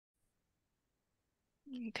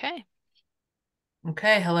Okay.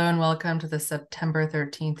 Okay, hello and welcome to the September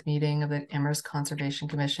 13th meeting of the Amherst Conservation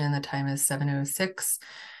Commission. The time is 7:06.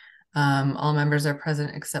 All members are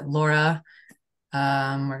present except Laura.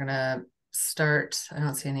 We're gonna start. I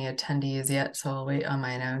don't see any attendees yet, so I'll wait on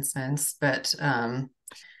my announcements.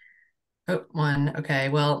 Okay.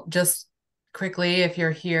 Well, just quickly, if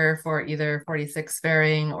you're here for either 46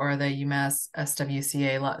 Fairing or the UMass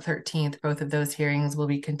SWCA Lot 13th, both of those hearings will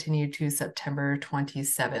be continued to September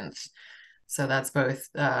 27th. So that's both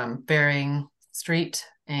Fairing Street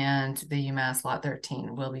and the UMass Lot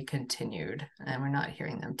 13 will be continued, and we're not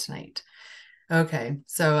hearing them tonight. Okay,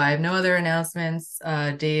 so I have no other announcements.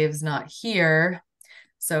 Dave's not here,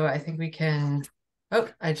 so I think we can. Oh,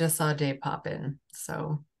 I just saw Dave pop in,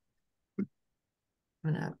 so I'm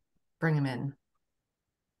gonna bring him in.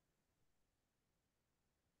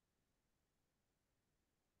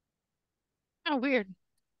 Oh, weird.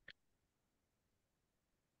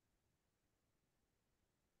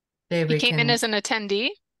 Dave, He we came in can. as an attendee.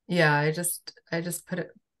 Yeah, I just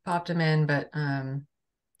popped him in, but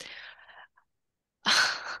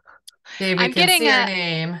Dave, we I'm can getting see your a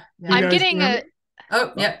name. You Yeah. I'm guys getting hear a me?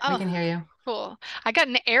 Oh, Oh, yep, we oh, can hear you. cool. I got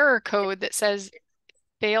an error code that says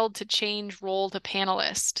failed to change role to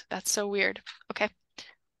panelist. That's so weird. Okay.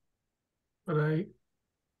 but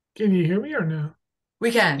can you hear me or no?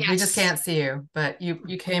 We can. We just Yes. can't see you, but you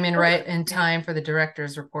came in right Perfect. in time for the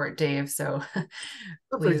director's report, Dave. So Perfect.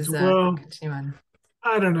 please Well, continue on.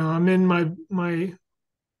 I don't know. I'm in my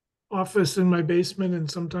office in my basement, and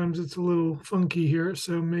sometimes it's a little funky here.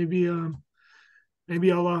 So maybe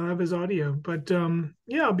all I'll have is audio. But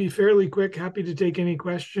yeah, I'll be fairly quick. Happy to take any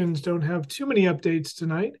questions. Don't have too many updates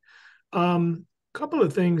tonight. Couple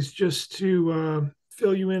of things just to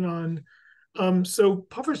fill you in on. So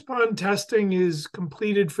Puffer's Pond testing is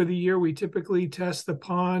completed for the year. We typically test the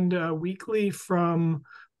pond weekly from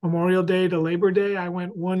Memorial Day to Labor Day. I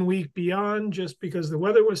went 1 week beyond just because the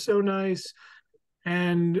weather was so nice.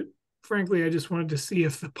 And frankly, I just wanted to see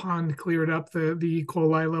if the pond cleared up, the E.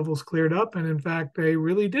 coli levels cleared up. And in fact, they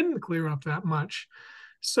really didn't clear up that much.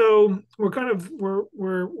 So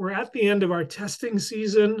we're at the end of our testing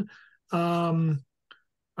season. Um,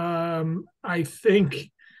 I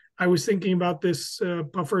think I was thinking about this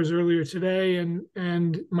puffers earlier today,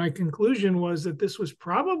 and my conclusion was that this was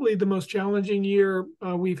probably the most challenging year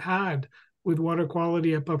we've had with water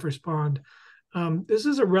quality at Puffers Pond. This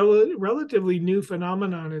is a relatively new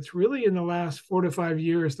phenomenon. It's really in the last 4 to 5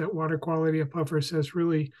 years that water quality at Puffers has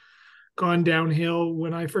really gone downhill.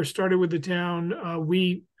 When I first started with the town,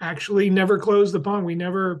 we actually never closed the pond. We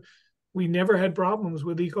never had problems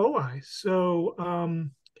with E. coli. So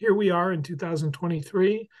here we are in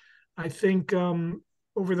 2023. I think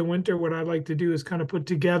over the winter, what I'd like to do is kind of put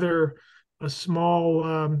together a small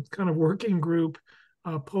kind of working group,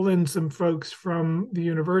 pull in some folks from the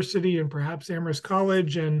university and perhaps Amherst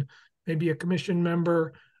College and maybe a commission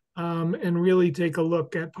member, and really take a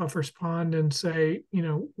look at Puffer's Pond and say,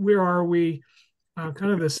 where are we,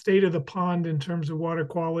 kind of the state of the pond in terms of water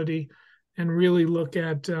quality, and really look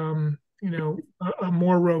at, a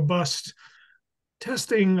more robust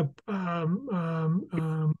testing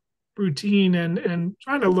routine and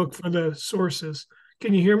trying to look for the sources.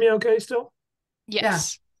 Can you hear me okay still? Yeah.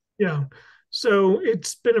 Yes. Yeah. So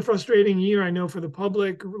it's been a frustrating year, I know, for the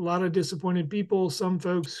public, a lot of disappointed people, some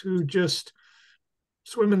folks who just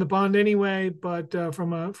swim in the pond anyway, but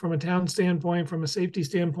from a town standpoint, from a safety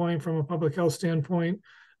standpoint, from a public health standpoint,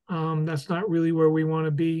 that's not really where we want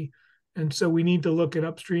to be. And so we need to look at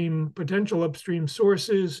potential upstream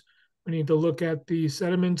sources. We need to look at the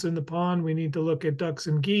sediments in the pond. We need to look at ducks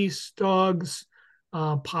and geese, dogs,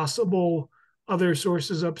 possible other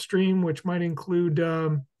sources upstream, which might include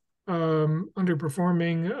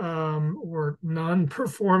underperforming or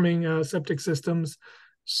non-performing septic systems.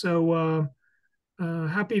 So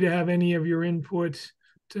happy to have any of your input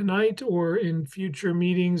tonight or in future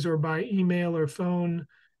meetings or by email or phone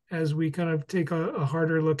as we kind of take a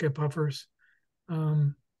harder look at puffers.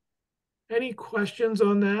 Um, any questions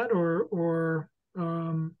on that or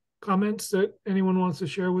comments that anyone wants to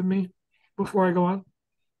share with me before I go on?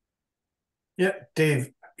 Yeah,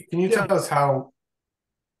 Dave, can you Yeah. tell us how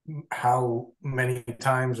many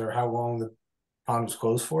times or how long the pond was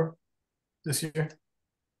closed for this year?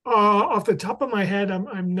 Off the top of my head,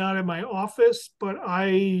 I'm not in my office, but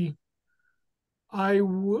I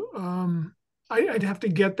I'd have to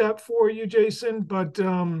get that for you, Jason. But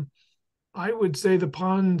I would say the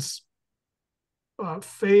ponds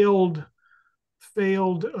failed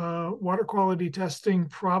water quality testing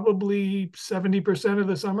probably 70% of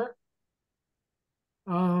the summer.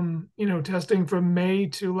 Testing from May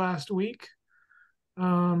to last week.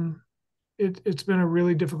 It's been a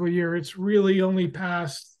really difficult year. It's really only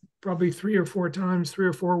passed probably 3 or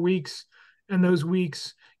 4 weeks, and those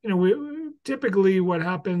weeks, typically what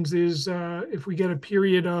happens is if we get a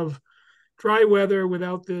period of dry weather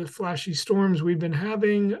without the flashy storms we've been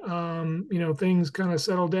having, things kind of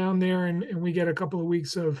settle down there, and we get a couple of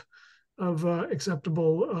weeks of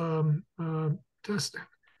acceptable testing.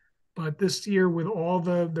 But this year, with all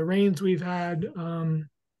the rains we've had,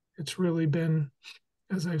 it's really been,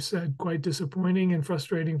 as I've said, quite disappointing and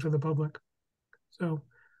frustrating for the public. So,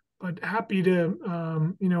 but happy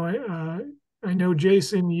to, I know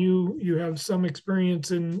Jason, you have some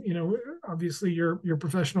experience in, obviously your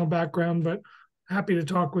professional background, but happy to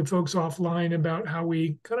talk with folks offline about how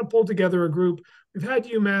we kind of pull together a group. We've had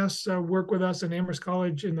UMass work with us in Amherst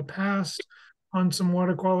College in the past on some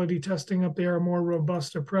water quality testing up there, a more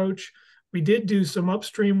robust approach. We did do some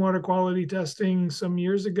upstream water quality testing some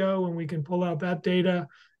years ago, and we can pull out that data.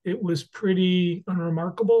 It was pretty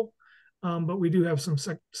unremarkable, but we do have some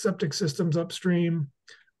septic systems upstream.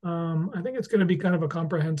 I think it's going to be kind of a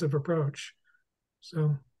comprehensive approach.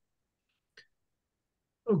 So,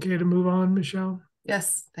 okay to move on, Michelle?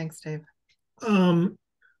 Yes, thanks, Dave.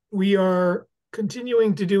 We are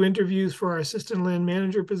continuing to do interviews for our assistant land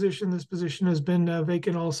manager position. This position has been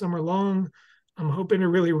vacant all summer long. I'm hoping to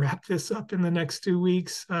really wrap this up in the next 2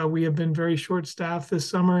 weeks. We have been very short-staffed this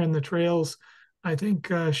summer, and the trails, I think,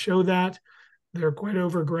 show that. They're quite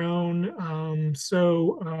overgrown.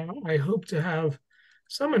 So I hope to have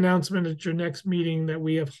some announcement at your next meeting that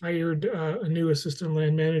we have hired a new assistant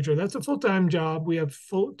land manager. That's a full-time job. We have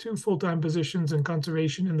 2 full-time positions in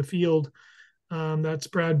conservation in the field. That's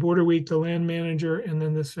Brad Borderweek, the land manager, and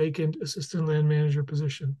then this vacant assistant land manager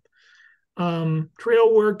position.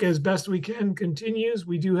 Trail work as best we can continues.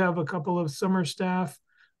 We do have a couple of summer staff,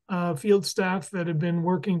 field staff that have been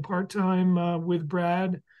working part-time with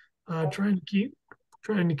Brad, trying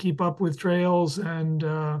to keep up with trails and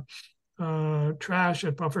trash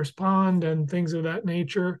at Buffer's Pond and things of that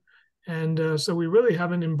nature. And so we really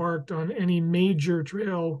haven't embarked on any major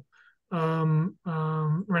trail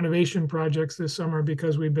renovation projects this summer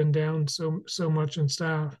because we've been down so much in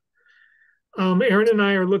staff. Erin and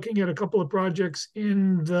I are looking at a couple of projects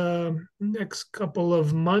in the next couple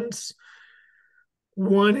of months.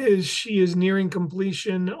 One is she is nearing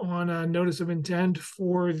completion on a notice of intent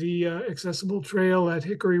for the accessible trail at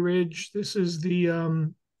Hickory Ridge. This is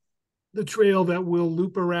the trail that will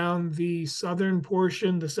loop around the southern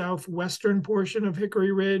portion, the southwestern portion of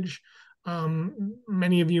Hickory Ridge.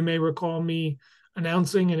 Many of you may recall me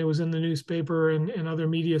announcing, and it was in the newspaper and other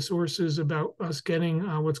media sources, about us getting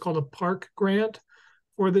what's called a park grant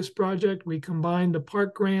for this project. We combined the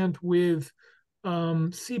park grant with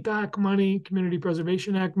CPAC money, Community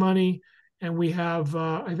Preservation Act money, and we have,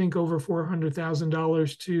 I think, over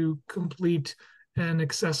 $400,000 to complete an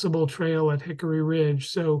accessible trail at Hickory Ridge.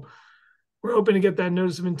 So we're hoping to get that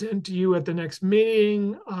notice of intent to you at the next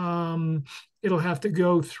meeting. It'll have to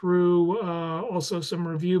go through also some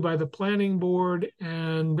review by the planning board,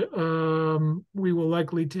 and we will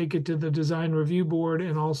likely take it to the design review board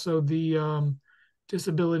and also the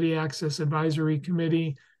Disability Access Advisory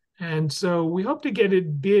Committee. And so we hope to get it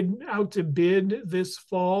out to bid this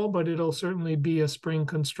fall, but it'll certainly be a spring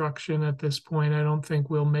construction at this point. I don't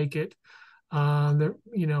think we'll make it by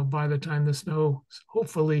the time the snow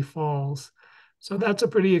hopefully falls. So that's a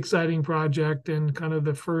pretty exciting project and kind of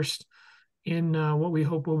the first in what we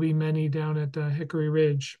hope will be many down at Hickory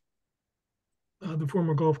Ridge, the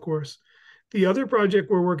former golf course. The other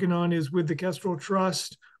project we're working on is with the Kestrel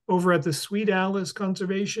Trust over at the Sweet Alice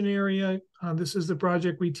Conservation Area. This is the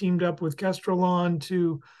project we teamed up with Kestrel on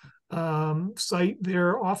to site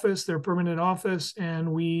their office, their permanent office,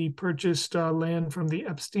 and we purchased land from the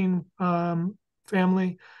Epstein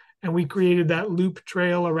family, and we created that loop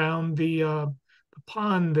trail around the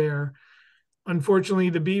pond there.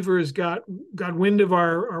 Unfortunately, the beavers got wind of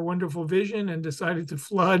our wonderful vision and decided to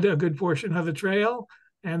flood a good portion of the trail,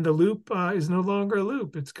 and the loop is no longer a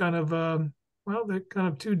loop. It's kind of they're kind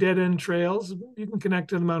of 2 dead-end trails. You can connect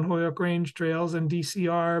to the Mount Holyoke Range trails and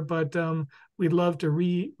DCR, but we'd love to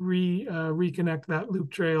reconnect that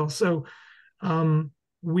loop trail. So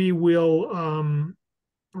we will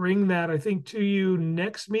bring that, I think, to you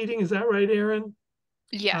next meeting. Is that right, Erin?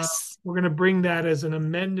 Yes. We're going to bring that as an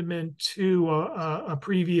amendment to a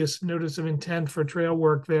previous notice of intent for trail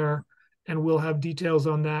work there, and we'll have details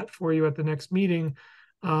on that for you at the next meeting.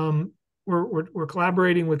 We're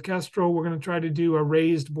collaborating with Kestrel. We're going to try to do a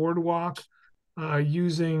raised boardwalk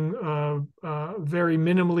using very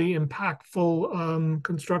minimally impactful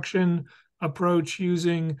construction approach,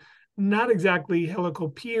 using not exactly helical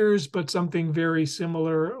piers, but something very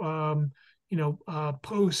similar.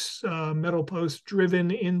 Posts, metal posts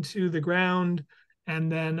driven into the ground,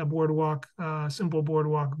 and then a boardwalk, simple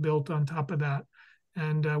boardwalk built on top of that.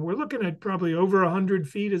 And we're looking at probably over 100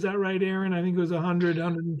 feet. Is that right, Aaron? I think it was 100,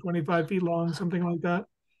 125 feet long, something like that.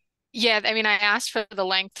 Yeah, I mean, I asked for the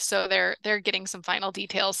length, so they're getting some final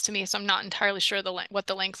details to me, so I'm not entirely sure what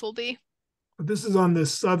the length will be. This is on the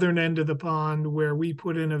southern end of the pond where we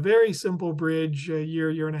put in a very simple bridge a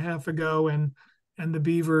year and a half ago, and the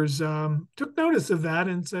beavers took notice of that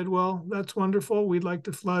and said, "Well, that's wonderful. We'd like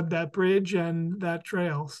to flood that bridge and that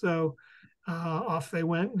trail." So off they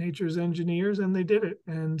went, nature's engineers, and they did it.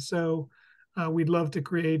 And so we'd love to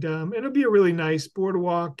create. It'll be a really nice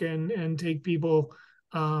boardwalk and take people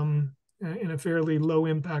in a fairly low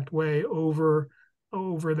impact way over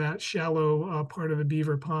that shallow part of the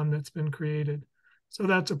beaver pond that's been created. So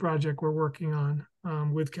that's a project we're working on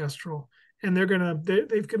with Kestrel. And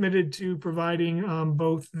they've committed to providing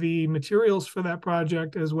both the materials for that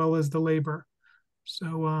project as well as the labor.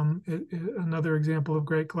 So another example of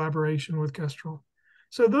great collaboration with Kestrel.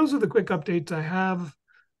 So those are the quick updates I have.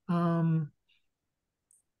 If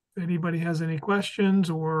anybody has any questions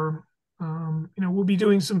or we'll be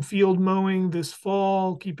doing some field mowing this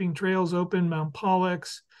fall, keeping trails open, Mount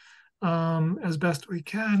Pollux, as best we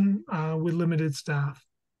can with limited staff.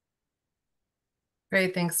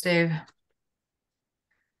 Great, thanks, Dave.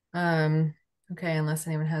 Okay, unless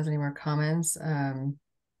anyone has any more comments,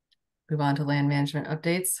 move on to land management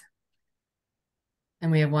updates.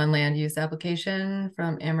 And we have one land use application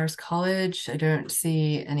from Amherst College. I don't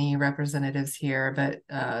see any representatives here, but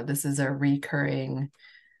this is a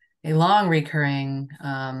long recurring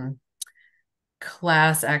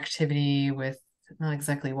class activity with not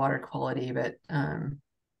exactly water quality, but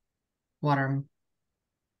water,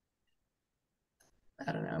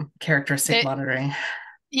 I don't know, characteristic monitoring.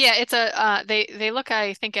 Yeah, it's they look,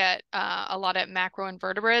 I think, at a lot at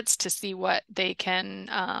macroinvertebrates to see what they can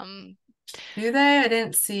Do they? I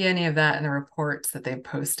didn't see any of that in the reports that they've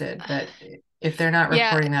posted, but if they're not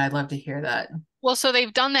reporting that, I'd love to hear that. Well, so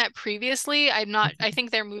they've done that previously. I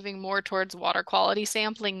think they're moving more towards water quality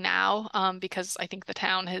sampling now, because I think the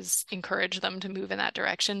town has encouraged them to move in that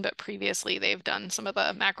direction. But previously they've done some of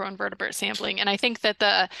the macroinvertebrate sampling. And I think that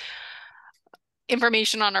the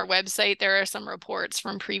information on our website, there are some reports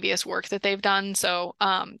from previous work that they've done. So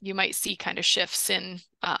you might see kind of shifts in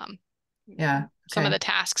some of the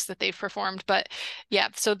tasks that they've performed. But yeah,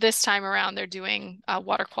 so this time around they're doing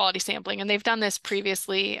water quality sampling, and they've done this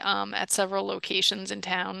previously at several locations in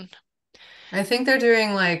town. I think they're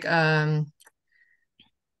doing like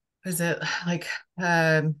is it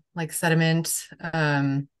like sediment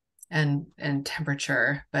and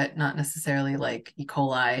temperature, but not necessarily like E.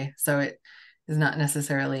 coli. So it is not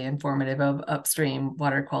necessarily informative of upstream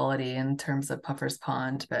water quality in terms of Puffer's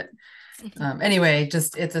Pond, but anyway,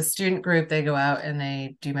 just it's a student group. They go out and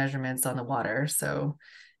they do measurements on the water. So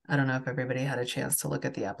I don't know if everybody had a chance to look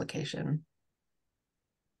at the application.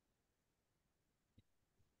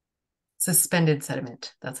 Suspended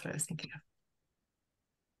sediment. That's what I was thinking of.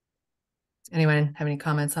 Anyone have any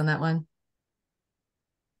comments on that one?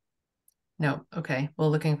 No. Okay.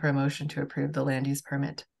 Well, looking for a motion to approve the land use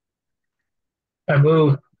permit. I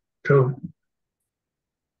move to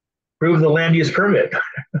approve the land use permit.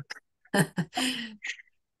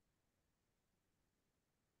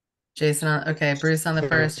 Jason, okay, Bruce on the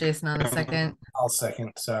first, Jason on the second. I'll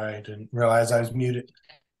second. Sorry, I didn't realize I was muted.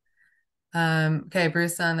 Okay,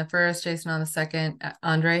 Bruce on the first, Jason on the second.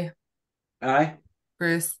 Andre? Aye.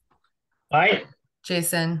 Bruce? Aye.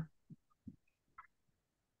 Jason?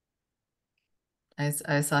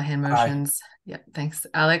 I saw hand motions. Yeah, thanks.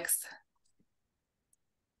 Alex?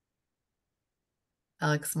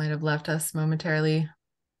 Alex might have left us momentarily.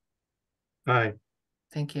 Aye.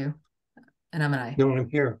 Thank you. And I'm an aye. No, I'm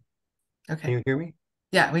here. Okay. Can you hear me?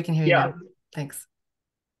 Yeah, we can hear you now. Thanks.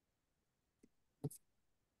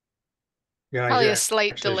 Yeah, Probably a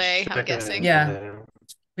slight delay, I'm guessing. Yeah,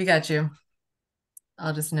 we got you.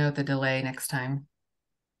 I'll just note the delay next time.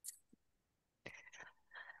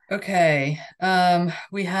 Okay,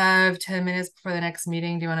 we have 10 minutes before the next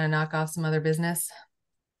meeting. Do you want to knock off some other business?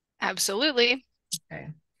 Absolutely. Okay.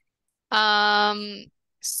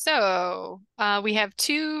 So we have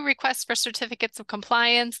 2 requests for certificates of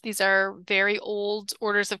compliance. These are very old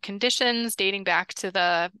orders of conditions dating back to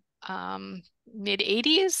the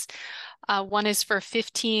mid-80s. One is for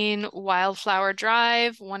 15 Wildflower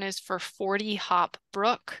Drive. One is for 40 Hop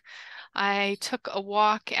Brook. I took a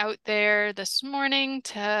walk out there this morning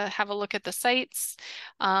to have a look at the sites.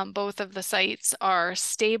 Both of the sites are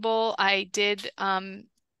stable. I did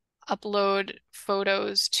upload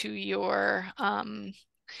photos to your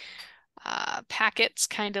packets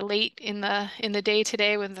kind of late in the day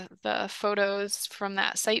today with the photos from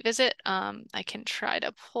that site visit. I can try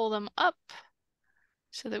to pull them up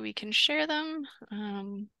so that we can share them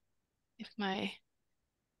if my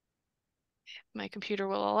computer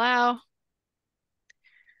will allow.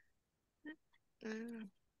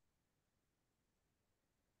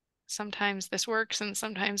 Sometimes this works and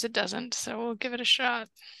sometimes it doesn't, so we'll give it a shot.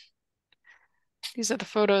 These are the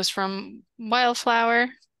photos from Wildflower.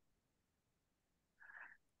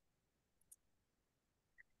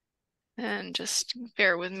 And just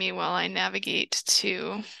bear with me while I navigate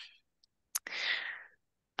to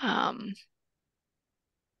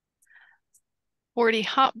 40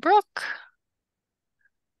 Hot Brook.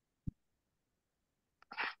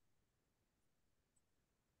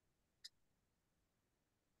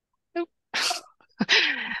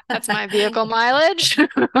 That's my vehicle mileage when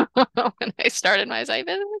I started my site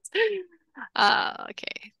visits.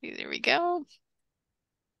 Okay, there we go.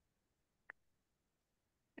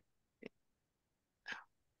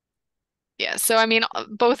 Yeah, so I mean,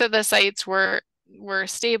 both of the sites were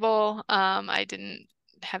stable. I didn't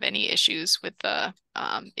have any issues with the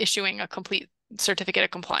issuing a complete certificate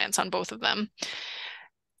of compliance on both of them.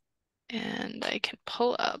 And I can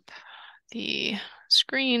pull up the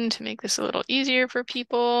screen to make this a little easier for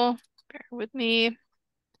people. Bear with me.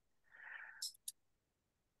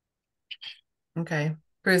 Okay.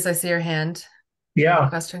 Bruce, I see your hand. Do you have a Yeah,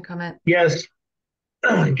 question, comment? yes.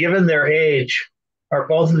 Given their age, are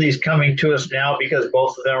both of these coming to us now because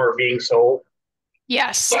both of them are being sold?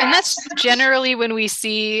 Yes, and that's generally when we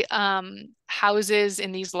see houses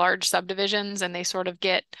in these large subdivisions and they sort of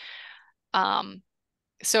get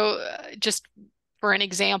just for an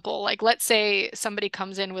example, like let's say somebody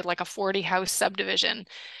comes in with like a 40 house subdivision,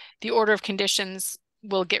 the order of conditions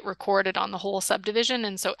will get recorded on the whole subdivision.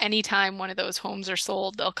 And so anytime one of those homes are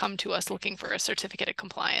sold, they'll come to us looking for a certificate of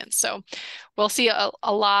compliance. So we'll see a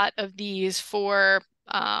lot of these for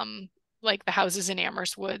like the houses in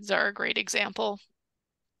Amherst Woods are a great example.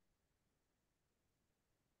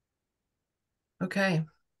 Okay.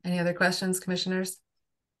 Any other questions, commissioners?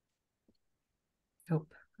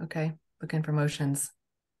 Nope. Okay. Looking for motions.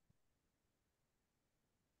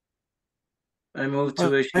 I move to I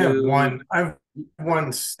have issue.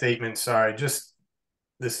 one statement. Sorry, just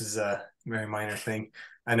this is a very minor thing.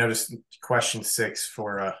 I noticed question 6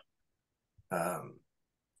 for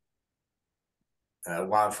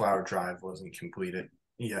Wildflower Drive wasn't completed.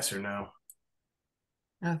 Yes or no?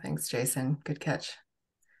 Oh, thanks, Jason. Good catch.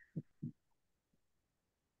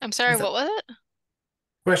 I'm sorry, what was it?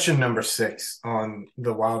 Question number 6 on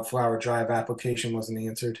the Wildflower Drive application wasn't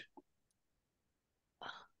answered.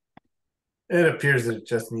 It appears that it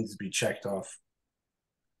just needs to be checked off.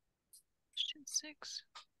 Question 6.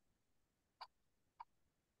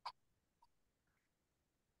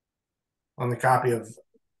 On the copy of.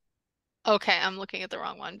 Okay, I'm looking at the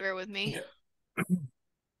wrong one. Bear with me. Yeah.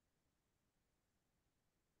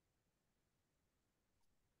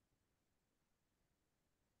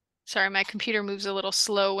 Sorry, my computer moves a little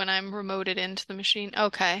slow when I'm remoted into the machine.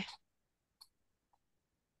 Okay.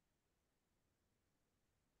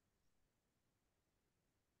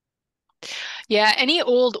 Yeah, any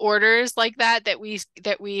old orders like that we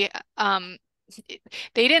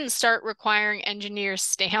they didn't start requiring engineer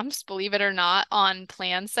stamps, believe it or not, on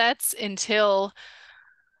plan sets until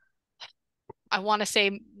I want to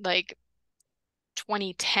say like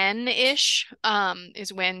 2010-ish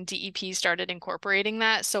is when DEP started incorporating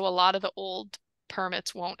that. So a lot of the old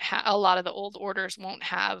permits won't have, a lot of the old orders won't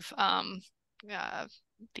have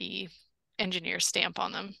the engineer stamp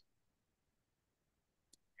on them.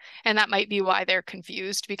 And that might be why they're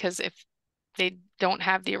confused, because if they don't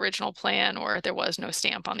have the original plan or there was no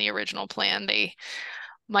stamp on the original plan, they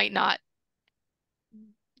might not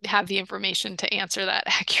have the information to answer that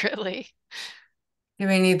accurately. Do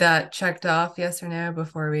we need that checked off, yes or no,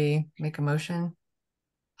 before we make a motion?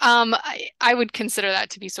 I would consider that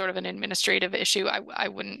to be sort of an administrative issue. I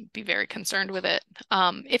wouldn't be very concerned with it.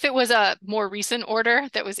 If it was a more recent order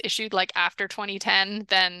that was issued like after 2010,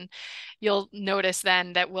 then you'll notice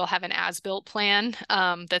then that we'll have an as-built plan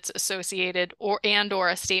that's associated or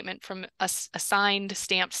a statement from a signed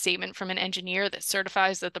stamped statement from an engineer that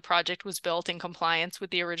certifies that the project was built in compliance with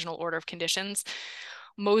the original order of conditions.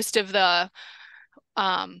 Most of the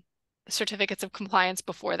certificates of compliance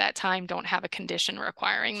before that time don't have a condition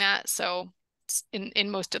requiring that. So in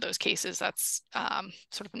most of those cases, that's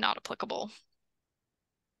sort of not applicable.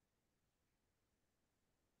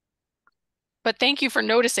 But thank you for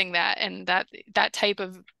noticing that, and that type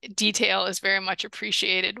of detail is very much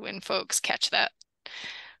appreciated when folks catch that.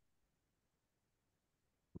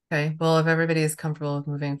 Okay, well, if everybody is comfortable with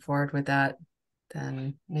moving forward with that,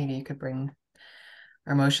 then maybe you could bring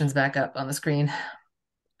our motions back up on the screen.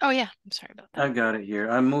 Oh yeah, I'm sorry about that. I got it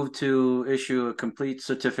here. I move to issue a complete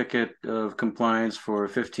certificate of compliance for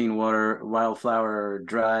 15 Wildflower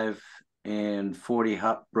Drive and 40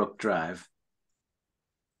 Hop Brook Drive.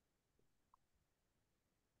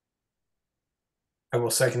 I will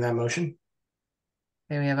second that motion.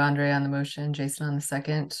 Okay, we have Andre on the motion, Jason on the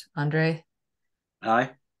second. Andre,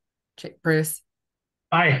 Aye. Bruce,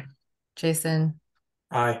 Aye. Jason,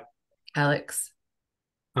 Aye. Alex,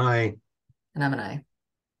 Aye. and I'm an aye.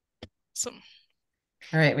 So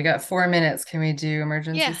All right, we got 4 minutes. Can we do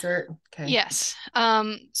emergency Yeah. cert? Okay. yes,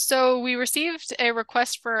 so we received a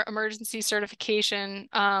request for emergency certification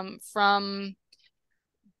from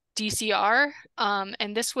DCR,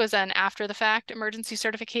 and this was an after the fact emergency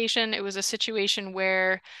certification. It was a situation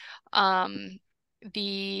where there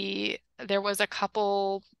was a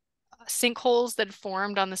couple sinkholes that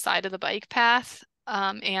formed on the side of the bike path,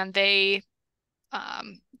 and they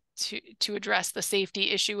to address the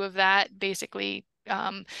safety issue of that, basically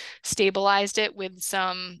stabilized it with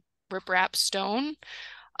some riprap stone.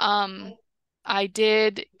 I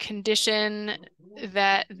did condition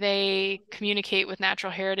that they communicate with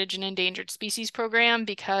Natural Heritage and Endangered Species Program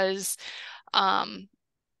because as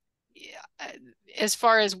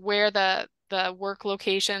far as where the work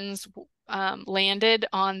locations landed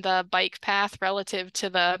on the bike path relative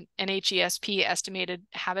to the NHESP estimated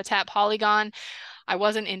habitat polygon, I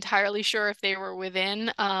wasn't entirely sure if they were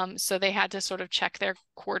within, so they had to sort of check their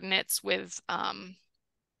coordinates with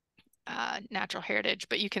Natural Heritage.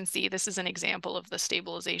 But you can see this is an example of the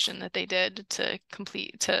stabilization that they did to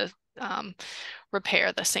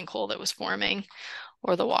repair the sinkhole that was forming,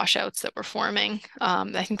 or the washouts that were forming.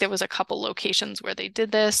 I think there was a couple locations where they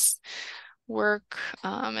did this work,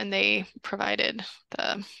 and they provided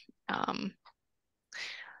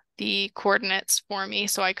the coordinates for me,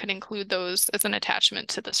 so I could include those as an attachment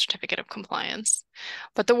to the certificate of compliance.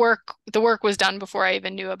 But the work was done before I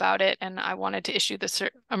even knew about it, and I wanted to issue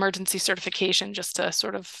the emergency certification just to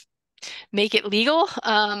sort of make it legal,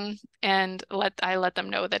 and let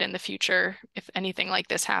them know that in the future, if anything like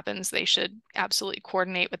this happens, they should absolutely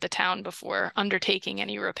coordinate with the town before undertaking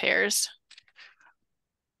any repairs.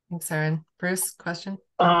 Thanks, Erin. Bruce, question?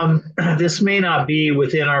 This may not be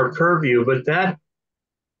within our purview, but that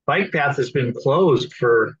bike path has been closed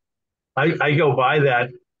for, I go by that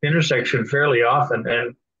intersection fairly often,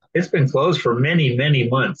 and it's been closed for many, many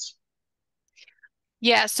months.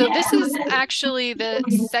 Yeah, so this is actually the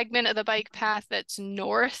segment of the bike path that's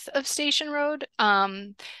north of Station Road.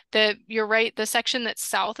 You're right, the section that's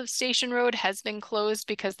south of Station Road has been closed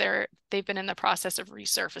because they've been in the process of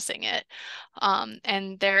resurfacing it.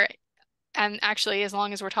 And actually, as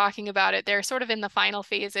long as we're talking about it, they're sort of in the final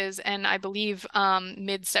phases, and I believe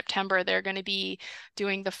mid-September they're going to be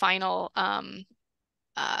doing the final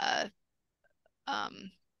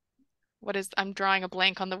I'm drawing a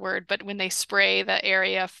blank on the word, but when they spray the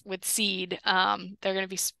area with seed, they're going to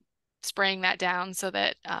be spraying that down so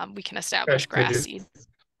that we can establish grass seed.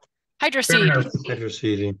 Hydroseed.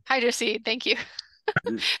 Hydroseeding. Hydroseed, thank you.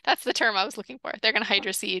 That's the term I was looking for. They're going to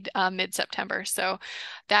hydroseed mid-September. So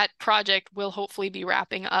that project will hopefully be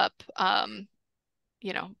wrapping up,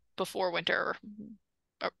 before winter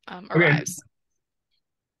arrives.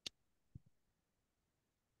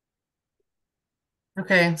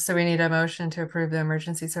 Okay, so we need a motion to approve the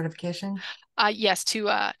emergency certification? Yes, to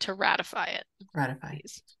ratify it. Ratify.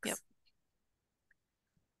 Please. Yep.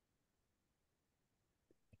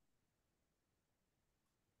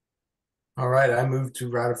 All right, I move to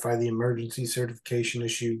ratify the emergency certification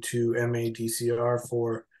issued to MADCR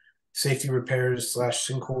for safety repairs /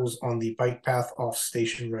 sinkholes on the bike path off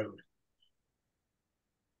Station Road.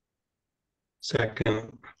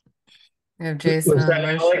 Second. We have Jason Was on the that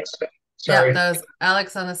motion. Alex? Sorry. Yeah, that was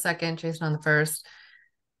Alex on the second, Jason on the first.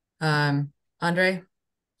 Andre?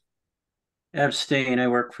 Abstain. I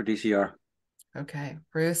work for DCR. Okay.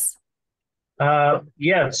 Bruce?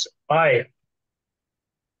 Yes, aye.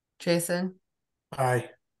 Jason? Aye.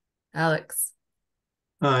 Alex?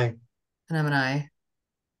 Aye. And I'm an aye.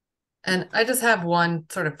 And I just have one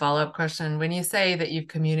sort of follow-up question. When you say that you've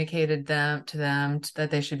communicated to them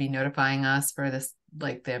that they should be notifying us for this,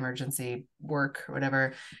 like the emergency work or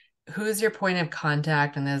whatever, who's your point of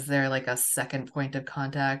contact? And is there like a second point of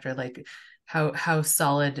contact, or like how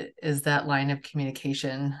solid is that line of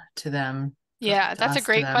communication to them Yeah, to that's a us, to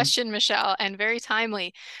great them. question, Michelle, and very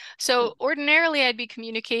timely. So ordinarily I'd be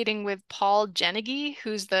communicating with Paul Jennegy,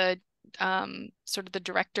 who's the sort of the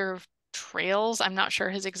director of trails. I'm not sure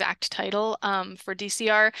his exact title for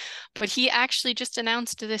DCR, but he actually just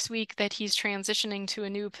announced this week that he's transitioning to a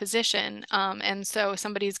new position. And so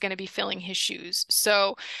somebody's going to be filling his shoes.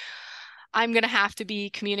 So I'm going to have to be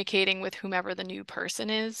communicating with whomever the new person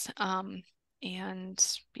is.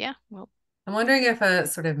 And yeah, well, I'm wondering if a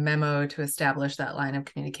sort of memo to establish that line of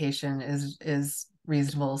communication is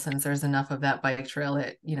reasonable, since there's enough of that bike trail.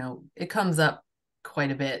 It comes up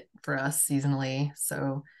quite a bit for us seasonally.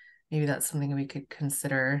 So maybe that's something we could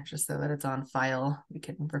consider, just so that it's on file. We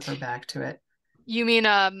can refer back to it. You mean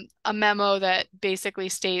a memo that basically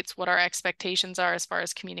states what our expectations are as far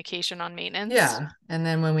as communication on maintenance? Yeah. And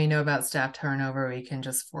then when we know about staff turnover, we can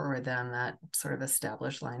just forward them that sort of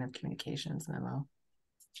established line of communications memo.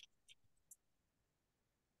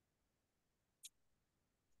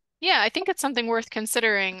 Yeah, I think it's something worth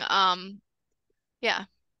considering. Yeah,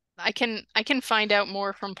 I can find out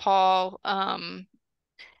more from Paul,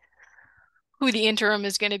 who the interim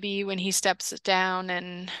is going to be when he steps down,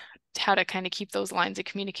 and how to kind of keep those lines of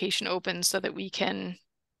communication open so that we can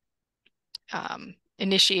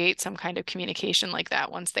initiate some kind of communication like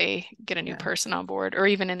that once they get a new person on board, or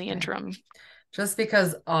even in the interim. Just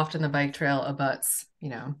because often the bike trail abuts,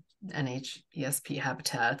 NHESP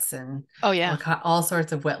habitats and all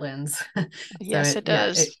sorts of wetlands. Yes, it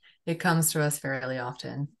does. It comes to us fairly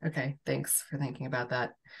often. Okay, thanks for thinking about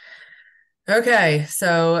that. Okay,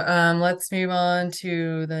 so let's move on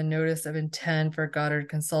to the notice of intent for Goddard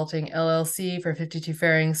Consulting LLC for 52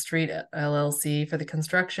 Faring Street LLC for the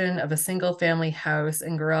construction of a single-family house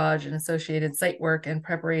and garage and associated site work and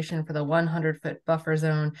preparation for the 100-foot buffer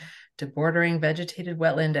zone to bordering vegetated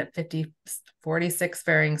wetland at 46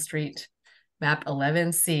 Faring Street, map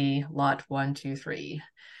 11C, lot 123.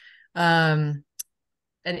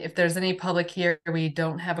 And if there's any public here, we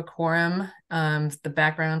don't have a quorum. The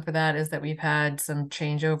background for that is that we've had some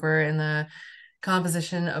changeover in the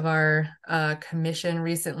composition of our commission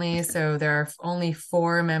recently. So there are only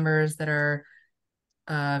 4 members that are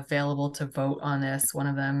available to vote on this. One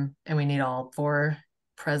of them, and we need all 4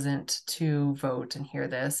 present to vote and hear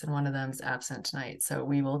this, and one of them is absent tonight. So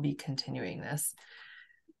we will be continuing this.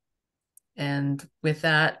 And with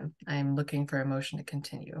that, I'm looking for a motion to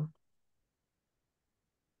continue.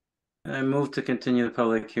 I move to continue the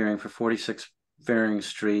public hearing for 46 Faring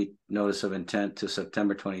Street, notice of intent to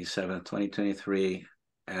September 27th, 2023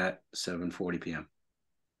 at 7:40 p.m.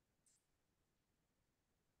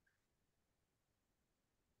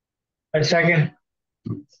 I second.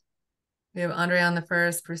 We have Andre on the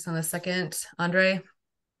first, Bruce on the second. Andre?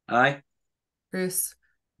 Aye. Bruce?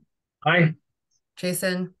 Aye.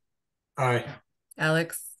 Jason? Aye.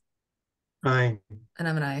 Alex? Aye. And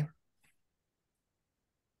I'm an aye.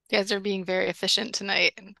 You guys are being very efficient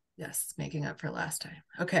tonight. Yes, making up for last time.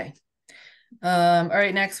 Okay. All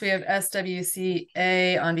right, next we have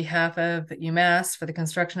SWCA on behalf of UMass for the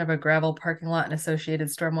construction of a gravel parking lot and associated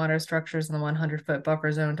stormwater structures in the 100-foot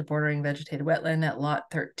buffer zone to bordering vegetated wetland at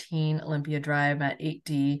lot 13 Olympia Drive at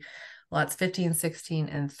 8D, lots 15, 16,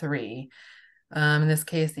 and 3. In this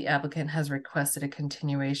case, the applicant has requested a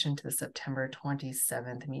continuation to the September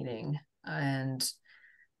 27th meeting. And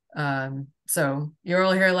so you're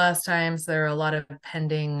all here last time, so there are a lot of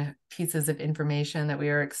pending pieces of information that we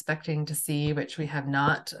are expecting to see, which we have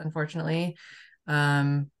not, unfortunately.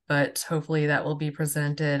 But hopefully that will be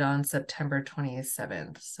presented on September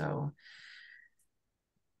 27th. So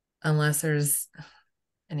unless there's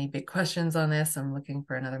any big questions on this, I'm looking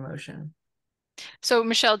for another motion. So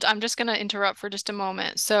Michelle, I'm just going to interrupt for just a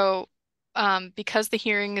moment. So because the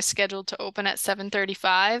hearing is scheduled to open at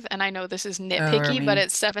 7:35, and I know this is nitpicky, but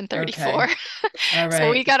it's 7:34. Okay. All right. So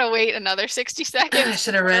we got to wait another 60 seconds. I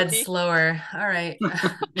should have read slower. All right.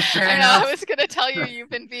 Fair enough. I was going to tell you, you've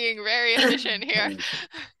been being very efficient here.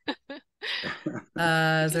 Is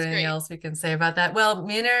there anything else we can say about that? Well,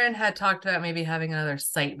 me and Aaron had talked about maybe having another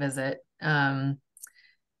site visit.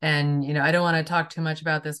 And, I don't want to talk too much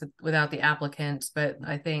about this without the applicant, but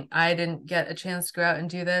I think I didn't get a chance to go out and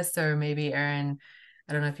do this. So maybe Aaron,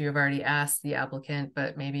 I don't know if you've already asked the applicant,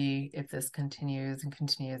 but maybe if this continues,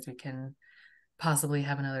 we can possibly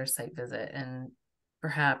have another site visit, and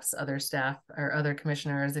perhaps other staff or other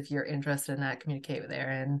commissioners, if you're interested in that, communicate with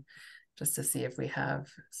Aaron just to see if we have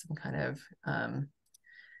some kind of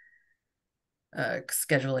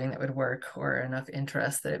scheduling that would work, or enough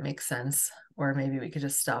interest that it makes sense. Or maybe we could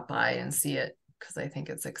just stop by and see it, because I think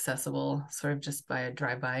it's accessible sort of just by a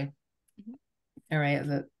drive-by. Mm-hmm. All right, is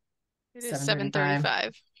it? It is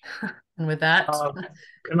 7:35. And with that,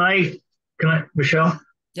 can I Can I, Michelle?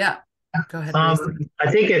 Yeah, go ahead, Bruce.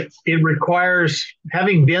 I think it requires,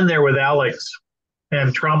 having been there with Alex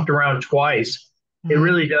and tromped around twice, it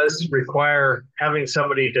really does require having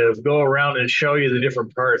somebody to go around and show you the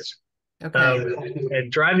different parts. Okay.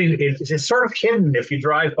 And driving, it's sort of hidden. If you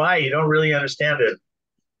drive by, you don't really understand it.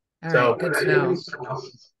 All right, good to know.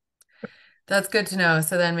 That's good to know.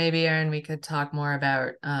 So then maybe, Aaron, we could talk more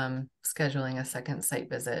about scheduling a second site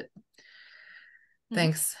visit.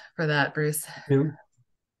 Thanks for that, Bruce.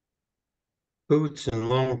 Boots and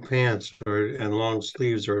long pants and long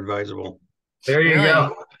sleeves are advisable. There you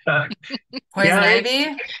go. Poison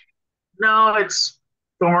ivy? No, it's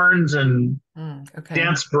thorns and okay.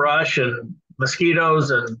 dense brush and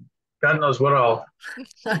mosquitoes and God knows what all.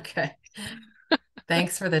 Okay.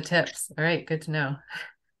 Thanks for the tips. All right, good to know.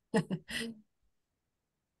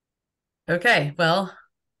 Okay, well,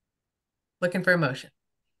 looking for a motion.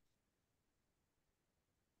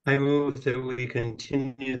 I move that we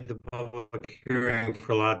continue the public hearing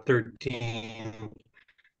for lot 13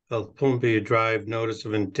 of Columbia Drive notice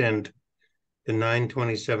of intent to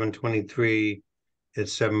 9/27/23 at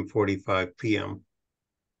 7:45 p.m.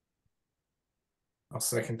 I'll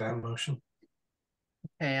second that motion.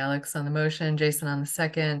 Okay, Alex on the motion, Jason on the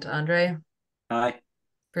second. Andre? Aye.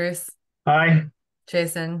 Bruce? Aye.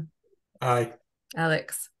 Jason? Aye.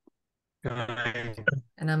 Alex? Aye.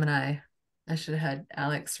 And I'm an aye. I should have had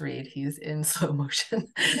Alex read. He's in slow motion.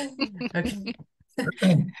 Okay.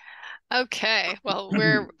 Okay, well,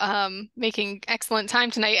 we're making excellent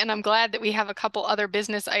time tonight, and I'm glad that we have a couple other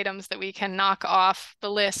business items that we can knock off the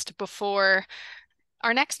list before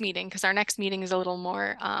our next meeting, because our next meeting is a little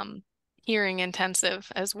more hearing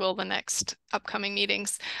intensive, as will the next upcoming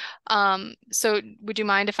meetings. So would you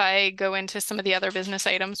mind if I go into some of the other business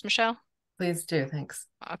items, Michelle? Please do, thanks.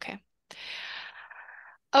 Okay.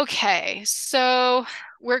 Okay, so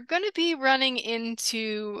we're going to be running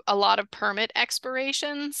into a lot of permit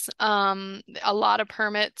expirations. A lot of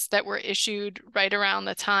permits that were issued right around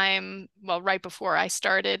the time, well, right before I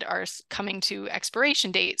started, are coming to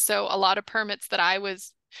expiration date. So a lot of permits that I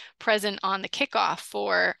was present on the kickoff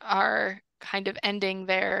for are kind of ending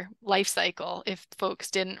their life cycle if folks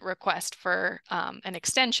didn't request for an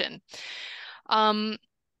extension.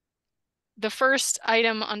 The first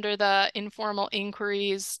item under the informal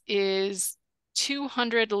inquiries is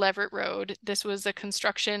 200 Leverett Road. This was a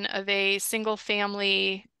construction of a single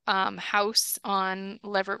family house on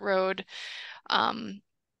Leverett Road.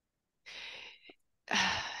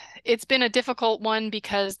 It's been a difficult one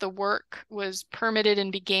because the work was permitted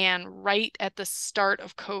and began right at the start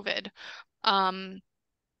of COVID. And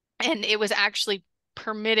it was actually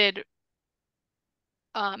permitted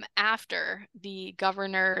after the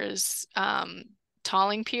governor's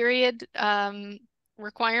tolling period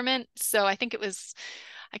requirement. So I think it was,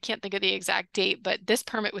 I can't think of the exact date, but this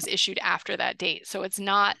permit was issued after that date. So it's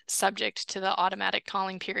not subject to the automatic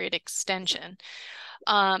tolling period extension.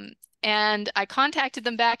 And I contacted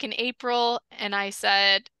them back in April and I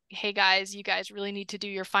said, hey guys, you guys really need to do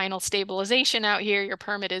your final stabilization out here. Your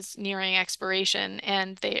permit is nearing expiration.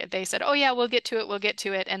 And they said, oh yeah, we'll get to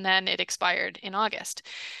it. And then it expired in August.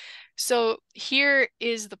 So here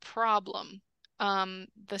is the problem.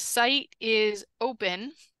 The site is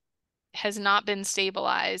open, has not been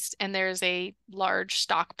stabilized, and there's a large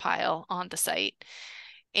stockpile on the site.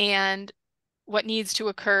 And what needs to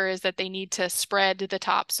occur is that they need to spread the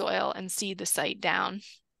topsoil and seed the site down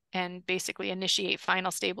and basically initiate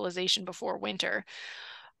final stabilization before winter.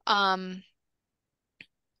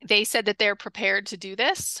 They said that they're prepared to do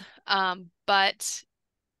this, but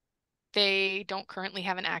they don't currently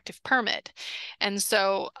have an active permit. And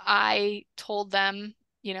so I told them,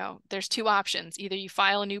 you know, there's two options. Either you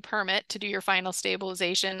file a new permit to do your final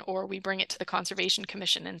stabilization, or we bring it to the Conservation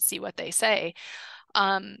Commission and see what they say.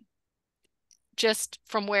 Just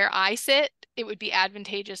from where I sit, it would be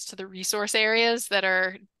advantageous to the resource areas that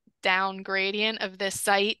are down gradient of this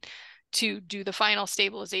site to do the final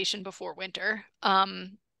stabilization before winter.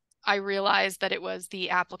 I realized that it was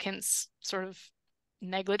the applicant's sort of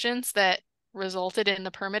negligence that resulted in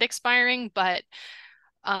the permit expiring, but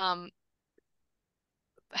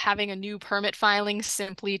having a new permit filing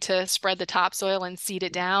simply to spread the topsoil and seed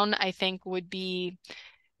it down, I think would be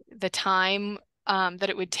the time that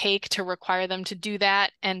it would take to require them to do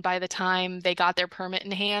that. And by the time they got their permit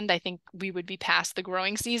in hand, I think we would be past the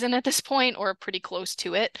growing season at this point, or pretty close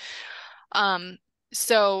to it.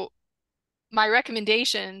 So my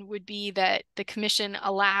recommendation would be that the commission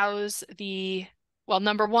allows well,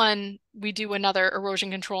 number one, we do another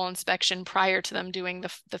erosion control inspection prior to them doing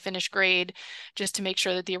the finished grade, just to make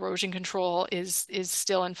sure that the erosion control is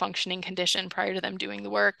still in functioning condition prior to them doing the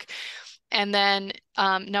work. And then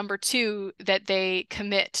number two, that they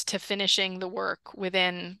commit to finishing the work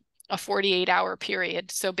within a 48-hour period.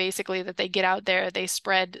 So basically that they get out there, they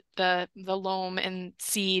spread the loam and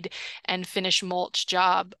seed and finish mulch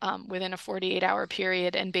job within a 48-hour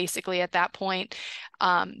period. And basically at that point,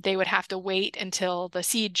 they would have to wait until the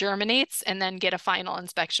seed germinates and then get a final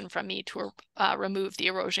inspection from me to remove the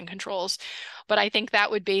erosion controls. But I think that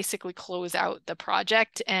would basically close out the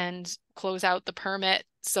project and close out the permit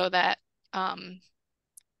so that the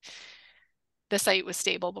site was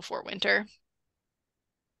stable before winter.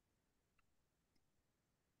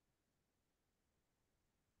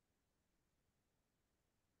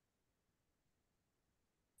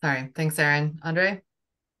 Sorry. Thanks, Aaron. Andre?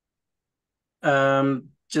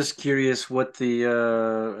 Just curious what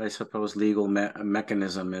the I suppose legal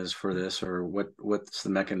mechanism is for this, or what's the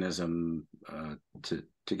mechanism to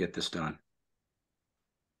get this done?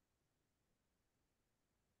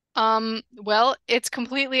 Well, it's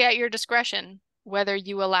completely at your discretion whether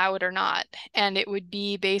you allow it or not. And it would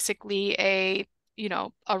be basically a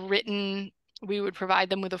written, we would provide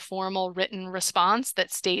them with a formal written response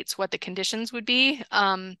that states what the conditions would be.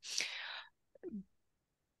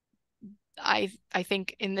 I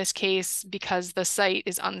think in this case, because the site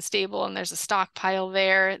is unstable and there's a stockpile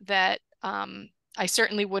there, that I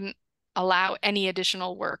certainly wouldn't allow any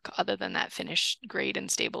additional work other than that finished grade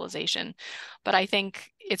and stabilization. But I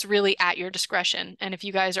think it's really at your discretion. And if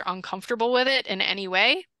you guys are uncomfortable with it in any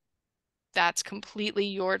way, that's completely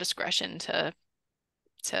your discretion to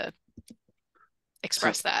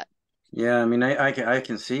express that. Yeah, I mean, I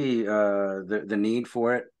can see the need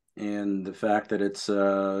for it, and the fact that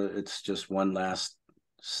it's just one last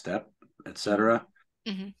step, etc.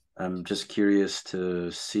 Mm-hmm. I'm just curious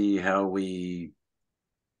to see how we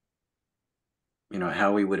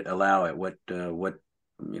would allow it. What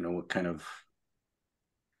kind of,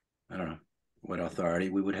 I don't know, what authority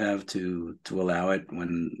we would have to allow it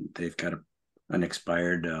when they've got an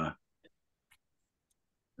expired,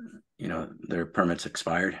 their permit's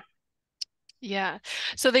expired. Yeah.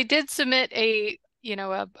 So they did submit a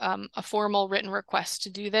formal written request to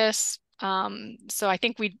do this. So I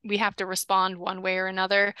think we have to respond one way or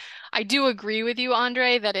another. I do agree with you,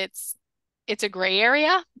 Andre, that it's a gray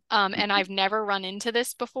area. And I've never run into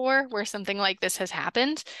this before where something like this has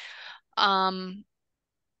happened.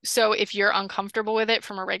 So if you're uncomfortable with it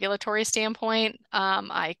from a regulatory standpoint,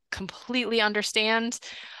 I completely understand.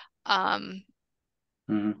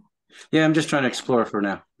 Mm-hmm. Yeah, I'm just trying to explore for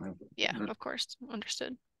now. Yeah, of course.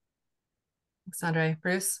 Understood. Thanks, Andre.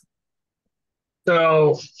 Bruce?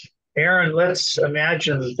 So, Aaron, let's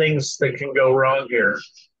imagine the things that can go wrong here.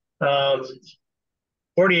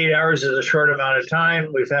 48 hours is a short amount of time.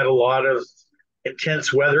 We've had a lot of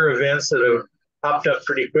intense weather events that have popped up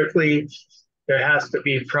pretty quickly. There has to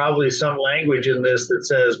be probably some language in this that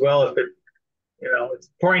says, well, if it's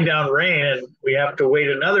pouring down rain and we have to wait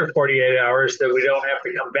another 48 hours, that we don't have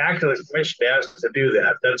to come back to the commission to ask to do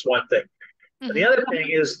that. That's one thing. Mm-hmm. The other thing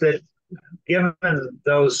is that given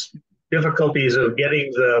those difficulties of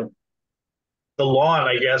getting the lawn,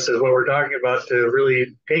 I guess, is what we're talking about, to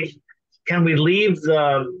really take, can we leave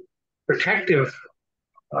the protective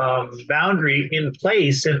boundary in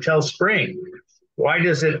place until spring? Why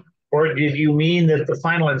does it, or did you mean that the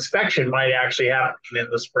final inspection might actually happen in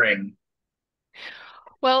the spring?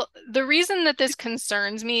 Well, the reason that this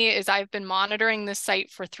concerns me is I've been monitoring this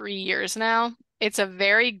site for 3 years now. It's a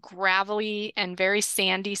very gravelly and very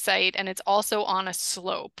sandy site, and it's also on a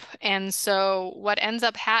slope. And so what ends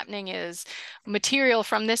up happening is material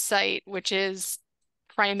from this site, which is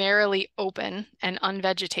primarily open and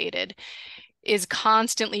unvegetated, is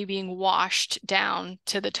constantly being washed down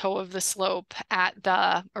to the toe of the slope at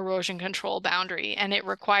the erosion control boundary. And it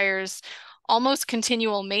requires almost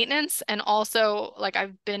continual maintenance. And also, like,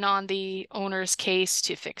 I've been on the owner's case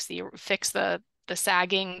to fix the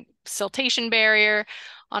sagging siltation barrier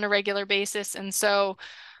on a regular basis. And so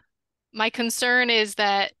my concern is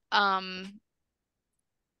that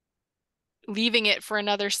leaving it for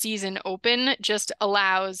another season open just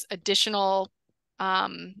allows additional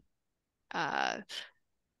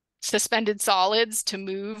suspended solids to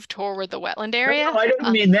move toward the wetland area. No, I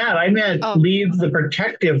didn't mean that. I meant leave the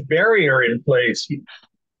protective barrier in place.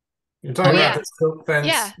 You're talking about the silt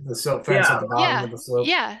fence, the silt fence at the bottom of the slope.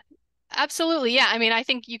 Yeah, absolutely. Yeah, I mean, I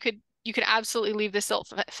think you could absolutely leave the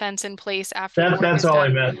silt fence in place after. That's all I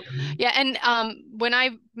meant. Yeah, and when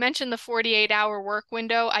I mentioned the 48-hour work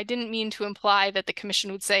window, I didn't mean to imply that the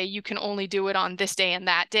commission would say you can only do it on this day and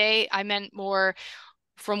that day. I meant more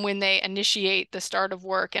from when they initiate the start of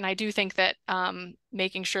work. And I do think that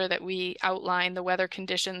making sure that we outline the weather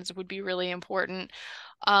conditions would be really important.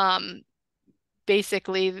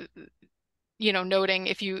 basically, noting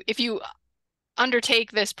if you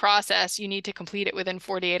undertake this process, you need to complete it within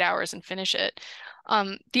 48 hours and finish it.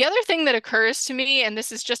 The other thing that occurs to me, and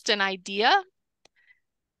this is just an idea,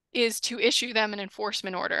 is to issue them an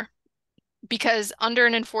enforcement order. Because under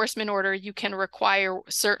an enforcement order, you can require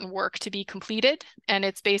certain work to be completed, and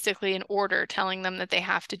it's basically an order telling them that they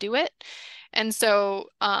have to do it. And so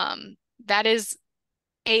that is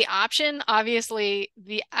a option. Obviously,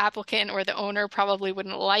 the applicant or the owner probably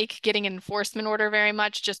wouldn't like getting an enforcement order very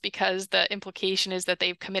much, just because the implication is that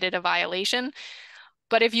they've committed a violation.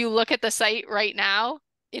 But if you look at the site right now,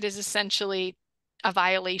 it is essentially a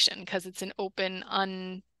violation because it's an open,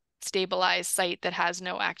 unstabilized site that has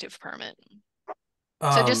no active permit.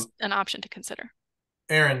 So just an option to consider.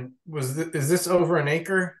 Aaron, is this over an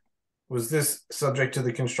acre? Was this subject to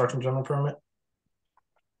the construction general permit?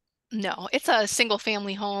 No, it's a single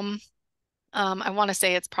family home. I want to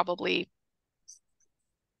say it's probably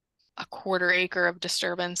a 1/4 acre of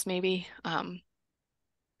disturbance, maybe, around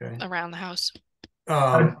the house.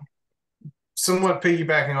 Somewhat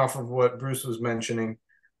piggybacking off of what Bruce was mentioning,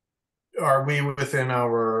 are we within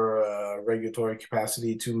our regulatory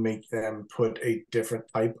capacity to make them put a different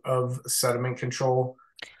type of sediment control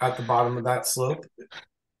at the bottom of that slope?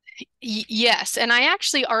 Yes, and I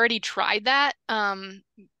actually already tried that.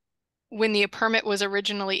 When the permit was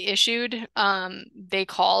originally issued, they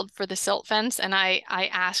called for the silt fence, and I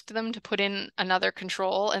asked them to put in another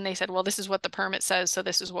control, and they said, well, this is what the permit says, so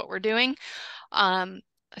this is what we're doing.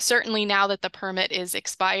 Certainly now that the permit is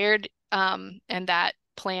expired, and that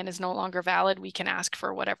plan is no longer valid, we can ask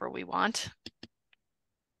for whatever we want.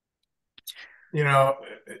 It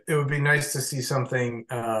would be nice to see something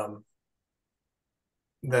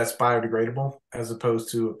that's biodegradable as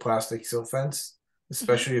opposed to a plastic silt fence,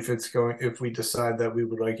 especially if we decide that we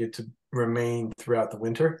would like it to remain throughout the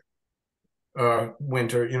winter. Until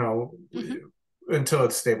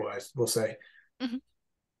it's stabilized, we'll say.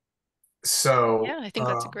 So yeah, I think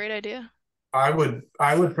that's a great idea. I would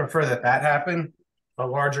prefer that happen. A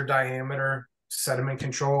larger diameter sediment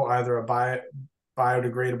control, either a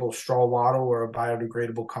biodegradable straw wattle or a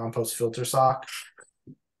biodegradable compost filter sock.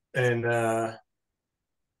 And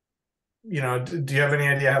do you have any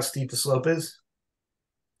idea how steep the slope is?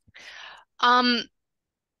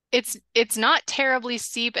 It's not terribly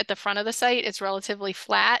steep at the front of the site. It's relatively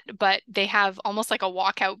flat, but they have almost like a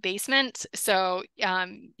walkout basement. So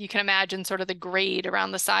you can imagine sort of the grade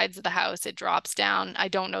around the sides of the house. It drops down. I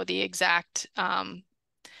don't know the exact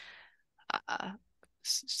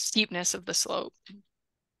steepness of the slope.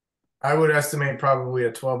 I would estimate probably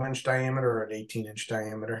a 12-inch diameter or an 18-inch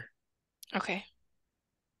diameter. Okay.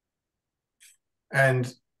 And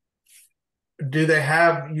do they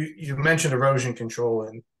have, you mentioned erosion control,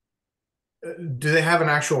 and do they have an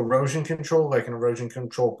actual erosion control, like an erosion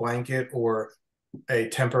control blanket or a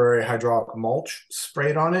temporary hydraulic mulch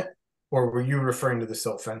sprayed on it? Or were you referring to the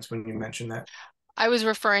silt fence when you mentioned that? I was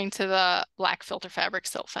referring to the black filter fabric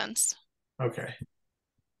silt fence. Okay.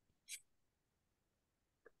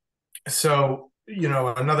 So,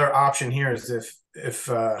 another option here is if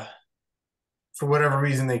for whatever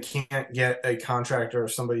reason they can't get a contractor or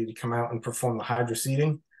somebody to come out and perform the hydro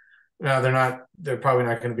seeding, they're probably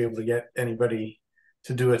not going to be able to get anybody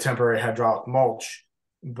to do a temporary hydraulic mulch.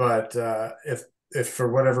 But if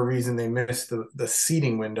for whatever reason they miss the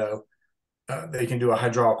seeding window, they can do a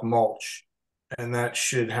hydraulic mulch, and that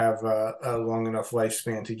should have a long enough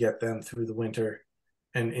lifespan to get them through the winter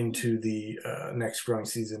and into the next growing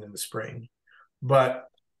season in the spring. But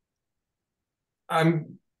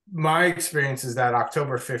my experience is that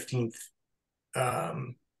October 15th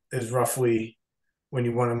is roughly when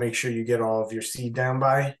you want to make sure you get all of your seed down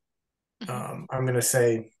by. I'm going to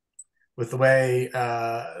say, with the way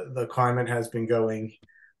the climate has been going,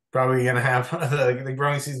 probably going to have the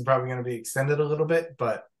growing season probably going to be extended a little bit,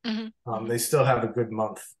 but they still have a good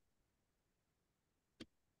month.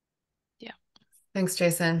 Yeah. Thanks,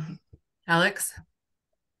 Jason. Alex?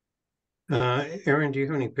 Aaron, do you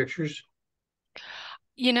have any pictures?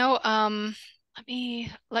 Let me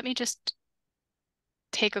just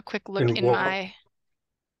take a quick look And in my.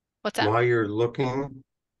 What's that? While you're looking,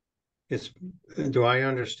 do I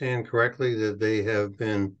understand correctly that they have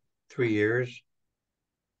been 3 years?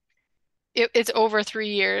 It's over 3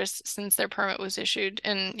 years since their permit was issued,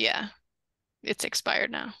 and yeah, it's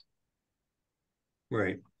expired now.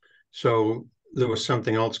 Right. So there was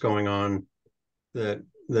something else going on that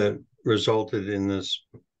resulted in this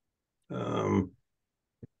pile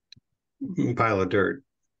of dirt,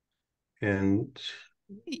 and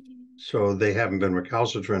so they haven't been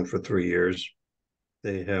recalcitrant for 3 years.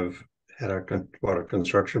 They have had bought a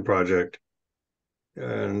construction project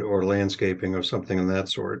or landscaping or something of that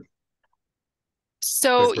sort.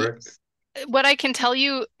 So Correct? what I can tell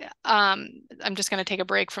you, I'm just going to take a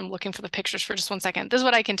break from looking for the pictures for just 1 second. This is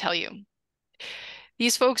what I can tell you.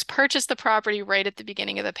 These folks purchased the property right at the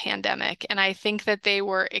beginning of the pandemic, and I think that they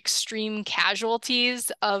were extreme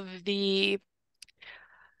casualties of the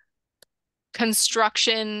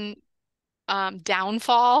construction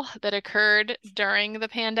downfall that occurred during the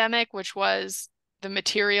pandemic, which was the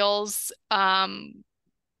materials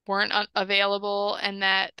weren't available, and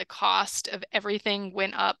that the cost of everything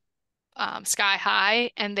went up sky high,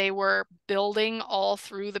 and they were building all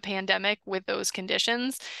through the pandemic with those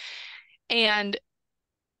conditions. And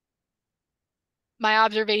my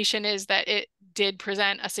observation is that it did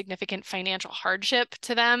present a significant financial hardship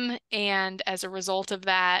to them. And as a result of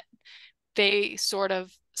that, they sort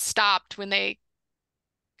of stopped when they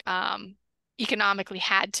economically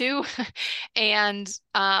had to, and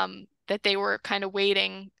that they were kind of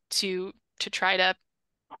waiting to try to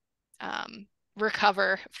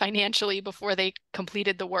recover financially before they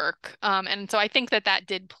completed the work. And so I think that that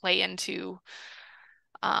did play into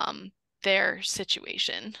their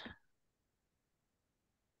situation.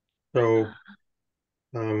 So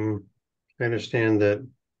I understand that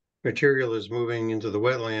material is moving into the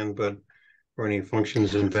wetland, but are any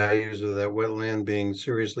functions and values of that wetland being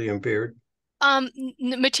seriously impaired?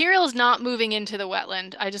 Material is not moving into the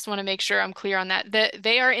wetland. I just want to make sure I'm clear on that.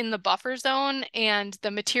 They are in the buffer zone, and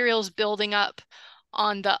the material's building up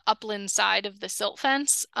on the upland side of the silt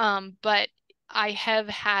fence. But I have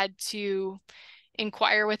had to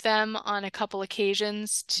inquire with them on a couple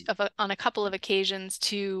occasions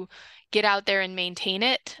to get out there and maintain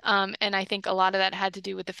it. And I think a lot of that had to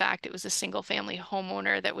do with the fact it was a single family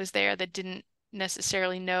homeowner that was there that didn't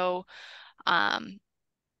necessarily know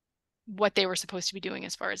what they were supposed to be doing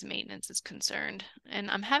as far as maintenance is concerned.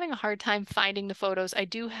 And I'm having a hard time finding the photos. I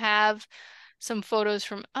do have some photos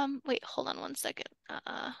from, wait, hold on 1 second.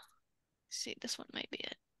 See, this one might be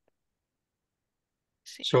it.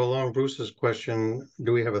 See. So along Bruce's question,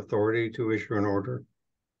 do we have authority to issue an order?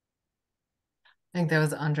 I think that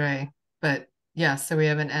was Andre, but yeah, so we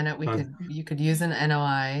have an NO, you could use an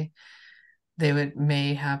NOI. They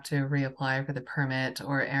may have to reapply for the permit,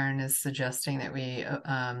 or Aaron is suggesting that we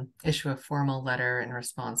issue a formal letter in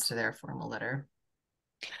response to their formal letter.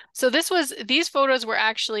 So these photos were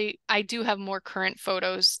actually, I do have more current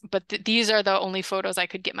photos, but these are the only photos I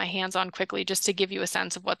could get my hands on quickly just to give you a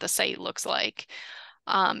sense of what the site looks like.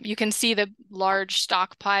 You can see the large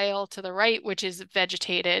stockpile to the right, which is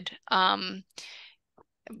vegetated, and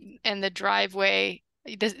the driveway,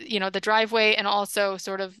 the driveway, and also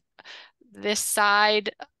sort of this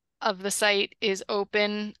side of the site is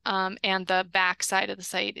open, and the back side of the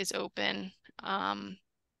site is open.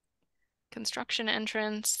 Construction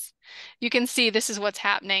entrance. You can see this is what's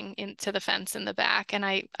happening into the fence in the back. And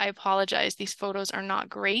I apologize, these photos are not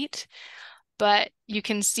great, but you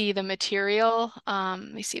can see the material.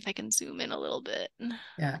 Let me see if I can zoom in a little bit.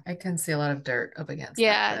 Yeah, I can see a lot of dirt up against that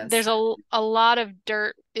Yeah, fence. there's a lot of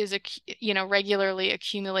dirt is regularly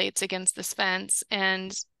accumulates against this fence,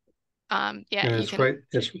 and yeah, and it's right.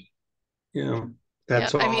 It's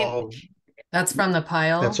that's yeah, all. That's from the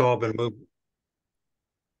pile. That's all been moved.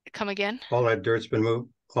 Come again? All that dirt's been moved.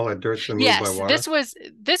 All that dirt's been moved by water.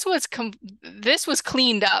 This was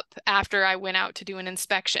cleaned up after I went out to do an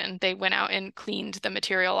inspection. They went out and cleaned the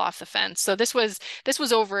material off the fence. So this was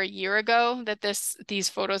over a year ago that these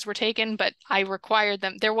photos were taken, but I required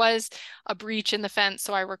them. There was a breach in the fence,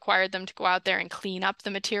 so I required them to go out there and clean up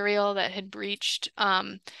the material that had breached.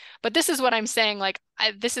 But this is what I'm saying, like,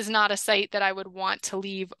 this is not a site that I would want to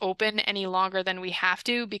leave open any longer than we have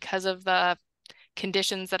to because of the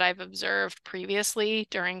conditions that I've observed previously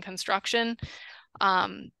during construction. I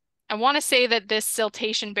want to say that this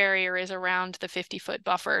siltation barrier is around the 50-foot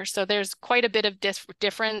buffer. So there's quite a bit of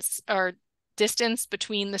difference or distance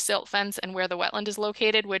between the silt fence and where the wetland is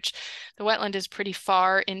located, which the wetland is pretty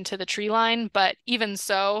far into the tree line. But even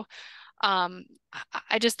so,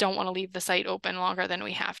 I just don't want to leave the site open longer than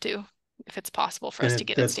we have to, if it's possible for us to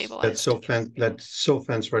get it stabilized. That silt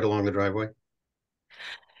fence right along the driveway?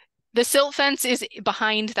 The silt fence is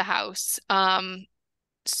behind the house.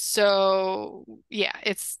 So yeah,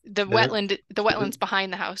 it's the wetland's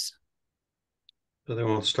behind the house. So they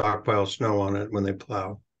won't stockpile snow on it when they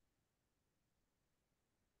plow.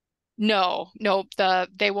 No,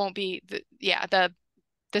 they won't be. The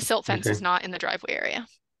silt fence is not in the driveway area.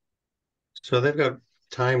 So they've got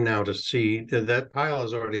time now to see that pile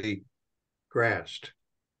is already grassed.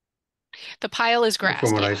 The pile is grassed.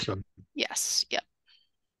 From what I saw. Yes. Yep.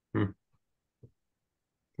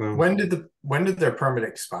 Well, when did their permit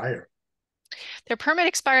expire? Their permit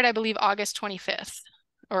expired, I believe, August 25th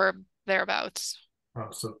or thereabouts. Oh,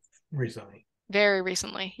 so recently. Very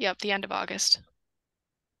recently. Yep, the end of August.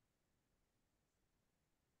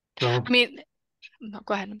 Well, I mean, no,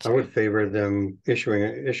 go ahead. I'm I sorry. would favor them issuing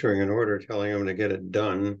an order telling them to get it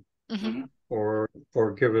done, Mm-hmm. or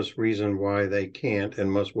give us reason why they can't and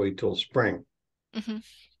must wait till spring. Mm-hmm.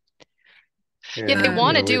 And, Yeah, they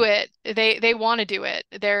want to you know, do it. They want to do it.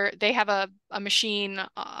 They have a machine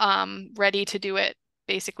ready to do it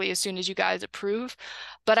basically as soon as you guys approve.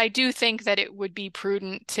 But I do think that it would be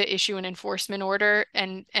prudent to issue an enforcement order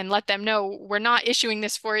and let them know we're not issuing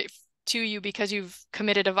this to you because you've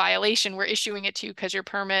committed a violation. We're issuing it to you because your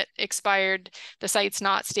permit expired, the site's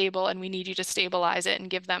not stable, and we need you to stabilize it and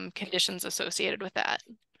give them conditions associated with that.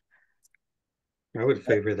 I would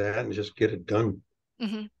favor that and just get it done.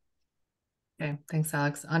 Mm-hmm. Okay, thanks,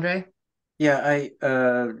 Alex. Andre? Yeah,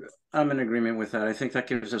 I'm in agreement with that. I think that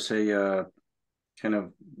gives us a kind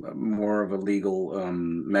of more of a legal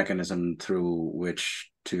mechanism through which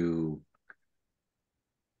to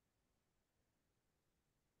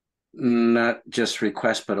not just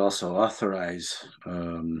request but also authorize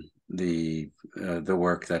the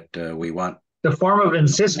work that we want. The form of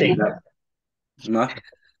insisting.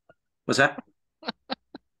 What's that?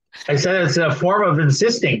 I said it's a form of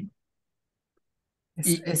insisting. A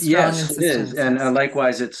strong Yes, it is, insistence. and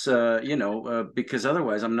likewise, it's because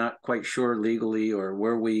otherwise, I'm not quite sure legally or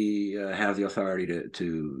where we have the authority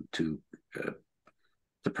to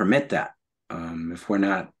permit that. If we're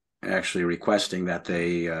not actually requesting that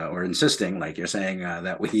they or insisting, like you're saying,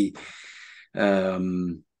 that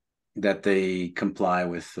they comply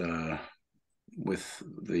with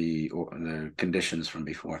the conditions from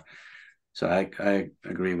before. So I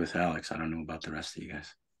agree with Alex. I don't know about the rest of you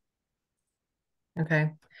guys.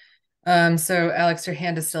 Okay. So Alex, your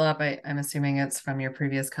hand is still up. I'm assuming it's from your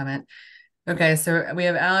previous comment. Okay, so we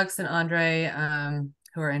have Alex and Andre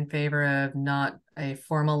who are in favor of not a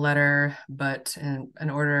formal letter, but an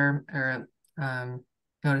order or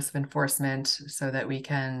notice of enforcement so that we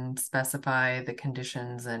can specify the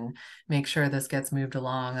conditions and make sure this gets moved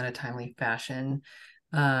along in a timely fashion.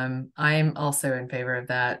 I'm also in favor of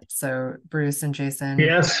that. So Bruce and Jason.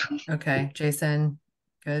 Yes. Okay, Jason,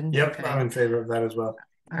 good. Yep, Okay. I'm in favor of that as well.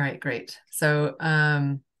 All right, great. So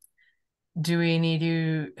do we need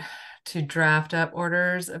you to draft up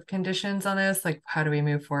orders of conditions on this? Like, how do we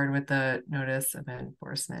move forward with the notice of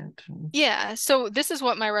enforcement? Yeah, so this is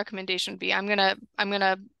what my recommendation would be. I'm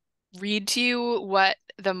gonna read to you what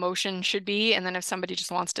the motion should be, and then if somebody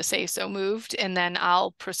just wants to say so moved, and then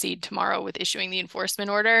I'll proceed tomorrow with issuing the enforcement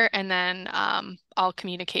order, and then I'll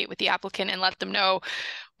communicate with the applicant and let them know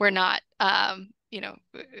we're not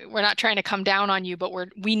we're not trying to come down on you, but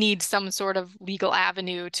we need some sort of legal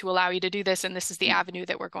avenue to allow you to do this, and this is the avenue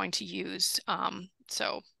that we're going to use.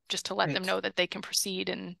 So just to let them know that they can proceed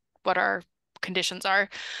and what our conditions are.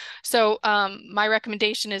 So my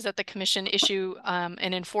recommendation is that the commission issue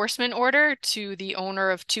an enforcement order to the owner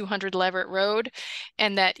of 200 Leverett Road,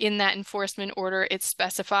 and that in that enforcement order, it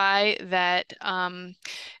specify that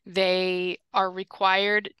they are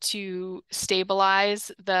required to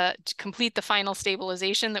complete the final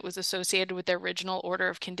stabilization that was associated with their original order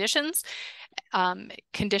of conditions.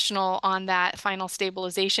 Conditional on that final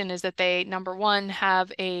stabilization is that they, number one,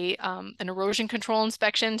 have an erosion control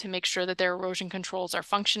inspection to make sure that their erosion controls are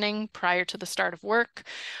functioning prior to the start of work,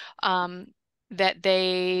 that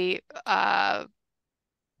they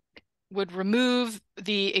would remove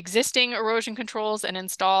the existing erosion controls and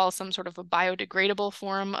install some sort of a biodegradable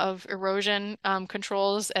form of erosion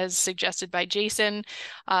controls as suggested by Jason,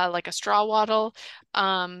 like a straw wattle,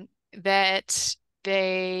 that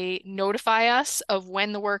they notify us of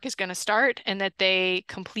when the work is going to start and that they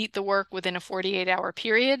complete the work within a 48-hour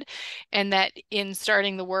period, and that in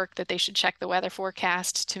starting the work that they should check the weather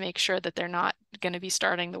forecast to make sure that they're not going to be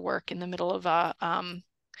starting the work in the middle of a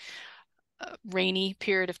rainy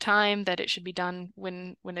period of time, that it should be done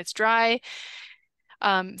when it's dry.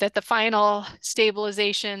 That the final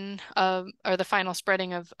stabilization or the final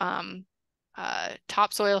spreading of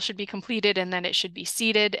topsoil should be completed, and then it should be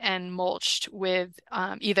seeded and mulched with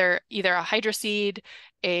either a hydroseed,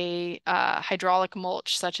 a hydraulic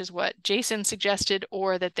mulch such as what Jason suggested,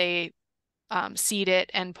 or that they seed it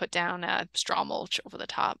and put down a straw mulch over the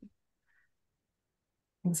top.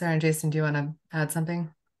 Sorry, Jason, do you want to add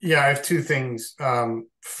something? Yeah, I have two things.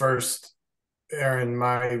 First, Aaron,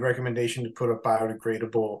 my recommendation to put a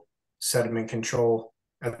biodegradable sediment control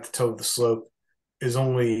at the toe of the slope is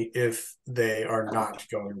only if they are not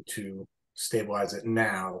going to stabilize it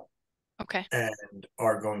now. Okay. And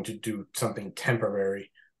are going to do something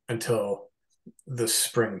temporary until the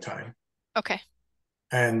springtime. Okay.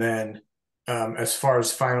 And then as far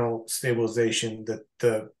as final stabilization,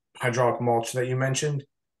 the hydraulic mulch that you mentioned,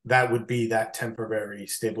 that would be that temporary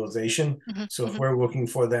stabilization. Mhm, So if mhm. we're looking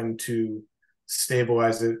for them to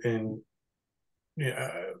stabilize it in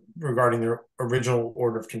regarding their original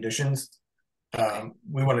order of conditions, Okay.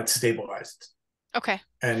 we want it stabilized. Okay.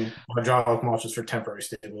 And hydraulic mulch is for temporary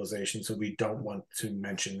stabilization, so we don't want to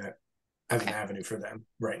mention that as an Okay. avenue for them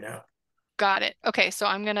right now. Got it. Okay, so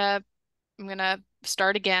I'm gonna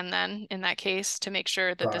start again then in that case to make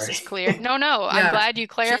sure that this Sorry. is clear. No, I'm Yeah. glad you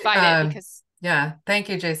clarified it because Yeah, thank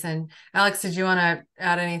you, Jason. Alex, did you want to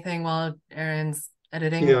add anything while Erin's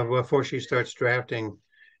editing? Yeah, before she starts drafting,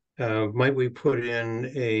 might we put in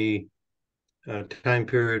a time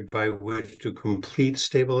period by which to complete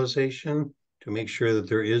stabilization to make sure that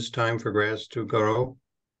there is time for grass to grow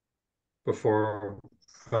before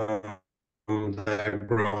that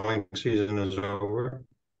growing season is over?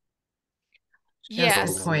 Yes,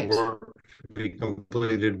 yes. point. Work to be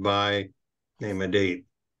completed by, name a date,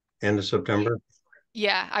 end of September.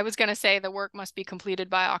 Yeah, I was gonna say the work must be completed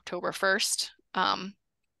by October 1st. I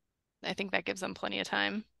think that gives them plenty of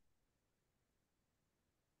time.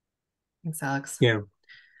 Thanks, Alex. Yeah.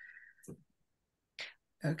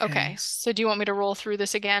 Okay, so do you want me to roll through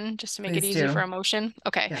this again just to make it Please easy do. for a motion?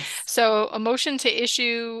 Okay, Yes. so a motion to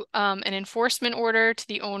issue an enforcement order to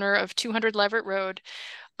the owner of 200 Leverett Road.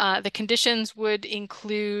 The conditions would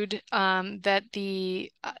include that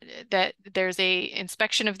that there's a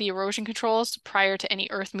inspection of the erosion controls prior to any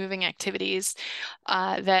earth moving activities.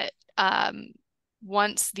 That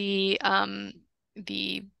once the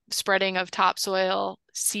spreading of topsoil,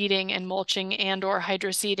 seeding and mulching and/or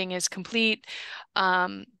hydroseeding is complete,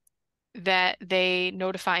 that they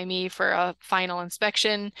notify me for a final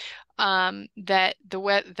inspection, that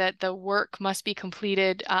the work must be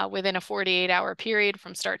completed within a 48-hour period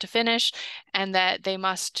from start to finish, and that they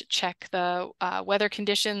must check the weather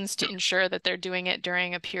conditions to ensure that they're doing it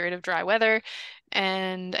during a period of dry weather.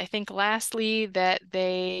 And I think lastly that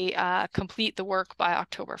they complete the work by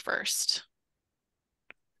October 1st.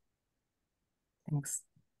 Thanks.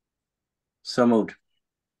 So moved.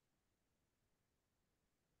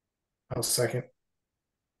 I'll second.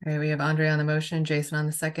 Okay, we have Andre on the motion, Jason on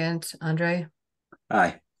the second. Andre,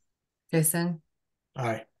 Aye. Jason,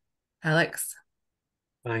 Aye. Alex,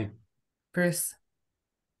 Aye. Bruce,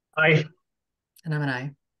 Aye. and I'm an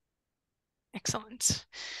aye. Excellent.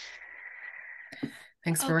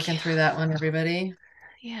 Thanks for working through that one, everybody.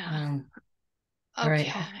 Yeah. All right.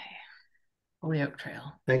 Okay. Holyoke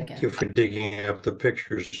Trail. Thank you for digging up the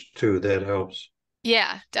pictures too. That helps.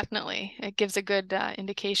 Yeah, definitely. It gives a good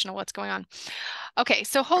indication of what's going on. Okay,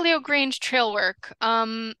 so Holyoke Grange trail work.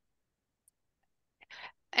 And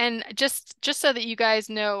just so that you guys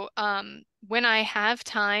know, when I have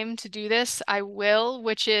time to do this, I will,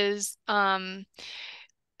 which is I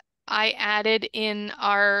added in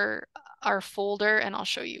our folder, and I'll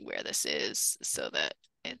show you where this is so that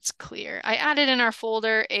it's clear. I added in our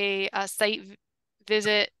folder a site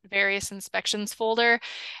visit various inspections folder,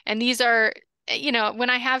 and these are, you know,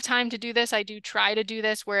 when I have time to do this, I do try to do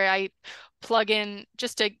this where I plug in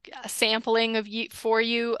just a sampling of for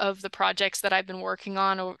you of the projects that I've been working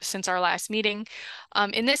on since our last meeting.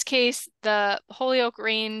 In this case, the Holyoke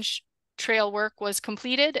Range trail work was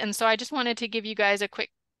completed, and so I just wanted to give you guys a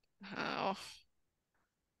quick, oh,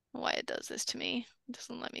 why it does this to me. It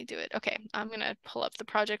doesn't let me do it. Okay, I'm gonna pull up the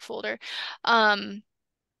project folder.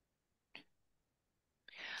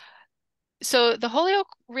 So the Holyoke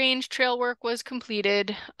Range trail work was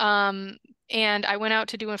completed, and I went out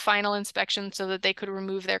to do a final inspection so that they could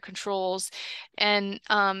remove their controls. And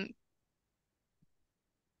I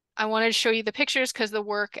wanted to show you the pictures because the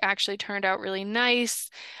work actually turned out really nice.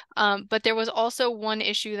 But there was also one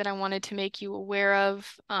issue that I wanted to make you aware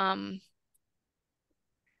of.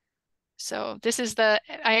 So this is a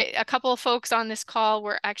couple of folks on this call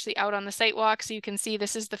were actually out on the site walk. So you can see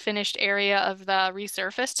this is the finished area of the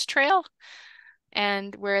resurfaced trail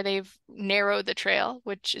and where they've narrowed the trail,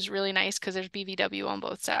 which is really nice because there's BVW on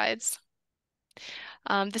both sides.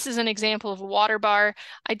 This is an example of a water bar.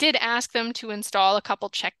 I did ask them to install a couple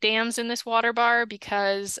check dams in this water bar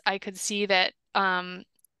because I could see that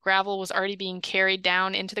gravel was already being carried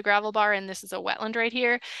down into the gravel bar, and this is a wetland right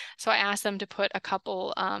here. So I asked them to put a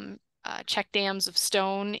couple check dams of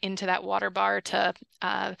stone into that water bar to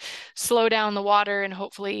slow down the water and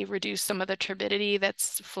hopefully reduce some of the turbidity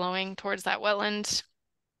that's flowing towards that wetland.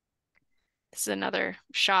 This is another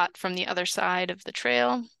shot from the other side of the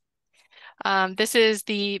trail. This is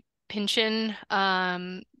the Pinchin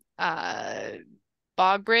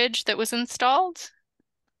bog bridge that was installed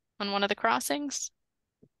on one of the crossings.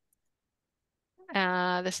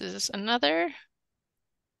 This is another.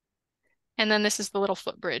 And then this is the little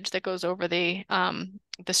footbridge that goes over the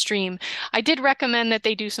stream. I did recommend that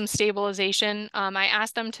they do some stabilization. I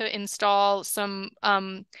asked them to install some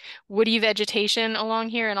woody vegetation along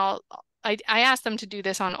here, and I asked them to do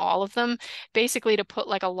this on all of them, basically to put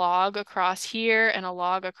like a log across here and a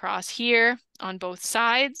log across here on both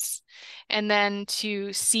sides, and then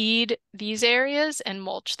to seed these areas and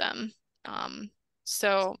mulch them.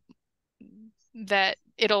 So that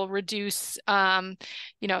it'll reduce,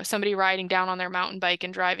 somebody riding down on their mountain bike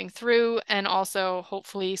and driving through, and also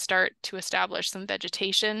hopefully start to establish some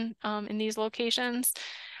vegetation in these locations.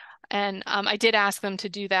 And I did ask them to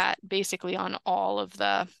do that basically on all of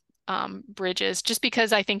the bridges, just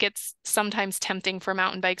because I think it's sometimes tempting for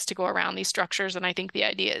mountain bikes to go around these structures, and I think the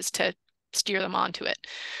idea is to steer them onto it.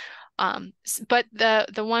 But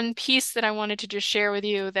the one piece that I wanted to just share with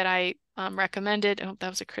you that I recommended, oh, that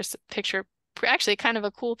was a Chris picture, actually kind of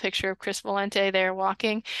a cool picture of Chris Valente there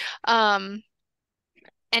walking.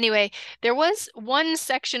 Anyway, there was one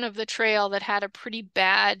section of the trail that had a pretty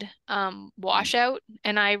bad washout,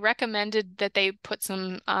 and I recommended that they put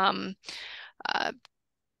some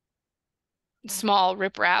small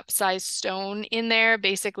riprap sized stone in there,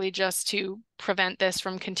 basically just to prevent this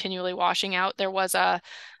from continually washing out. There was a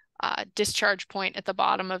discharge point at the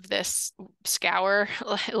bottom of this scour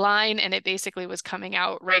line, and it basically was coming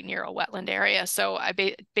out right near a wetland area. So I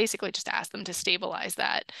basically just asked them to stabilize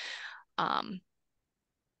that.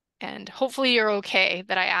 And hopefully you're okay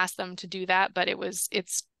that I asked them to do that, but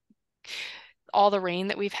it's all the rain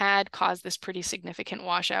that we've had caused this pretty significant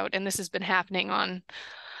washout. And this has been happening on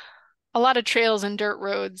a lot of trails and dirt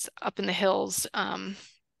roads up in the hills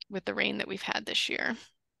with the rain that we've had this year.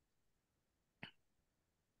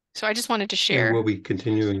 So I just wanted to share. And we'll be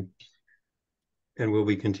continuing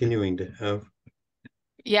to have.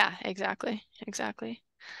 Yeah, exactly. Thanks,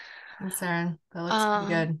 Erin. That looks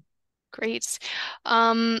pretty good. Great.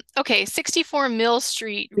 Okay, 64 Mill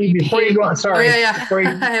Street. Before you go on, sorry. Oh,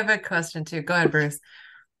 yeah. I have a question too. Go ahead, Bruce.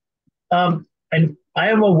 And I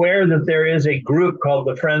am aware that there is a group called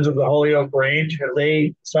the Friends of the Holyoke Range. Have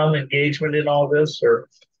they some engagement in all this, or?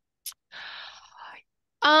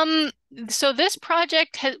 So this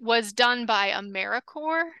project was done by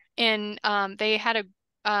AmeriCorps, and they had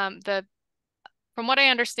from what I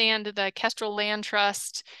understand, the Kestrel Land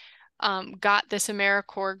Trust got this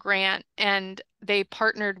AmeriCorps grant, and they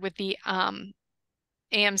partnered with the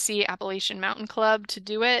AMC Appalachian Mountain Club to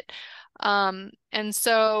do it. And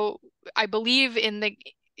so I believe in the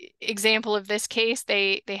example of this case,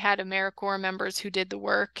 they had AmeriCorps members who did the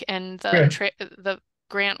work, and the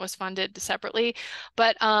grant was funded separately.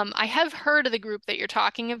 But I have heard of the group that you're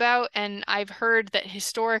talking about, and I've heard that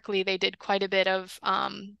historically they did quite a bit of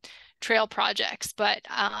trail projects, but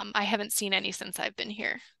I haven't seen any since I've been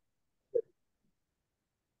here.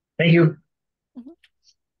 Thank you.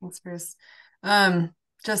 Thanks, Bruce.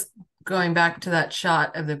 Just going back to that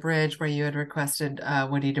shot of the bridge where you had requested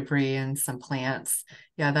woody debris and some plants.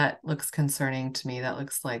 Yeah, that looks concerning to me. That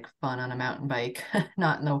looks like fun on a mountain bike,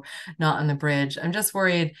 not on the bridge. I'm just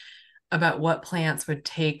worried about what plants would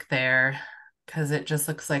take there, because it just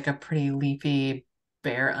looks like a pretty leafy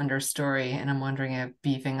bare understory, and I'm wondering if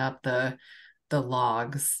beefing up the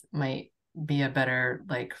logs might be a better,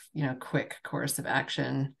 quick course of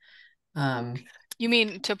action. You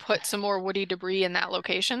mean to put some more woody debris in that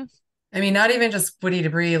location? I mean, not even just woody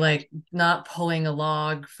debris, like not pulling a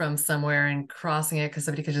log from somewhere and crossing it because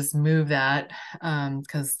somebody could just move that.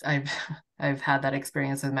 Because I've had that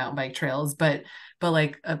experience with mountain bike trails, but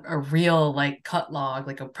like a real cut log,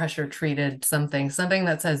 like a pressure treated something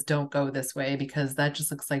that says don't go this way, because that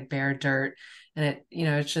just looks like bare dirt, and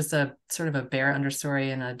it's just a sort of a bare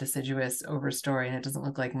understory and a deciduous overstory, and it doesn't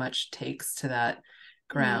look like much takes to that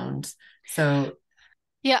ground. So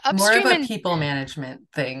yeah, more of a people management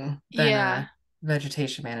thing than a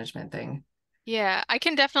vegetation management thing. Yeah, I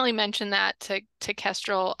can definitely mention that to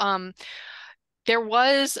Kestrel. There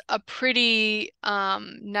was a pretty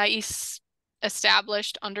nice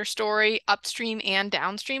established understory upstream and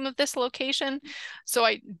downstream of this location. So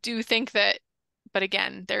I do think that, but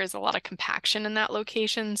again, there is a lot of compaction in that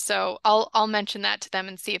location. So I'll mention that to them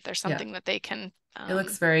and see if there's something that they can. It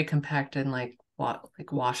looks very compact and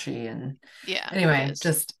washy, and yeah. Anyway,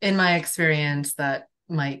 just in my experience, that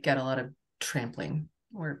might get a lot of trampling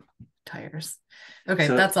or tires. Okay,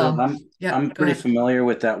 so that's all. I'm pretty familiar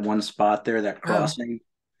with that one spot there, that crossing.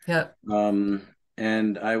 Yep.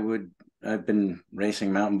 And I've been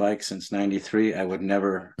racing mountain bikes since '93. I would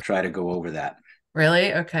never try to go over that.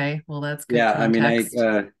 Really? Okay. Well, that's good. Yeah, context.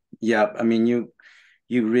 I mean, you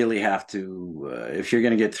you really have to, if you're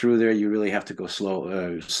going to get through there, you really have to go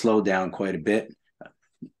slow down quite a bit.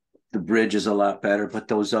 The bridge is a lot better, but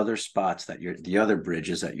those other spots the other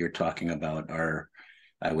bridges that you're talking about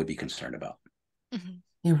I would be concerned about. Mm-hmm.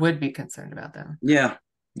 You would be concerned about them. Yeah,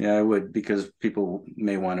 I would, because people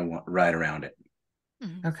may want to ride around it.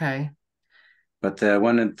 Mm-hmm. Okay. But the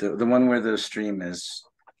one where the stream is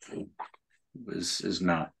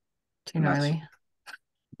not too gnarly.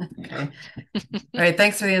 Okay. All right.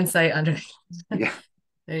 Thanks for the insight, Andre. Yeah.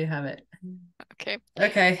 There you have it. Okay.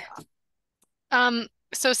 Okay.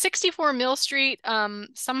 So 64 Mill Street,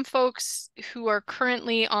 some folks who are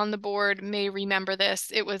currently on the board may remember this.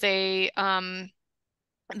 It was they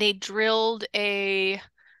drilled a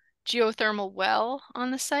geothermal well on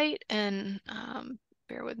the site, and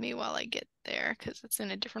bear with me while I get there because it's in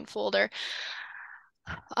a different folder.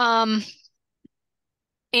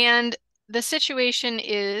 And the situation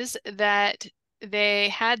is that they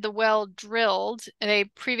had the well drilled. They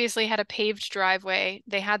previously had a paved driveway.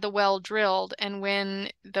 They had the well drilled, and when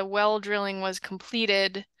the well drilling was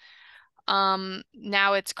completed,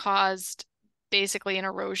 now it's caused basically an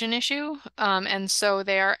erosion issue. And so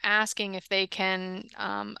they are asking if they can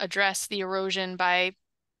address the erosion by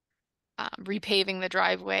repaving the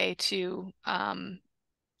driveway to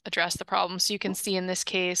address the problem. So you can see in this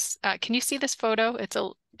case, can you see this photo?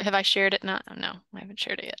 Have I shared it? Not, no, I haven't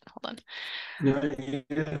shared it yet. Hold on.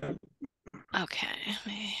 Yeah. Okay, let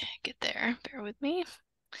me get there. Bear with me.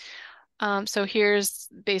 So here's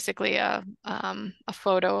basically a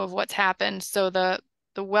photo of what's happened. So the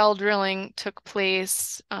well drilling took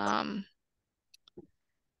place. Sorry,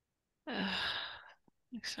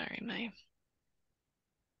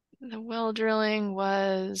 the well drilling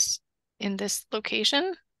was in this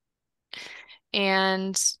location,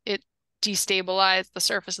 and it destabilized the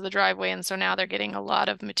surface of the driveway, and so now they're getting a lot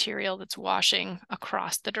of material that's washing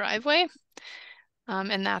across the driveway,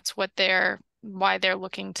 and that's why they're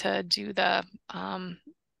looking to do the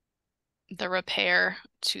repair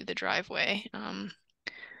to the driveway.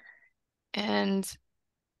 And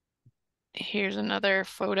here's another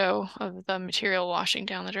photo of the material washing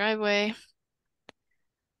down the driveway.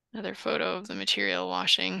 Another photo of the material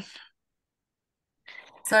washing.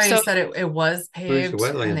 Sorry, you said it was paved, the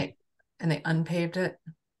wetland? and they unpaved it?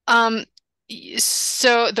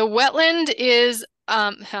 So the wetland is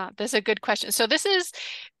that's a good question. So this is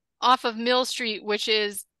off of Mill Street, which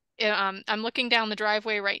is I'm looking down the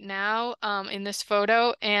driveway right now in this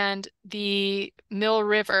photo, and the Mill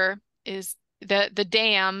River is the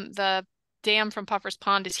dam from Puffer's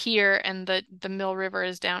Pond is here, and the Mill River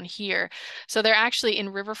is down here. So they're actually in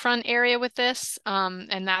riverfront area with this,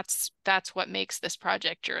 and that's what makes this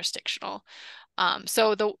project jurisdictional.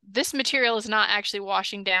 So this material is not actually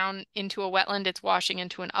washing down into a wetland, it's washing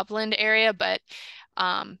into an upland area, but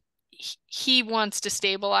he wants to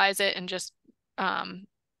stabilize it and just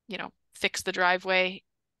fix the driveway.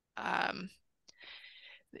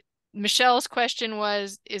 Michelle's question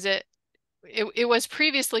was, it was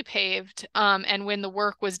previously paved, and when the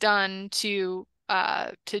work was done to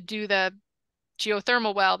do the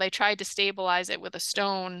geothermal well, they tried to stabilize it with a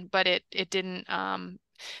stone, but it didn't.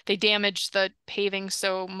 They damaged the paving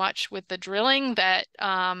so much with the drilling that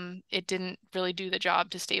it didn't really do the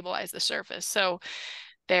job to stabilize the surface. So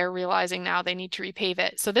they're realizing now they need to repave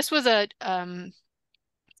it. So this was a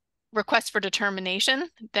request for determination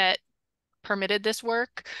that permitted this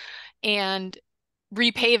work, and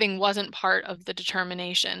repaving wasn't part of the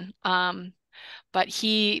determination. But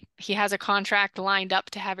he has a contract lined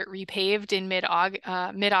up to have it repaved in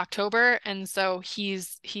mid-October, and so he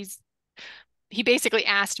basically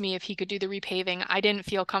asked me if he could do the repaving. I didn't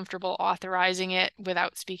feel comfortable authorizing it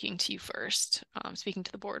without speaking to you first, speaking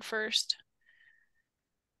to the board first.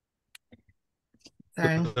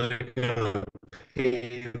 Sorry.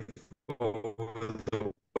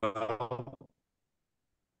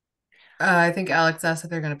 I think Alex asked if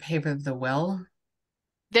they're going to pave the well.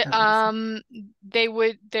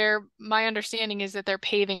 My understanding is that they're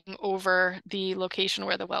paving over the location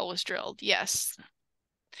where the well was drilled. Yes.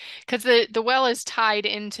 Because the well is tied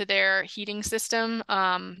into their heating system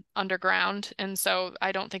underground, and so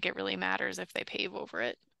I don't think it really matters if they pave over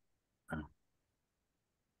it. Oh.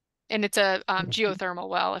 And it's a geothermal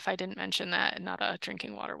well, if I didn't mention that, not a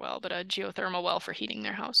drinking water well, but a geothermal well for heating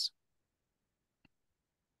their house.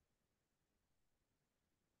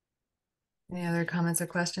 Any other comments or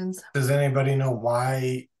questions? Does anybody know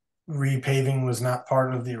why repaving was not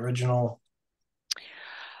part of the original?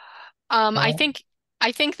 I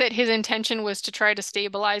think that his intention was to try to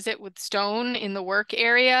stabilize it with stone in the work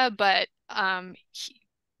area, but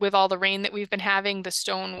with all the rain that we've been having, the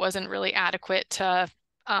stone wasn't really adequate to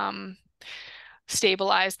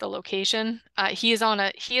stabilize the location. He is on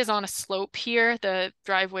a slope here. The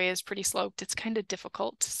driveway is pretty sloped. It's kind of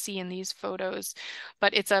difficult to see in these photos,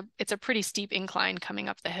 but it's a pretty steep incline coming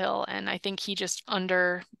up the hill, and I think he just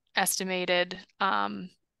underestimated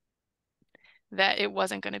that it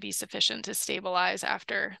wasn't going to be sufficient to stabilize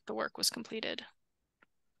after the work was completed.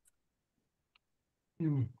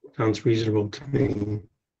 Sounds reasonable to me.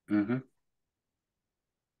 Mm-hmm.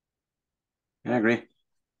 I agree.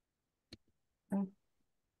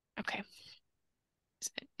 Okay. Does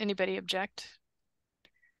anybody object?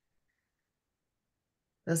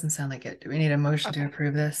 Doesn't sound like it. Do we need a motion to Okay.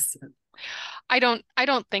 approve this? I don't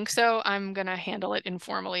think so. I'm gonna handle it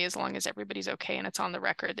informally as long as everybody's okay and it's on the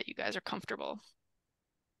record that you guys are comfortable.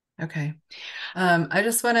 Okay. I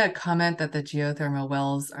just want to comment that the geothermal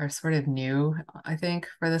wells are sort of new, I think,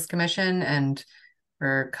 for this commission, and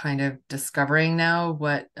we're kind of discovering now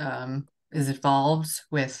what is involved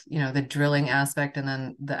with, you know, the drilling aspect and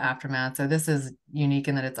then the aftermath. So this is unique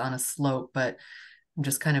in that it's on a slope, but I'm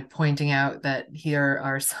just kind of pointing out that here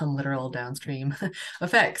are some literal downstream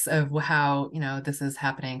effects of how, you know, this is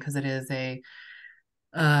happening, because it is a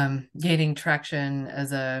gaining traction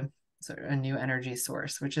as a sort of a new energy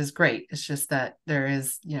source, which is great. It's just that there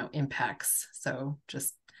is, you know, impacts. So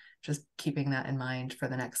just keeping that in mind for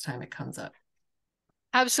the next time it comes up.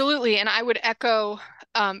 Absolutely. And I would echo,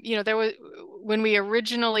 you know, there was, when we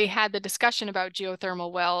originally had the discussion about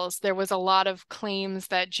geothermal wells, there was a lot of claims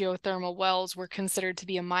that geothermal wells were considered to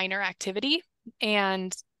be a minor activity.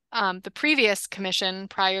 And the previous commission,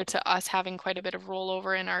 prior to us having quite a bit of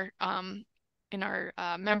rollover in our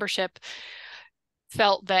membership,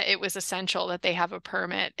 felt that it was essential that they have a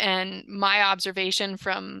permit. And my observation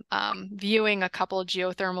from viewing a couple of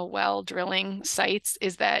geothermal well drilling sites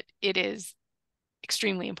is that it is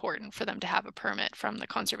extremely important for them to have a permit from the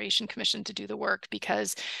Conservation Commission to do the work,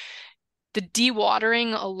 because the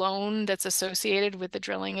dewatering alone that's associated with the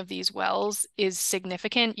drilling of these wells is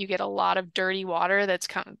significant. You get a lot of dirty water that's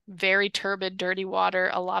kind of very turbid, dirty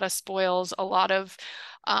water, a lot of spoils, a lot of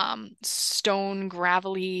stone,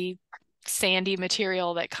 gravelly, sandy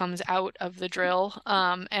material that comes out of the drill.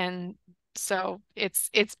 And so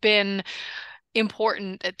it's been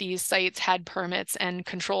important that these sites had permits and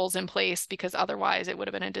controls in place, because otherwise it would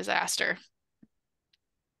have been a disaster.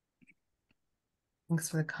 Thanks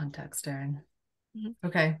for the context, Erin. Mm-hmm.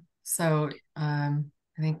 Okay, so I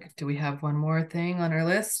think, do we have one more thing on our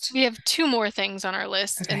list? We have two more things on our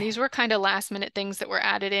list, Okay. and these were kind of last minute things that were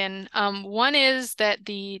added in. One is that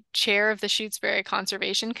the chair of the Shutesbury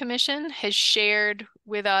Conservation Commission has shared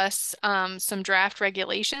with us some draft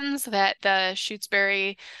regulations that the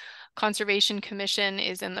Shutesbury Conservation Commission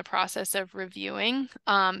is in the process of reviewing.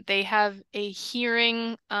 They have a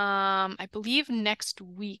hearing, I believe next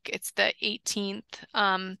week. It's the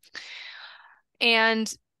 18th.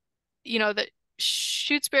 And, you know, the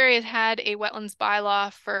Shutesbury has had a wetlands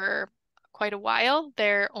bylaw for quite a while.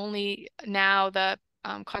 They're only now, the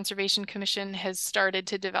Conservation Commission has started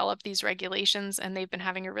to develop these regulations, and they've been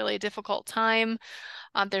having a really difficult time.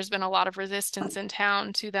 There's been a lot of resistance in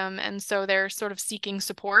town to them, and so they're sort of seeking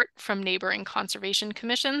support from neighboring conservation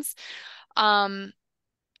commissions. I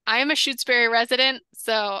am a Shutesbury resident,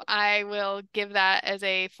 so I will give that as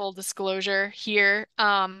a full disclosure here.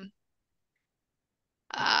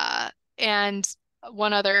 And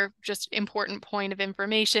one other just important point of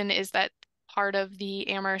information is that part of the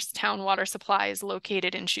Amherst town water supply is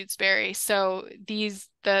located in Shutesbury. So the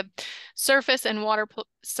surface and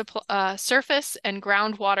surface and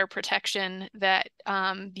groundwater protection that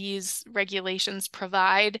these regulations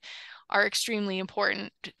provide are extremely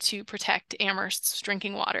important to protect Amherst's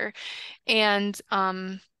drinking water. And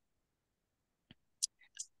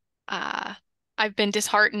I've been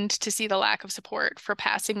disheartened to see the lack of support for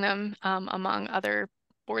passing them among other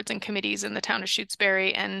boards and committees in the town of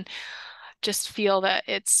Shutesbury, and just feel that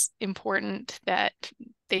it's important that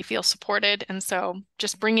they feel supported. And so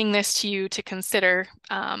just bringing this to you to consider,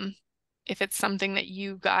 if it's something that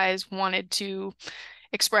you guys wanted to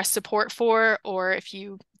express support for, or if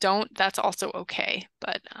you don't, that's also okay.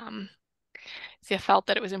 But so I felt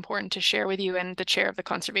that it was important to share with you, and the chair of the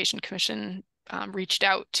Conservation Commission reached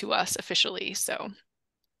out to us officially. So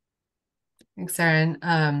thanks,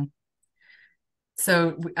 Erin.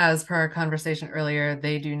 So as per our conversation earlier,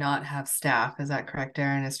 they do not have staff. Is that correct,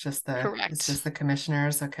 Erin? It's just correct. It's just the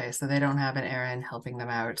commissioners. Okay, so they don't have an Erin helping them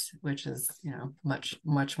out, which is, you know, much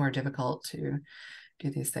more difficult to do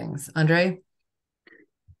these things. Andre?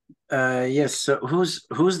 Yes. So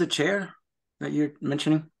who's the chair that you're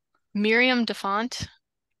mentioning? Miriam DeFont.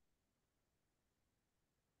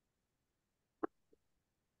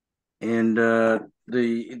 And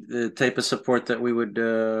the type of support that we would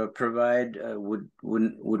provide, would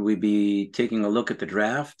we be taking a look at the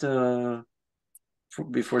draft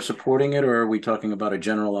before supporting it, or are we talking about a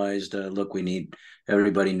generalized look?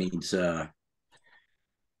 Everybody needs the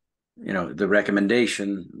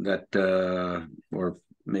recommendation that or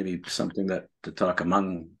maybe something that to talk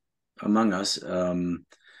among us.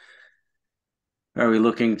 Are we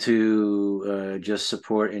looking to just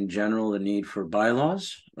support in general the need for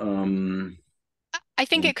bylaws? I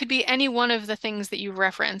think it could be any one of the things that you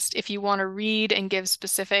referenced. If you want to read and give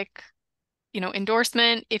specific,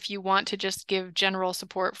 endorsement, if you want to just give general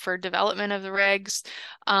support for development of the regs,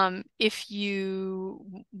 if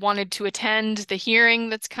you wanted to attend the hearing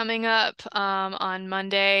that's coming up on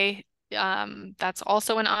Monday, that's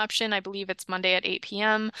also an option. I believe it's Monday at 8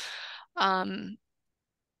 p.m.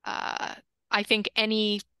 I think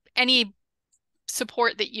any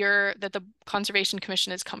support that the Conservation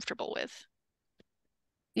Commission is comfortable with.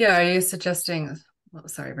 Yeah, are you suggesting, well,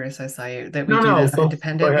 sorry, Bruce, I saw you, that we No, do no, this go ahead.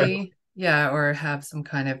 independently? Yeah, or have some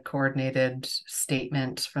kind of coordinated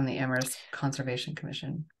statement from the Amherst Conservation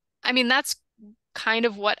Commission? I mean, that's kind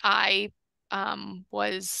of what I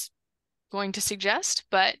was going to suggest,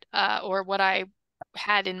 but or what I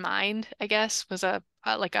had in mind, I guess, was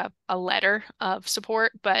like a letter of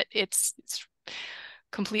support, but it's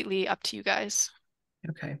completely up to you guys.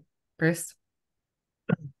 Okay, Bruce?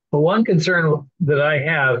 The one concern that I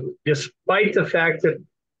have, despite the fact that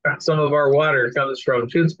some of our water comes from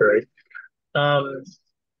Tewksbury,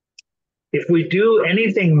 if we do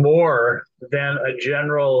anything more than a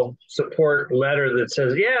general support letter that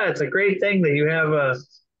says, yeah, it's a great thing that you have a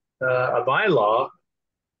bylaw,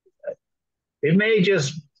 it may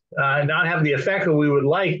just not have the effect that we would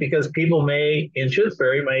like, because people in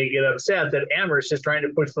Tewksbury may get upset that Amherst is trying to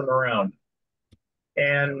push them around.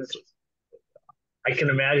 And I can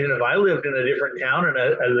imagine if I lived in a different town and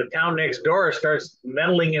the town next door starts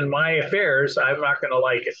meddling in my affairs, I'm not going to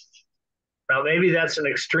like it. Now, maybe that's an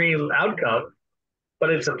extreme outcome,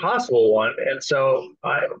 but it's a possible one. And so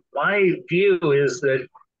my view is that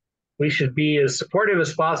we should be as supportive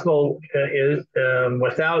as possible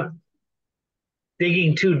without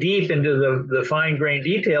digging too deep into the fine-grained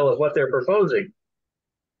detail of what they're proposing.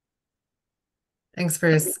 Thanks,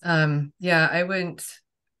 Bruce. Yeah, I wouldn't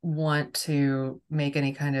want to make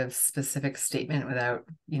any kind of specific statement without,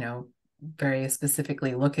 very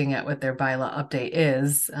specifically looking at what their bylaw update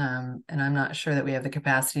is. And I'm not sure that we have the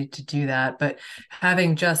capacity to do that, but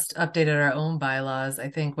having just updated our own bylaws, I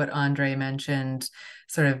think what Andre mentioned,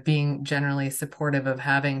 sort of being generally supportive of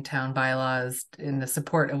having town bylaws in the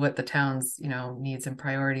support of what the town's, needs and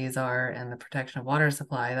priorities are, and the protection of water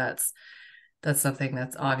supply, that's something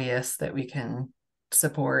that's obvious that we can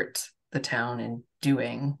support the town in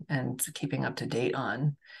doing and keeping up to date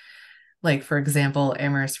on. Like, for example,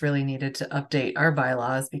 Amherst really needed to update our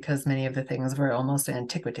bylaws because many of the things were almost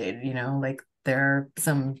antiquated, like there are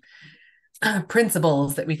some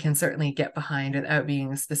principles that we can certainly get behind without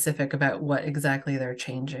being specific about what exactly they're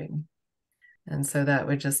changing. And so that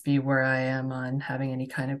would just be where I am on having any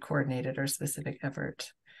kind of coordinated or specific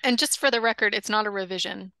effort. And just for the record, it's not a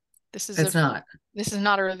revision. This is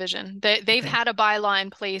not a revision. They've had a bylaw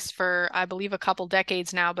in place for, I believe, a couple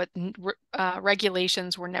decades now, but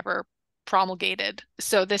regulations were never promulgated.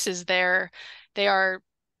 So this is these are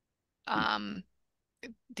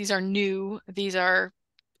new. These are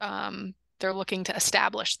they're looking to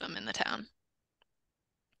establish them in the town,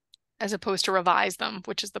 as opposed to revise them,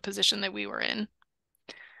 which is the position that we were in.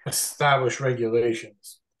 Establish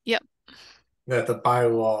regulations. Yep. That the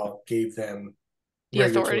bylaw gave them the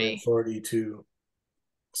authority to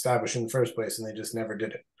establish in the first place, and they just never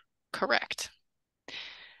did it. Correct.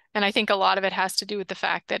 And I think a lot of it has to do with the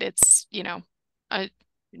fact that it's,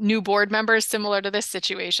 new board members, similar to this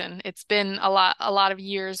situation. It's been a lot of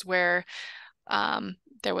years where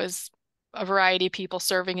there was a variety of people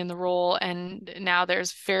serving in the role, and now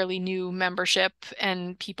there's fairly new membership,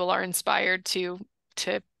 and people are inspired to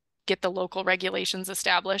get the local regulations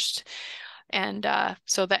established. And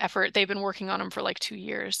so they've been working on them for like 2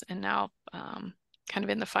 years, and now kind of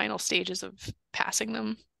in the final stages of passing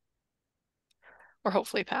them, or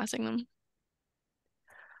hopefully passing them.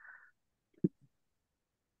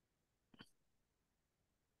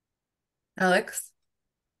 Alex?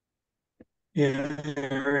 Yeah,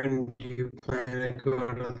 Aaron, do you plan to go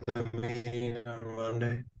to the meeting on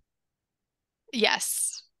Monday?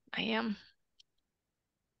 Yes, I am.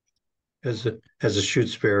 As a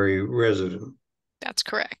Shutesbury resident. That's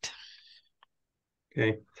correct.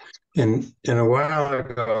 Okay. And a while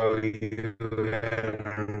ago, you had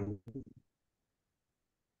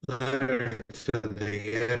a letter to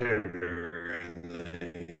the editor, and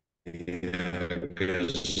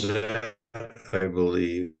Gazette, I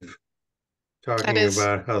believe, That talking is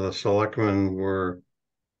about how the selectmen were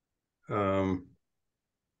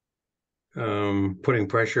putting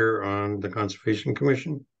pressure on the Conservation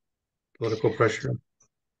Commission, political pressure.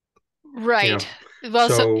 right. Well,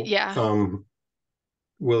 so So, yeah.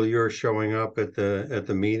 will your showing up at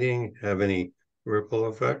the meeting have any ripple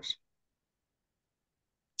effects?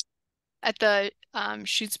 At the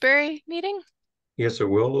Shutesbury meeting? Yes, it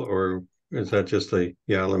will, or is that just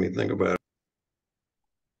yeah, let me think about it.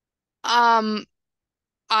 Um,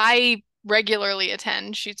 I regularly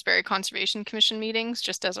attend Shutesbury Conservation Commission meetings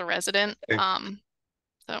just as a resident. Okay.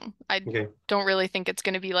 So I Okay, don't really think it's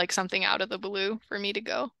going to be like something out of the blue for me to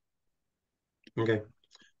go. okay.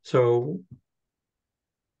 So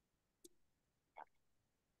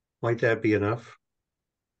might that be enough?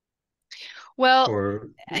 Well, Or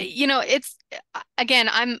it's again,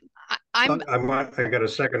 I'm I got a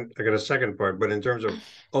second part, but in terms of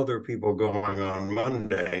other people going on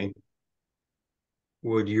Monday,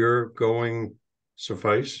 would your going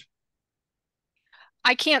suffice?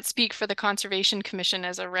 I can't speak for the Conservation Commission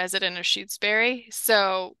as a resident of Shutesbury,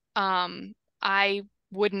 so I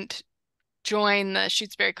wouldn't join the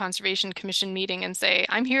Shutesbury Conservation Commission meeting and say,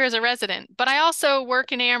 I'm here as a resident, but I also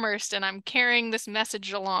work in Amherst and I'm carrying this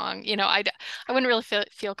message along. I wouldn't really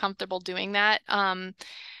feel comfortable doing that.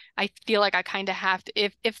 I feel like I kind of have to,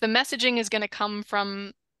 if the messaging is going to come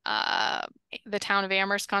from the town of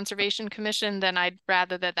Amherst Conservation Commission, then I'd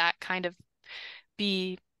rather that kind of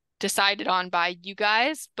be decided on by you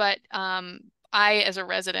guys. But I, as a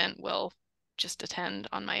resident, will just attend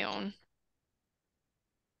on my own.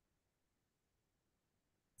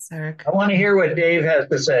 Eric. I want to hear what Dave has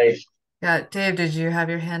to say. Yeah, Dave, did you have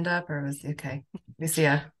your hand up or was okay?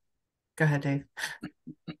 Lucia, go ahead, Dave.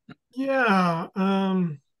 Yeah,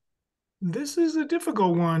 this is a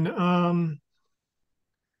difficult one.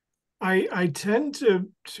 I tend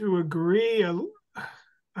to agree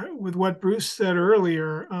with what Bruce said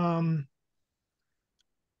earlier.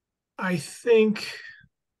 I think,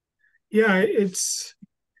 yeah, it's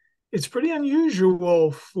pretty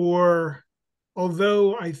unusual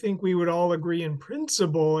although I think we would all agree in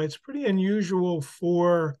principle, it's pretty unusual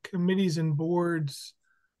for committees and boards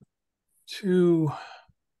to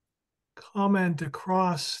comment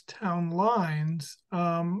across town lines.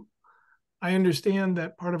 I understand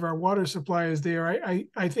that part of our water supply is there.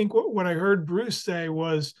 I think what I heard Bruce say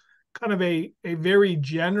was kind of a very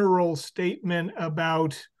general statement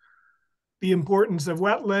about the importance of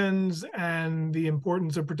wetlands and the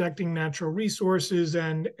importance of protecting natural resources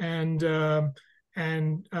and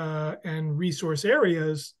resource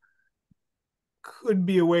areas could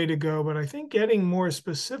be a way to go. But I think getting more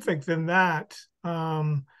specific than that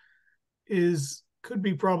could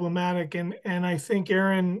be problematic. And I think,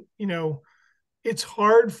 Aaron, it's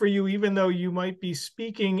hard for you, even though you might be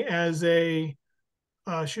speaking as a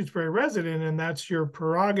Shutesbury resident, and that's your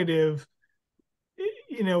prerogative.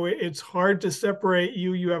 It's hard to separate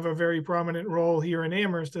you. You have a very prominent role here in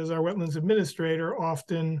Amherst as our wetlands administrator.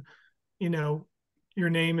 Often, your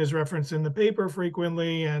name is referenced in the paper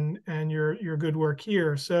frequently, and your good work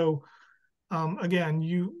here. So, again,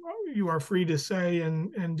 you are free to say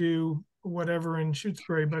and do whatever in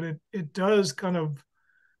Shutesbury, but it does kind of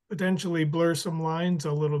potentially blur some lines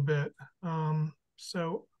a little bit.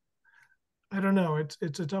 So I don't know.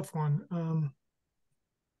 It's a tough one.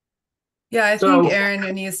 Yeah, I think Erin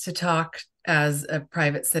needs to talk as a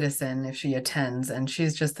private citizen if she attends, and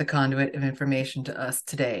she's just the conduit of information to us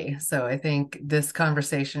today. So I think this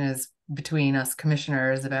conversation is between us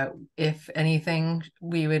commissioners about, if anything,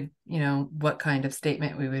 we would, what kind of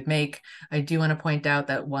statement we would make. I do want to point out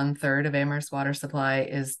that 1/3 of Amherst water supply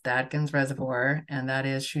is Dadkins Reservoir, and that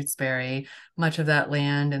is Shutesbury. Much of that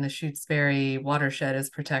land in the Shutesbury watershed is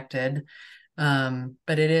protected.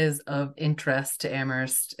 But it is of interest to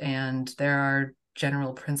Amherst, and there are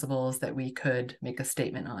general principles that we could make a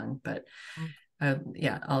statement on. But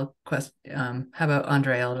yeah, I'll how about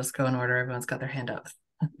Andre? I'll just go in order. Everyone's got their hand up.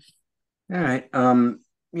 All right.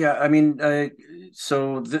 Yeah, I mean,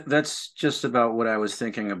 so that's just about what I was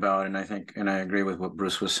thinking about, and I agree with what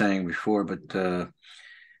Bruce was saying before. But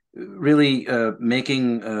really,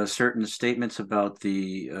 making certain statements about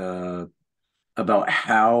about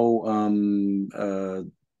how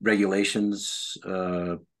regulations,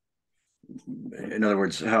 in other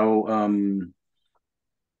words, how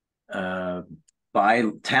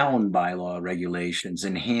town bylaw regulations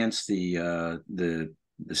enhance the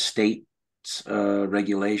state's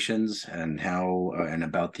regulations, and how and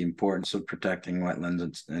about the importance of protecting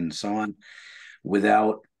wetlands and so on,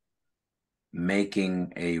 without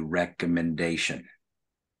making a recommendation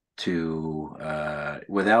to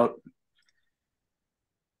without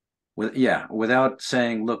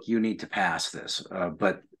saying, look, you need to pass this,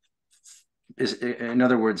 but in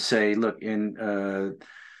other words, say, look,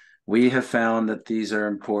 we have found that these are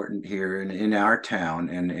important here in our town,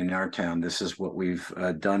 and in our town, this is what we've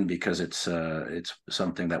done because it's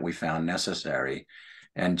something that we found necessary,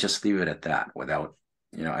 and just leave it at that without,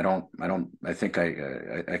 I think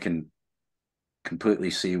I can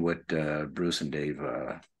completely see what Bruce and Dave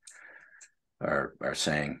are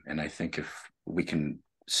saying, and I think if we can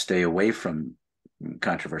stay away from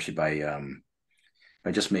controversy by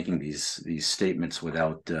just making these statements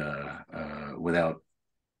without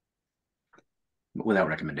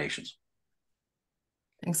recommendations.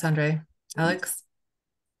 Thanks, Andre. Alex?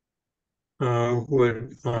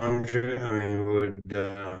 Would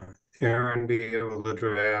Aaron be able to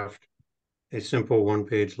draft a simple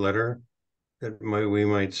one-page letter that we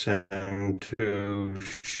might send to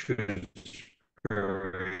Shrewsbury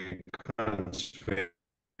Conservation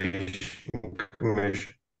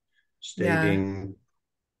Commission stating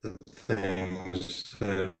the things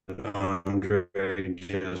that Andre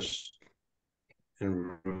just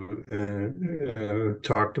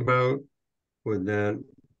talked about? Would that?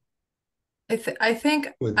 I think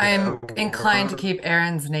I'm inclined to keep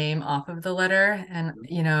Aaron's name off of the letter, and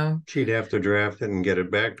she'd have to draft it and get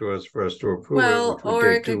it back to us for us to approve it. Well, which would or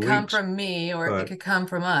take it could 2 come weeks. from me, or it could come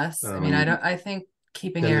from us. I mean, I think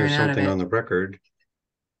keeping then Aaron there's out of something it. on the record.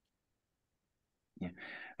 Yeah,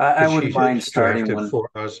 I wouldn't mind starting one for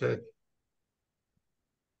us.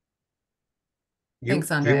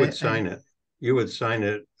 Thanks, Andre. You would sign it. You would sign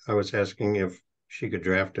it. I was asking if she could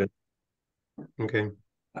draft it. Okay.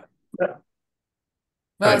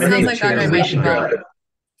 Well, it sounds like Andre might draft it.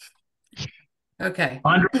 Okay.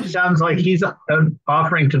 Andre sounds like he's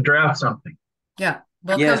offering to draft something. Yeah,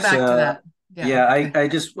 we'll come back to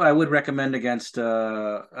that. I would recommend against.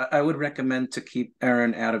 I would recommend to keep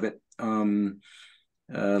Aaron out of it.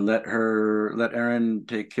 Let Aaron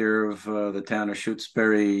take care of the town of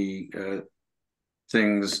Shutesbury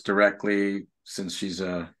things directly, since she's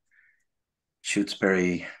a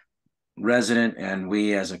Shutesbury resident, and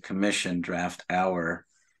we as a commission draft our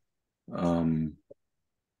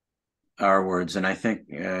words. And I think,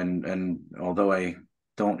 and although I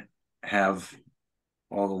don't have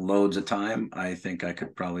all the loads of time, I think I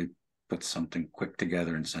could probably put something quick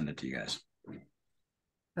together and send it to you guys.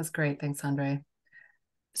 That's great. Thanks, Andre.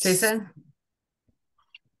 Jason?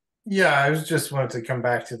 Yeah, I was just wanted to come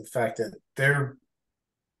back to the fact that they're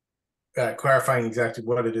clarifying exactly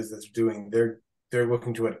what it is that's doing. They're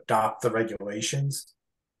looking to adopt the regulations,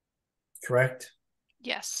 correct?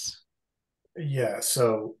 Yes. Yeah,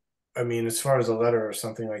 so I mean, as far as a letter or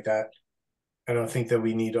something like that, I don't think that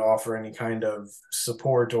we need to offer any kind of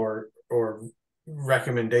support or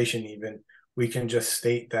recommendation even. We can just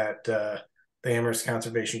state that the Amherst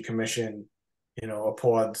Conservation Commission,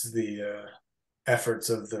 applauds the efforts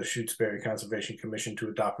of the Shutesbury Conservation Commission to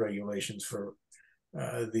adopt regulations for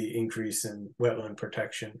the increase in wetland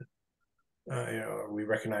protection. We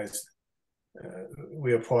recognize,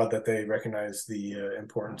 we applaud that they recognize the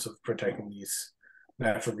importance of protecting these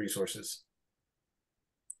natural resources.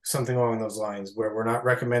 Something along those lines, where we're not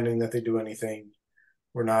recommending that they do anything.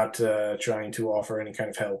 We're not trying to offer any kind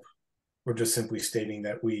of help. We're just simply stating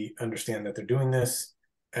that we understand that they're doing this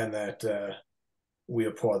and that we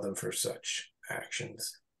applaud them for such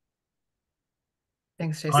actions.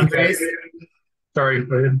 Thanks, Jason. Sorry,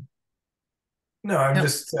 go ahead. No,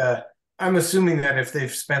 I'm assuming that if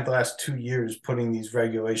they've spent the last 2 years putting these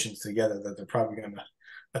regulations together, that they're probably going to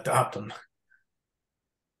adopt them.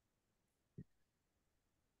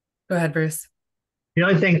 Go ahead, Bruce. The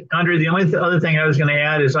only thing, Andre, the only other thing I was going to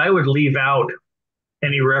add is I would leave out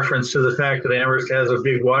any reference to the fact that Amherst has a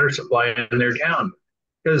big water supply in their town,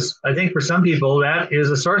 because I think for some people that is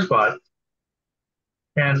a sore spot.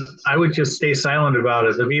 And I would just stay silent about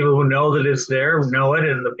it. The people who know that it's there know it,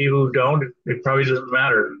 and the people who don't, it probably doesn't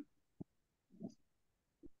matter.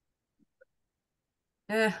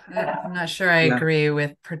 I'm not sure I agree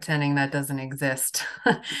with pretending that doesn't exist.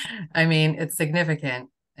 I mean, it's significant,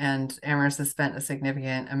 and Amherst has spent a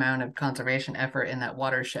significant amount of conservation effort in that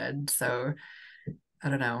watershed. So I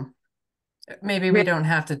don't know. Maybe we don't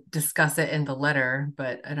have to discuss it in the letter,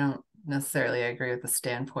 but I don't necessarily agree with the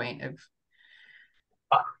standpoint of.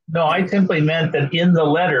 No, I simply meant that in the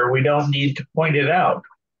letter, we don't need to point it out.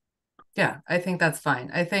 Yeah, I think that's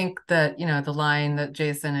fine. I think that, the line that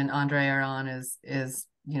Jason and Andre are on is,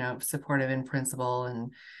 supportive in principle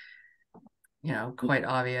and, quite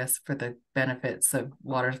obvious for the benefits of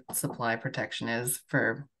water supply protection is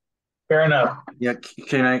for Fair enough. Yeah,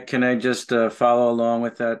 can I just follow along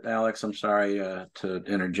with that, Alex? I'm sorry to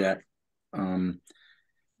interject.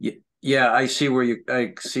 Yeah, I see where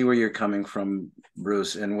you're coming from,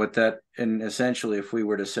 Bruce. And what that, and essentially, if we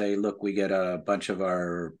were to say, look, we get a bunch of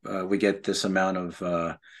we get this amount of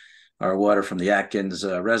our water from the Atkins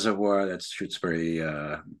Reservoir, that's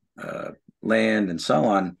Shutesbury land, and so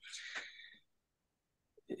on,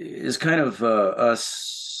 is kind of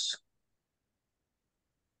us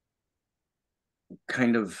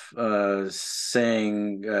kind of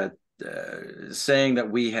saying that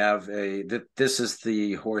we have that this is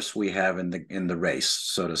the horse we have in the race,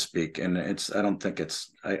 so to speak. And I don't think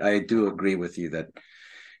I do agree with you that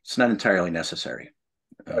it's not entirely necessary.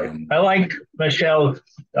 I like Michelle's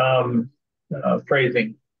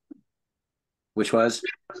phrasing. Which was?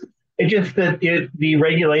 It's just that the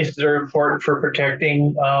regulations are important for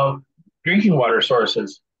protecting drinking water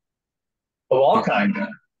sources of all kinds.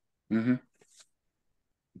 Mm-hmm.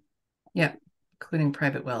 Yeah, including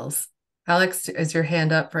private wells. Alex, is your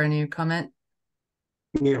hand up for a new comment?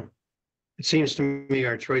 Yeah. It seems to me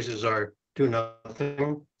our choices are do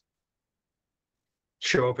nothing,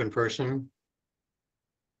 show up in person,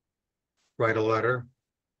 write a letter,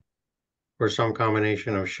 or some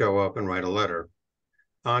combination of show up and write a letter.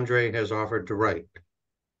 Andre has offered to write.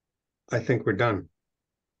 I think we're done.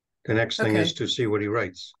 The next thing is to see what he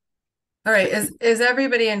writes. All right. Is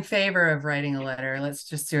everybody in favor of writing a letter? Let's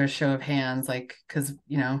just do a show of hands, like, because,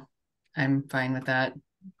 you know, I'm fine with that.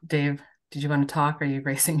 Dave, did you want to talk, or are you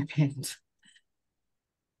raising your hand?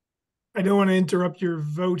 I don't want to interrupt your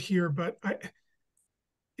vote here, but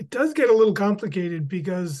it does get a little complicated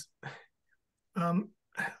because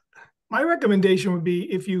my recommendation would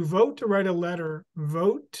be, if you vote to write a letter,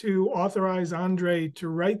 vote to authorize Andre to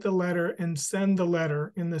write the letter and send the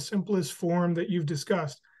letter in the simplest form that you've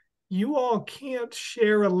discussed. You all can't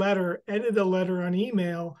share a letter, edit a letter on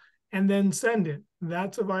email, and then send it.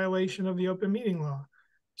 That's a violation of the open meeting law.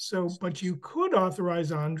 So, but you could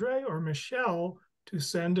authorize Andre or Michelle to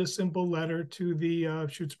send a simple letter to the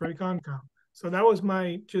Shutesbury Concom. So that was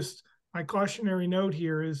my cautionary note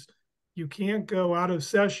here is, you can't go out of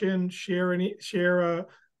session, share a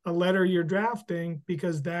letter you're drafting,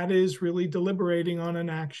 because that is really deliberating on an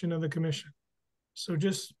action of the commission. So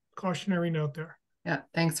just cautionary note there. Yeah,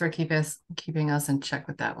 thanks for keeping us in check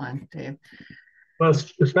with that one, Dave. Well,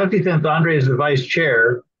 especially since Andre is the vice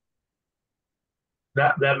chair,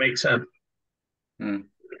 that makes sense. Mm.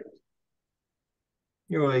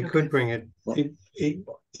 You know, I could bring it.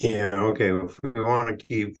 Yeah, okay. If we want to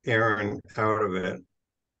keep Aaron out of it,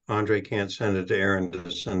 Andre can't send it to Aaron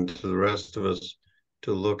to send to the rest of us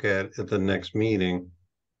to look at the next meeting.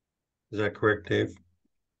 Is that correct, Dave?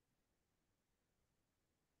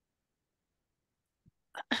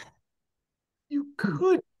 You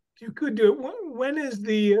could do it. When is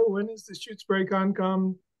the Shutesbury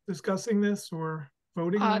Concom discussing this or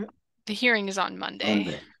voting on it? The hearing is on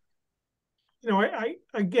Monday. You know,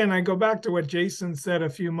 I go back to what Jason said a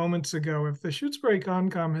few moments ago. If the Shutesbury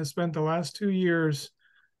Concom has spent the last 2 years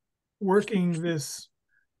working this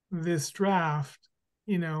draft,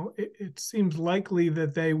 you know, it seems likely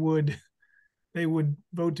that they would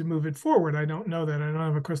vote to move it forward. I don't know that. I don't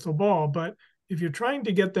have a crystal ball, but if you're trying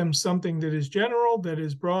to get them something that is general, that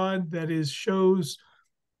is broad, that shows,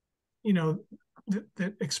 you know,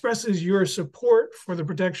 that expresses your support for the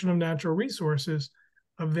protection of natural resources,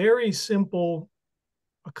 a very simple,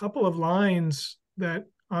 a couple of lines that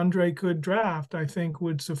Andre could draft, I think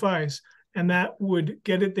would suffice. And that would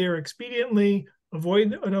get it there expediently,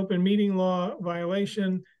 avoid an open meeting law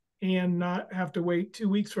violation, and not have to wait 2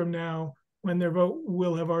 weeks from now when their vote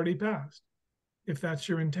will have already passed, if that's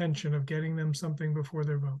your intention of getting them something before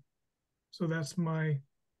their vote. So that's my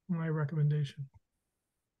recommendation.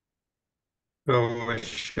 So,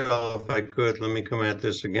 Michelle, if I could, let me come at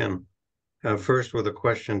this again. First, with a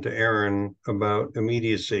question to Aaron about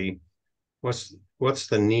immediacy. What's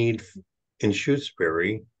the need in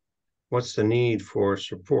Shutesbury? What's the need for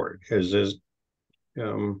support? And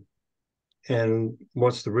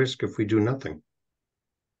what's the risk if we do nothing?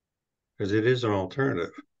 Because it is an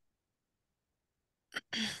alternative.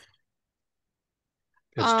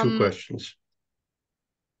 That's 2 questions.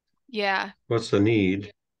 Yeah. What's the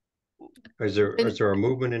need? Is there a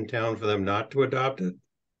movement in town for them not to adopt it?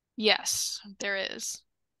 Yes, there is.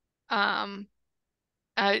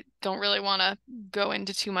 I don't really want to go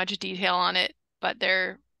into too much detail on it, but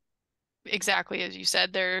exactly as you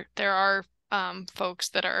said, there are folks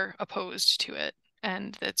that are opposed to it,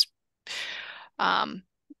 and that's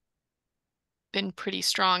been pretty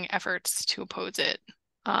strong efforts to oppose it.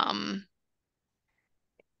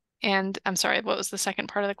 And I'm sorry, what was the second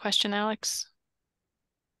part of the question, Alex?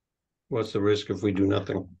 What's the risk if we do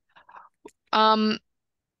nothing?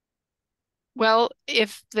 Well,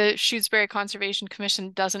 if the Shutesbury Conservation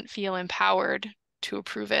Commission doesn't feel empowered to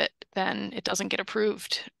approve it, then it doesn't get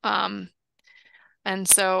approved. And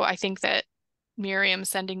so I think that Miriam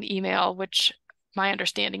sending the email, which my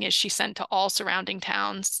understanding is she sent to all surrounding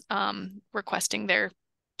towns, requesting their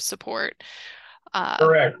support,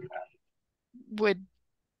 Correct. would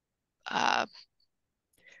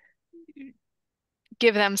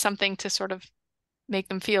give them something to sort of make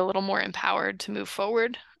them feel a little more empowered to move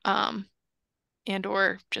forward, and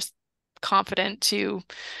or just confident to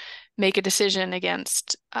make a decision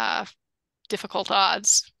against difficult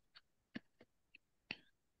odds.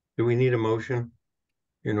 Do we need a motion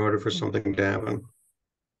in order for something to happen?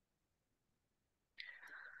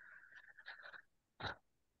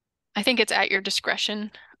 I think it's at your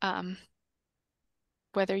discretion,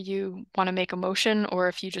 whether you want to make a motion or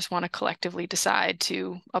if you just want to collectively decide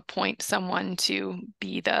to appoint someone to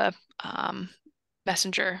be the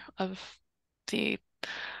messenger of the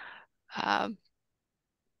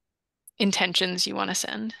intentions you want to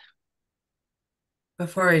send.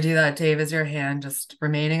 Before we do that, Dave, is your hand just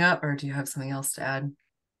remaining up, or do you have something else to add?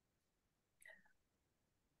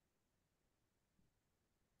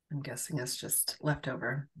 I'm guessing it's just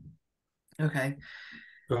leftover. Okay.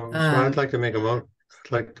 So I'd like to make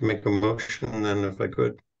a motion then, if I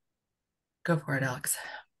could. Go for it, Alex.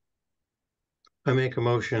 I make a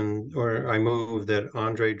motion, or I move that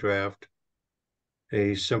Andre draft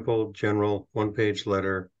a simple general one-page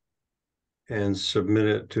letter and submit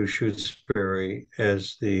it to Shutesbury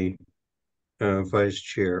as the vice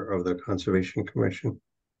chair of the Conservation Commission.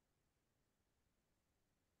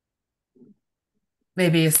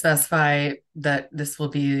 Maybe specify that this will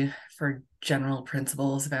be for general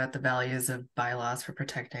principles about the values of bylaws for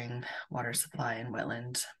protecting water supply and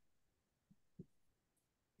wetland.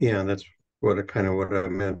 Yeah, that's what I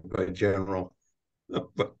meant by general,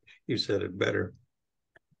 but you said it better.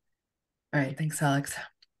 All right, thanks, Alex.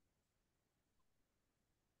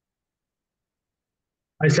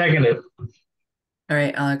 I second it. All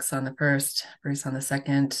right, Alex on the first, Bruce on the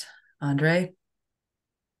second. Andre?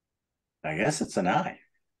 I guess it's an aye.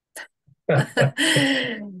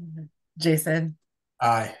 Jason?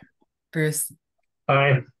 Aye. Bruce?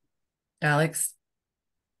 Aye. Alex?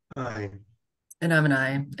 Aye. And I'm an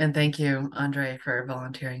aye. And thank you, Andre, for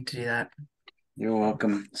volunteering to do that. You're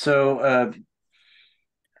welcome. So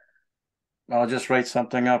I'll just write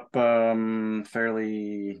something up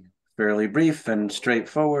fairly brief and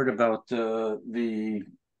straightforward about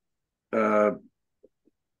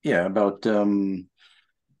about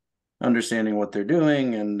understanding what they're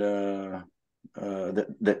doing and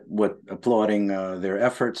applauding their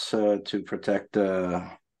efforts to protect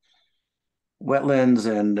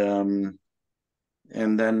wetlands,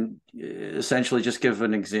 and then essentially just give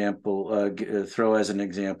an example, throw as an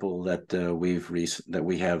example that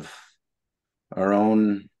we have our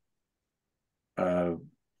own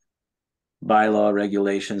bylaw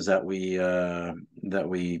regulations that we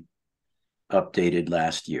updated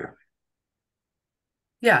last year.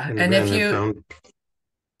 Yeah, and then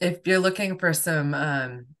if you're looking for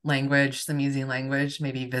some language, some easy language,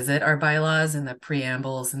 maybe visit our bylaws and the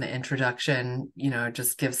preambles and the introduction,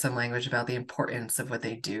 just give some language about the importance of what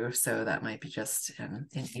they do. So that might be just an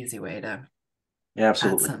easy way to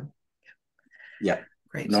absolutely add some. Yeah,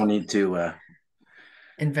 great. No need to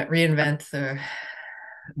reinvent the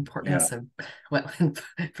importance of wetland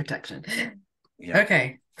protection. Yeah.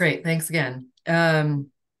 Okay, great. Thanks again.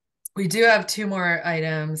 We do have two more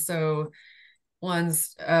items. So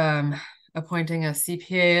one's appointing a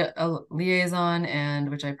CPA liaison, and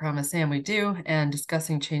which I promised Sam we do, and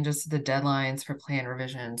discussing changes to the deadlines for plan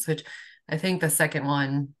revisions, which I think the second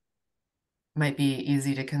one might be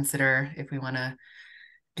easy to consider if we want to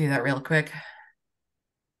do that real quick.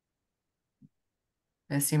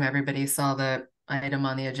 I assume everybody saw the item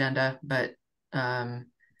on the agenda, but Aaron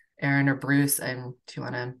or Bruce, do you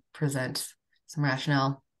want to present some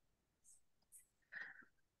rationale?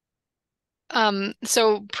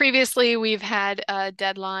 So previously we've had a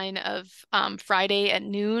deadline of Friday at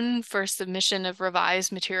noon for submission of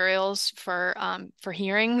revised materials for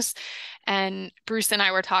hearings. And Bruce and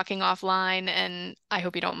I were talking offline, and I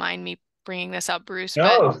hope you don't mind me bringing this up, Bruce.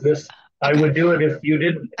 No, I would do it if you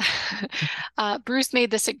didn't. Bruce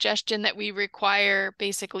made the suggestion that we require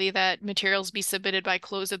basically that materials be submitted by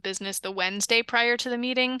close of business the Wednesday prior to the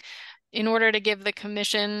meeting in order to give the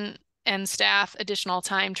commission and staff additional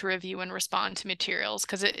time to review and respond to materials,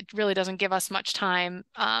 because it really doesn't give us much time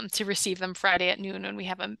to receive them Friday at noon when we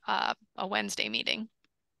have a Wednesday meeting.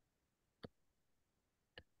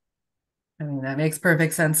 I mean, that makes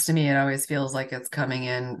perfect sense to me. It always feels like it's coming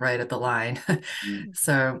in right at the line.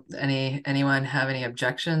 So anyone have any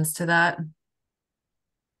objections to that?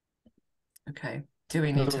 Okay. Do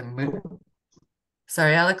we need to move?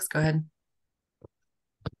 Sorry, Alex, go ahead.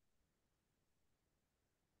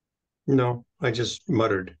 No, I just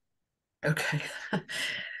muttered. Okay. All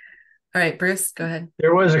right, Bruce, go ahead.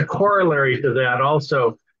 There was a corollary to that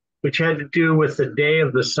also, which had to do with the day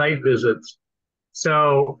of the site visits.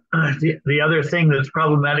 So the other thing that's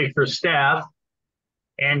problematic for staff,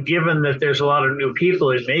 and given that there's a lot of new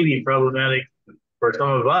people, it may be problematic for some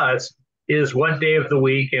of us, is what day of the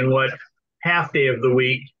week and what half day of the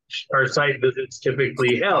week are site visits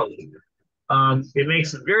typically held. It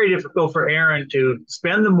makes it very difficult for Aaron to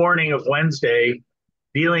spend the morning of Wednesday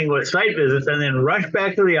dealing with site visits and then rush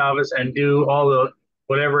back to the office and do all the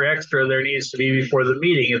whatever extra there needs to be before the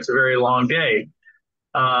meeting. It's a very long day.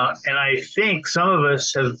 And I think some of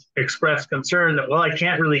us have expressed concern that, well, I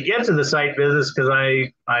can't really get to the site visits because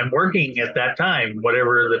I'm working at that time,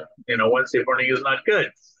 whatever Wednesday morning is not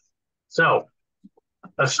good. So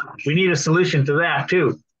we need a solution to that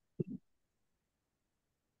too.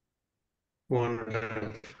 One at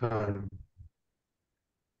a time.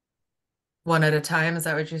 One at a time, is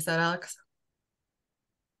that what you said, Alex?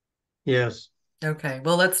 Yes. Okay,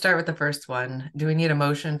 well, let's start with the first one. Do we need a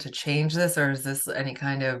motion to change this, or is this any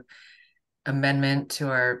kind of amendment to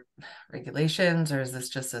our regulations, or is this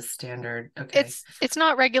just a standard? Okay. It's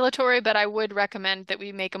not regulatory, but I would recommend that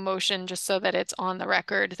we make a motion just so that it's on the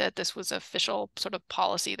record that this was official sort of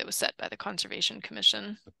policy that was set by the Conservation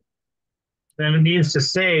Commission. Then it needs to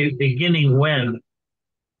say beginning when,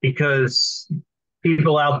 because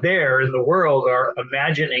people out there in the world are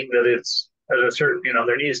imagining that it's at a certain,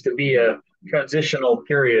 there needs to be a transitional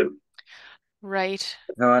period. Right.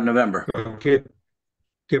 November. Give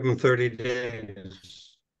them 30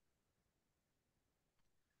 days.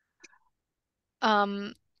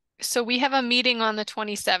 So we have a meeting on the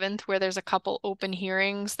 27th where there's a couple open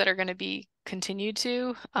hearings that are going to be continued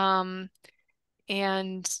to. And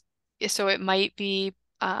so it might be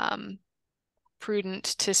prudent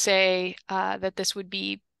to say that this would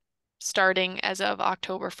be starting as of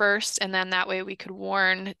October 1st, and then that way we could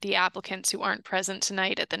warn the applicants who aren't present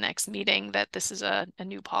tonight at the next meeting that this is a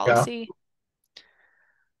new policy.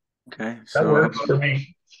 Yeah. Okay, that works for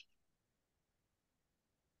me.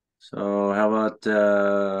 So how about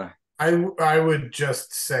I would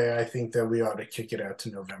just say I think that we ought to kick it out to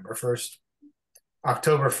November 1st.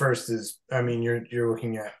 October 1st is, I mean, you're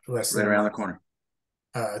looking at less right than around the corner.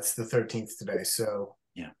 It's the 13th today, so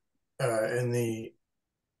yeah. In the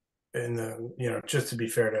just to be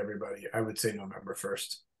fair to everybody, I would say November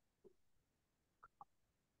 1st.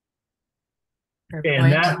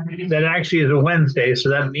 And that actually is a Wednesday, so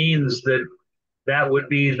that means that would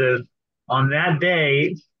be on that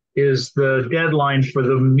day is the deadline for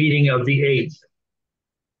the meeting of the 8th.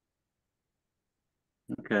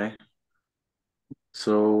 Okay.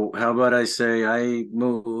 So how about I say I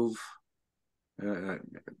move, let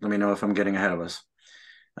me know if I'm getting ahead of us.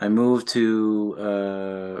 I move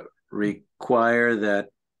to require that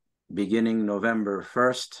beginning November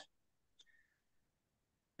 1st,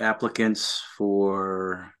 applicants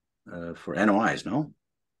for NOIs, no?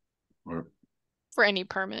 Or for any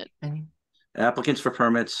permit. Applicants for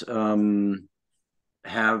permits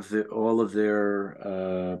have all of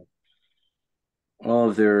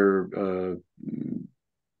their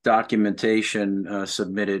documentation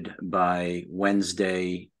submitted by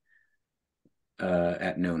Wednesday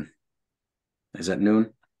at noon. Is that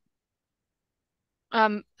noon?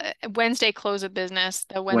 Wednesday close of business.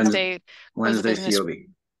 The Wednesday close of business COB.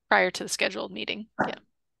 Prior to the scheduled meeting. Yeah.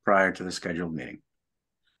 Prior to the scheduled meeting.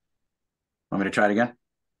 Want me to try it again?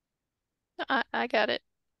 I got it.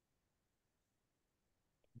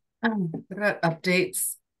 What about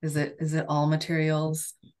updates? Is it all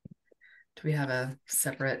materials? Do we have a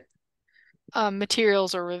separate?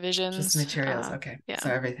 Materials or revisions? Just materials. Okay. Yeah. So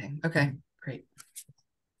everything. Okay, great.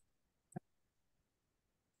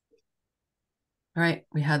 All right,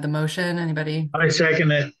 we had the motion. Anybody? I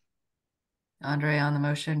second it. Andre on the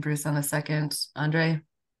motion, Bruce on the second. Andre?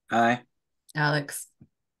 Aye. Alex?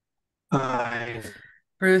 Aye.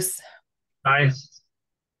 Bruce? Aye.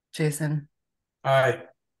 Jason? Aye.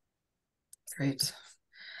 Great.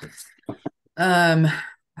 All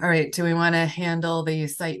right, do we want to handle the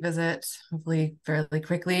site visit hopefully fairly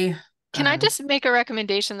quickly? Can I just make a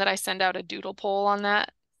recommendation that I send out a doodle poll on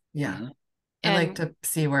that? Yeah. Mm-hmm. I'd like to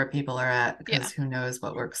see where people are at, because Yeah. who knows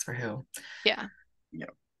what works for who. Yeah.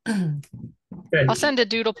 Yep. I'll send a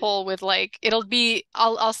doodle poll with like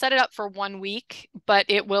I'll set it up for 1 week, but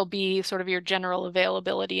it will be sort of your general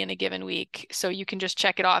availability in a given week. So you can just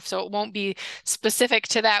check it off. So it won't be specific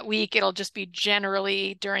to that week. It'll just be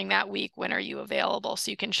generally during that week, when are you available? So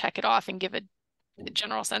you can check it off and give a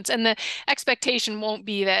general sense. And the expectation won't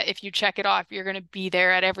be that if you check it off, you're going to be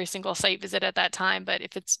there at every single site visit at that time. But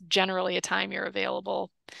if it's generally a time you're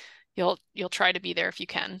available, you'll try to be there if you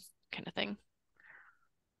can, kind of thing.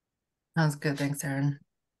 Sounds good. Thanks, Erin.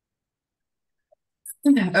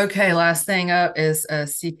 Okay, last thing up is a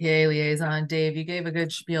CPA liaison. Dave, you gave a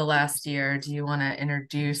good spiel last year. Do you want to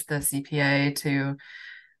introduce the CPA to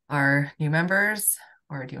our new members,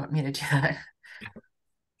 or do you want me to do that?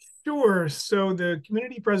 Sure. So the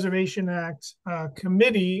Community Preservation Act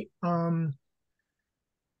committee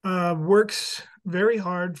works very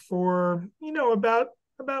hard for,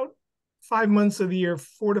 about 5 months of the year,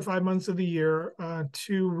 4 to 5 months of the year,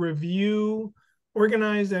 to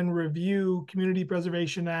organize and review Community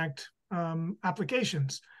Preservation Act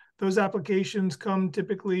applications. Those applications come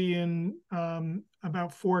typically in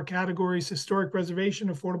about 4 categories: historic preservation,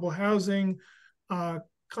 affordable housing,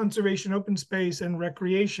 conservation, open space, and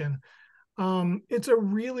recreation. It's a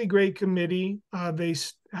really great committee.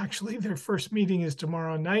 Their first meeting is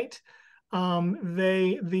tomorrow night.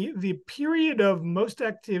 The period of most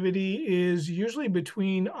activity is usually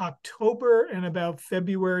between October and about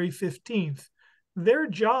February 15th. Their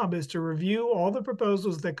job is to review all the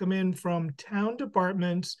proposals that come in from town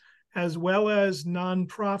departments, as well as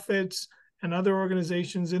nonprofits and other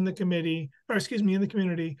organizations in the community,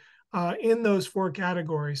 in those 4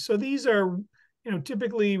 categories. So these are,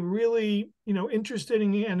 typically really,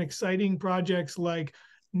 interesting and exciting projects like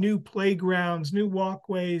new playgrounds, new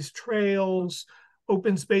walkways, trails,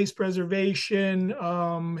 open space preservation,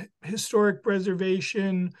 historic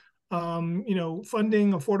preservation,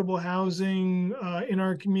 funding affordable housing in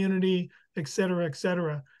our community, et cetera, et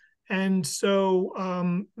cetera. And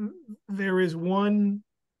so there is one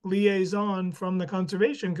liaison from the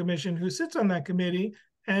Conservation Commission who sits on that committee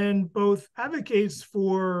and both advocates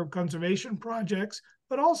for conservation projects,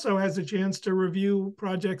 but also has a chance to review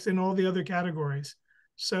projects in all the other categories.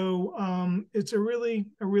 So it's a really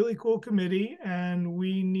cool committee, and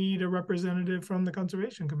we need a representative from the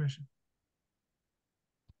Conservation Commission.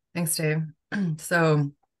 Thanks, Dave.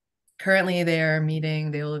 So currently they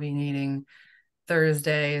will be meeting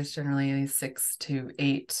Thursdays, generally 6 to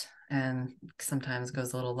 8, and sometimes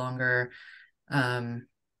goes a little longer in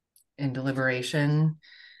deliberation.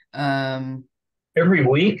 Every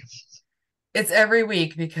week? It's every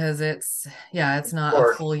week because it's not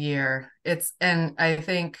a full year. And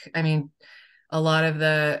I mean, a lot of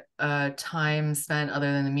the time spent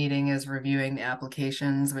other than the meeting is reviewing the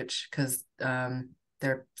applications, because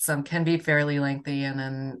some can be fairly lengthy, and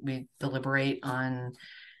then we deliberate on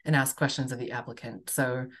and ask questions of the applicant.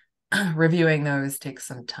 So reviewing those takes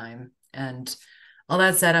some time. And all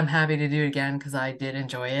that said, I'm happy to do it again because I did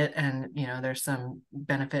enjoy it. And, there's some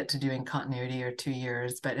benefit to doing continuity or 2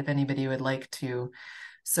 years. But if anybody would like to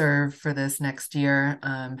serve for this next year,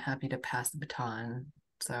 I'm happy to pass the baton.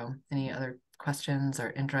 So any other questions or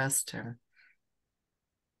interest?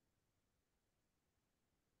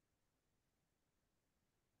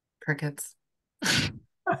 Crickets.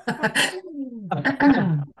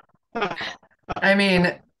 I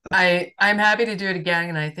mean, I'm happy to do it again,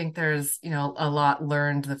 and I think there's a lot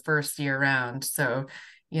learned the first year round. So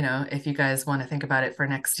if you guys want to think about it for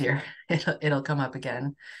next year, it'll come up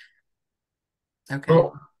again. Okay.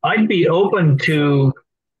 Well, I'd be open to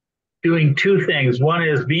doing 2 things. One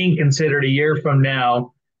is being considered a year from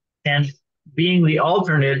now, and being the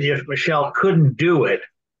alternate if Michelle couldn't do it,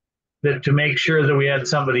 that to make sure that we had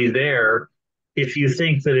somebody there, if you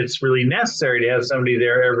think that it's really necessary to have somebody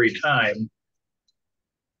there every time.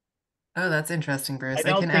 Oh, that's interesting, Bruce. I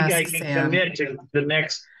don't think I can commit to the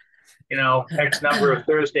next, X number of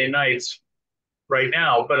Thursday nights right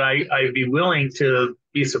now, but I'd be willing to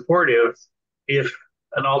be supportive if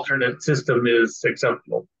an alternate system is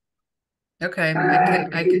acceptable. Okay,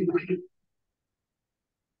 I could.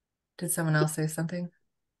 Did someone else say something?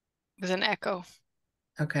 There's an echo.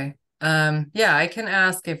 Okay. Yeah, I can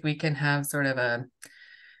ask if we can have sort of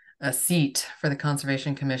a seat for the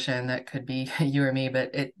Conservation Commission. That could be you or me,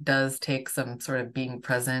 but it does take some sort of being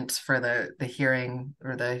present for the hearing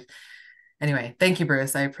anyway. Thank you,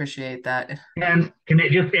 Bruce. I appreciate that. And can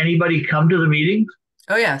it just anybody come to the meeting?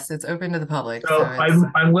 Oh yes, it's open to the public. So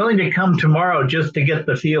I'm willing to come tomorrow just to get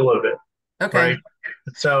the feel of it. Okay. Right?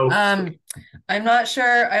 So I'm not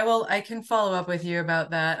sure. I can follow up with you about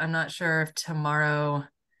that. I'm not sure if tomorrow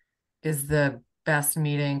is the best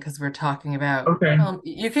meeting because we're talking about, Okay. well,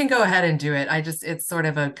 you can go ahead and do it. It's sort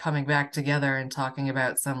of a coming back together and talking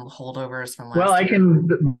about some holdovers from Well, last I year.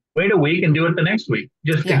 can wait a week and do it the next week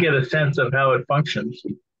just to Yeah. get a sense of how it functions.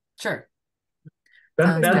 Sure.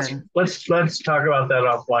 That's good. let's talk about that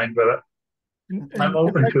offline, but I'm And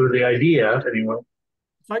open to the idea anyway.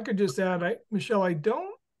 if I could just add, Michelle, I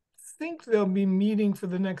don't think they'll be meeting for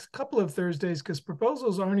the next couple of Thursdays because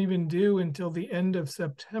proposals aren't even due until the end of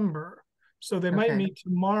September. So they might Okay. meet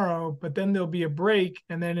tomorrow, but then there'll be a break.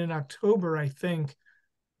 And then in October, I think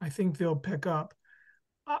they'll pick up.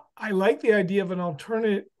 I like the idea of an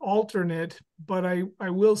alternate, but I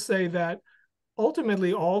will say that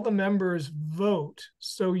ultimately all the members vote.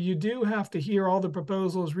 So you do have to hear all the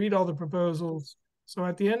proposals, read all the proposals. So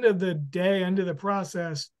at the end of the day, end of the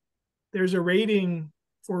process, there's a rating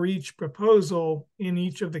for each proposal in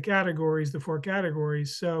each of the categories, the 4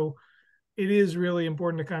 categories. So it is really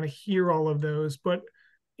important to kind of hear all of those. But,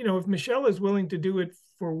 if Michelle is willing to do it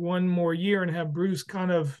for one more year and have Bruce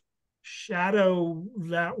kind of shadow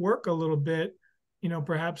that work a little bit,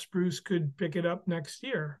 perhaps Bruce could pick it up next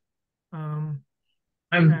year. I'm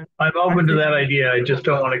open to that idea. I just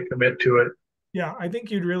don't want to commit to it. Yeah, I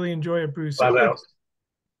think you'd really enjoy it, Bruce. Out.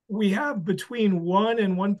 We have between $1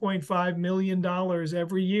 and $1.5 million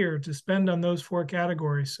every year to spend on those 4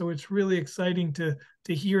 categories. So it's really exciting to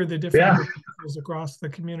hear the different proposals across the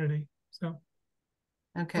community. So,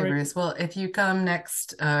 okay, Bruce. Well, if you come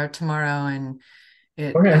tomorrow and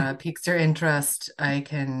it piques your interest, I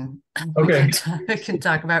can I can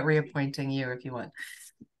talk about reappointing you if you want.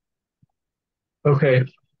 Okay,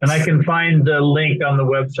 and I can find the link on the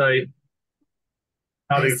website.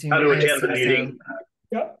 How to attend the meeting. So.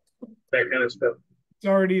 Yep. That kind of stuff. It's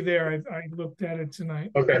already there. I looked at it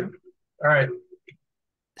tonight. Okay. All right.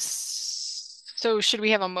 So should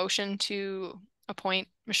we have a motion to appoint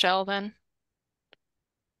Michelle then?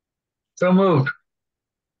 So moved.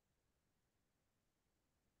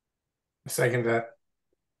 Second that.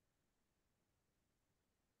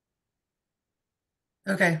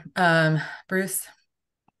 Okay. Bruce?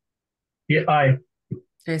 Yeah, aye.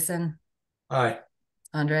 Jason? Aye.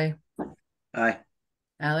 Andre? Aye.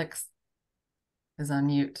 Alex is on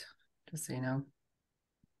mute, just so you know.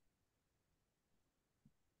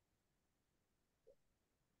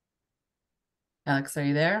 Alex, are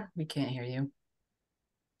you there? We can't hear you.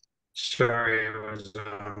 Sorry, I was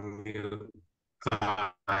on mute.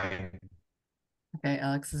 Aye. Okay,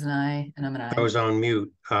 Alex is an aye, and I'm an aye. I was on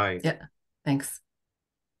mute. Aye. Yeah, thanks.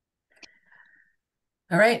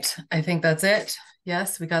 All right, I think that's it.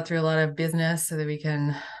 Yes, we got through a lot of business so that we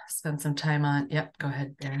can spend some time on. Yep, go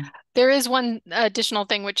ahead, Erin. There is one additional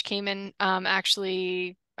thing which came in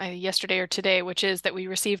actually yesterday or today, which is that we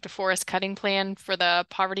received a forest cutting plan for the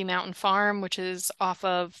Poverty Mountain Farm, which is off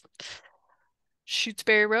of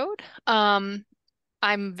Shutesbury Road. I'm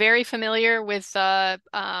very familiar with the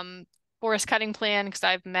forest cutting plan because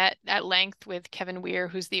I've met at length with Kevin Weir,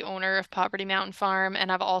 who's the owner of Poverty Mountain Farm,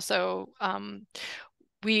 and I've also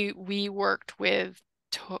we worked with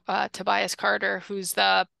Tobias Carter, who's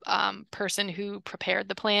the person who prepared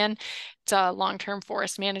the plan. It's a long-term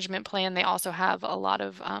forest management plan. They also have a lot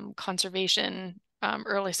of conservation,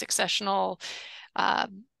 early successional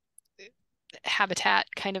habitat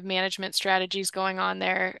kind of management strategies going on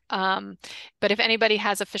there. But if anybody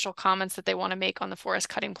has official comments that they want to make on the forest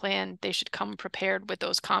cutting plan, they should come prepared with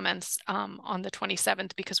those comments on the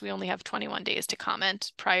 27th, because we only have 21 days to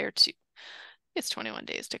comment prior to. It's 21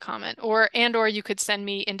 days to comment, or you could send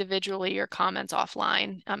me individually your comments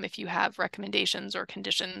offline if you have recommendations or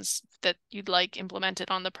conditions that you'd like implemented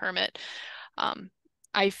on the permit.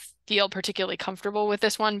 I feel particularly comfortable with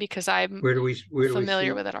this one because I'm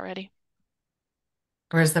familiar with it already.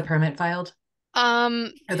 Where's the permit filed? Or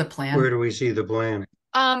the plan? Where do we see the plan?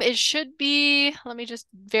 It should be, let me just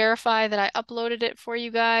verify that I uploaded it for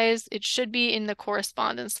you guys. It should be in the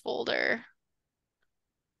correspondence folder.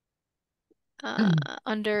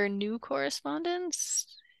 Under new correspondence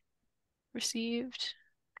received.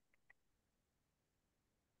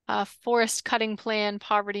 Forest cutting plan,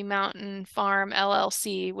 Poverty Mountain Farm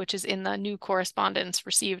LLC, which is in the new correspondence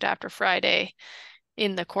received after Friday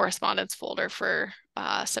in the correspondence folder for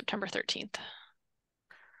September 13th.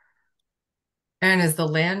 Erin, is the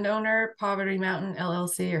landowner Poverty Mountain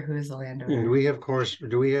LLC, or who is the landowner? And do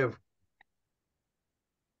we have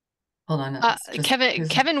Hold on.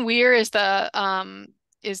 Kevin Weir is the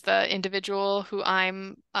individual who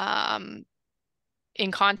I'm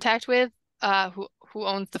in contact with, who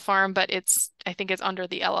owns the farm, but I think it's under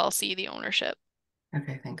the LLC, the ownership.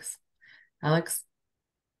 Okay, thanks. Alex?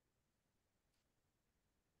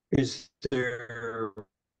 Is there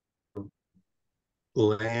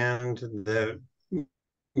land that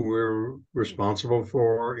we're responsible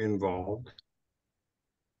for involved?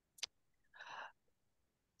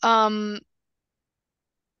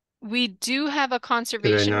 We do have a Did I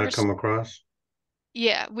conservation not come across?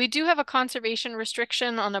 Yeah, we do have a conservation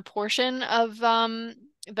restriction on a portion of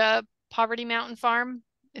the Poverty Mountain Farm,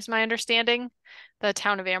 is my understanding. The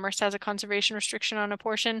town of Amherst has a conservation restriction on a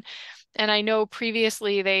portion. And I know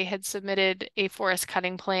previously they had submitted a forest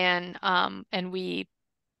cutting plan, and we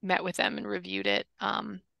met with them and reviewed it.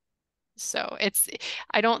 So it's,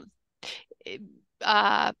 I don't,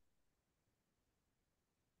 uh,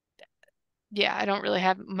 yeah, I don't really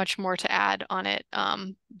have much more to add on it.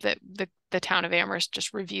 The town of Amherst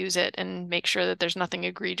just reviews it and makes sure that there's nothing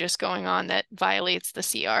egregious going on that violates the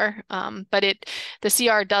CR. But the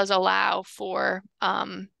CR does allow for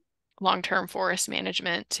long-term forest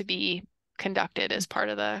management to be conducted as part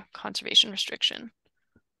of the conservation restriction.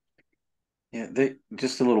 Yeah,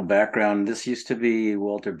 just a little background. This used to be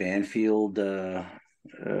Walter Banfield,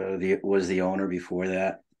 was the owner before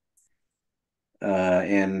that.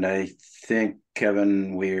 And I think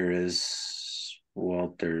Kevin Weir is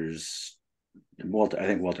Walter's. I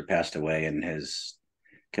think Walter passed away, and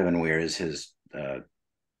Kevin Weir is his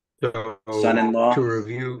son-in-law. To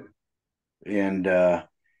review. And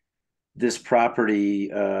this property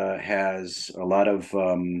has a lot of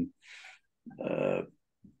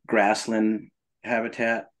grassland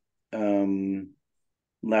habitat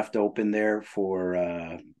left open there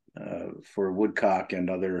for woodcock and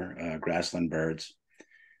other grassland birds,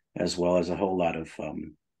 as well as a whole lot of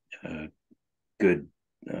good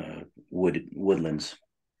woodlands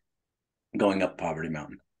going up Poverty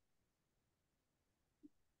Mountain.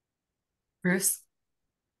 Bruce?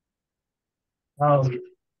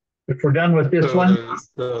 If we're done with this one,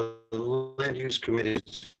 the land use committee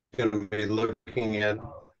is going to be looking at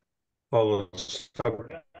all of stuff.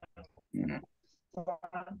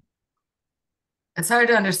 It's hard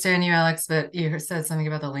to understand you, Alex, but you said something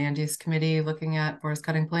about the land use committee looking at forest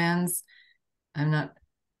cutting plans. I'm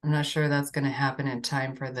not sure that's going to happen in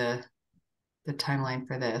time for the timeline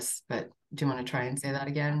for this, but do you want to try and say that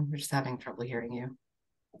again? We're just having trouble hearing you.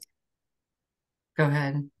 Go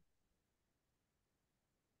ahead.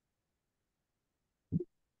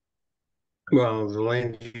 Well, the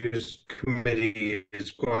land use committee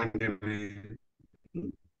is going to be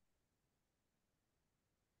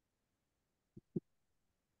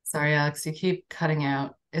Sorry, Alex, you keep cutting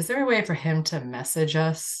out. Is there a way for him to message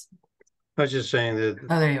us? I was just saying that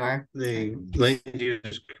Oh, there you are. the land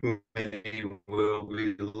use committee will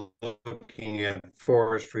be looking at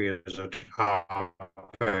forestry as a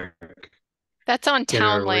topic That's on in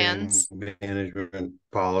our town lands. land management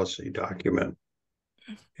policy document.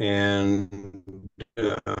 And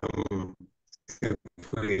if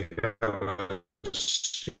we have a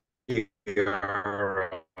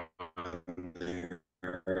CR on there,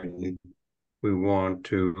 we want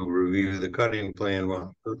to review the cutting plan.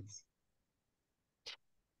 Well,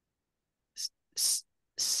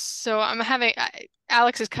 So I'm having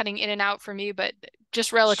Alex is cutting in and out for me, but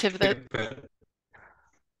just relative to the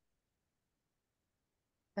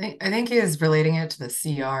I think he is relating it to the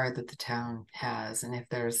CR that the town has, and if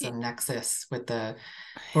there's some nexus with the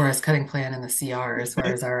forest cutting plan and the CR as far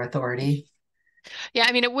as our authority. Yeah,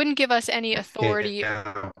 I mean, it wouldn't give us any authority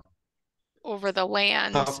over the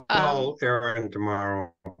land. I'll call Aaron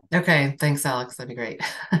tomorrow. Okay, thanks, Alex. That'd be great.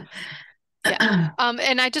 Yeah.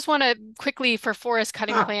 And I just want to quickly for forest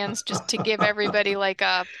cutting plans, just to give everybody like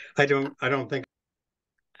a. I don't think.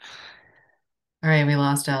 All right, we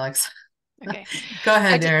lost Alex. Okay. Go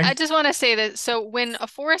ahead, Aaron. I just want to say that so when a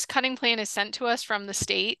forest cutting plan is sent to us from the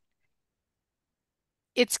state,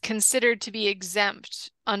 it's considered to be exempt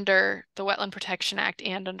under the Wetland Protection Act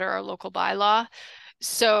and under our local bylaw.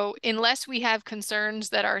 So unless we have concerns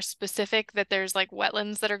that are specific, that there's like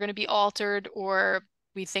wetlands that are going to be altered, or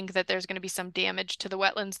we think that there's going to be some damage to the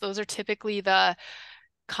wetlands, those are typically the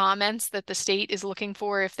comments that the state is looking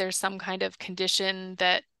for if there's some kind of condition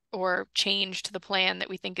that or change to the plan that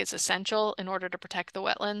we think is essential in order to protect the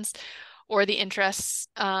wetlands or the interests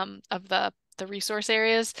of the resource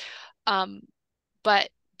areas. But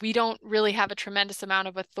we don't really have a tremendous amount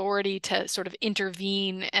of authority to sort of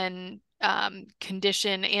intervene and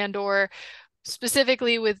condition and or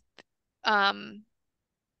specifically with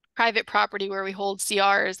private property where we hold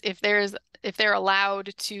CRs, if they're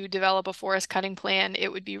allowed to develop a forest cutting plan,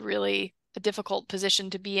 it would be really a difficult position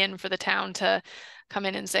to be in for the town to come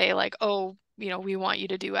in and say like, oh, you know, we want you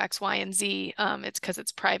to do X, Y, and Z. It's because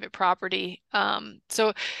it's private property.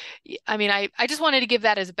 So, I mean, I just wanted to give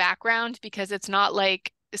that as background because it's not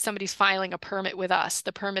like somebody's filing a permit with us.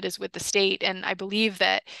 The permit is with the state, and I believe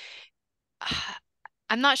that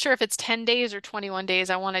I'm not sure if it's 10 days or 21 days.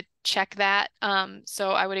 I want to check that.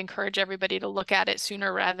 So I would encourage everybody to look at it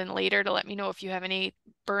sooner rather than later to let me know if you have any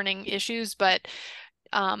burning issues, but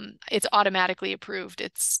it's automatically approved.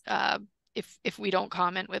 It's if we don't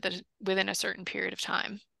comment within a certain period of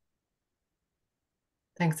time.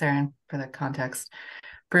 Thanks, Erin, for the context.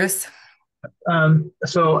 Bruce?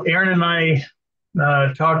 So Aaron and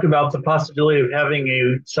I talked about the possibility of having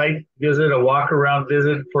a site visit, a walk around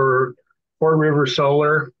visit for Fort River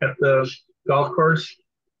Solar at the golf course.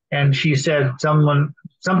 And she said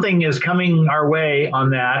something is coming our way on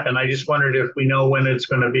that. And I just wondered if we know when it's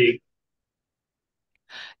going to be.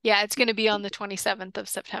 Yeah, it's going to be on the 27th of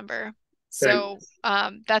September. So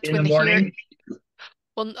that's in when the morning.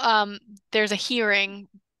 Well, there's a hearing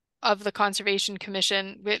of the Conservation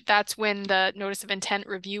Commission. That's when the notice of intent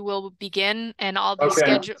review will begin, and I'll be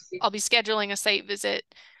scheduling a site visit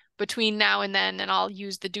between now and then, and I'll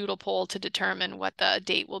use the doodle poll to determine what the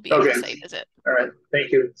date will be of the site visit. All right,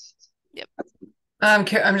 thank you. Yep.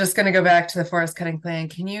 I'm just going to go back to the forest cutting plan.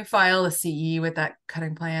 Can you file a CE with that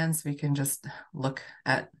cutting plan so we can just look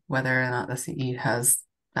at whether or not the CE has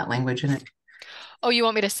that language in it? Oh, you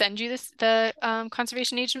want me to send you the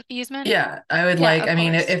conservation easement? Yeah, I would I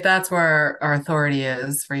mean, if that's where our authority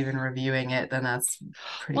is for even reviewing it, then that's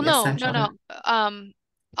pretty essential. No.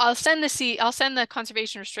 I'll send the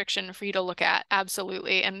conservation restriction for you to look at.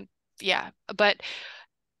 Absolutely. And yeah, but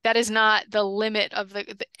that is not the limit of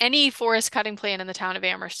any forest cutting plan in the town of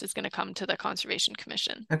Amherst is going to come to the Conservation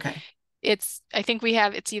Commission. Okay. I think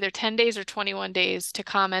it's either 10 days or 21 days to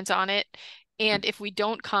comment on it. And if we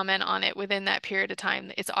don't comment on it within that period of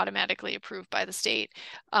time, it's automatically approved by the state.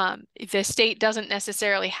 The state doesn't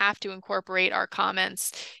necessarily have to incorporate our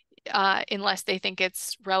comments unless they think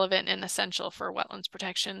it's relevant and essential for wetlands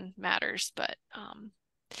protection matters. But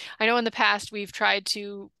I know in the past we've tried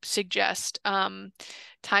to suggest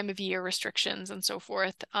time of year restrictions and so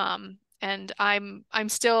forth. And I'm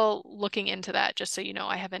still looking into that, just so you know.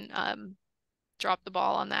 I haven't dropped the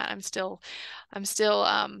ball on that. I'm still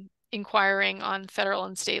inquiring on federal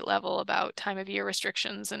and state level about time of year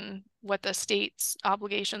restrictions and what the state's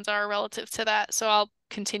obligations are relative to that. So I'll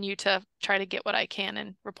continue to try to get what I can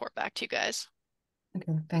and report back to you guys.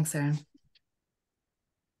 Okay, thanks, Erin.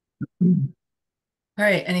 All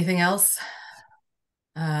right, anything else?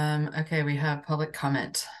 Okay, we have public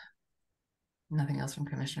comment. Nothing else from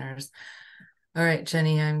commissioners. All right,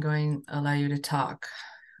 Jenny, I'm going to allow you to talk.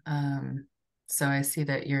 So I see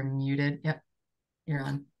that you're muted. Yep, you're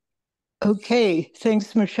on. Okay,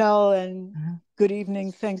 thanks, Michelle, and good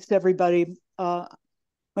evening. Thanks to everybody. My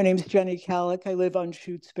name is Jenny Calick. I live on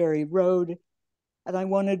Shutesbury Road, and I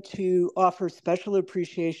wanted to offer special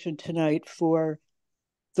appreciation tonight for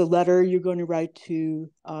the letter you're going to write to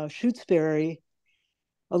Shutesbury.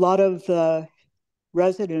 A lot of the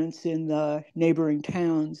residents in the neighboring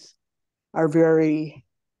towns are very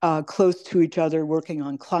close to each other working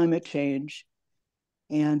on climate change.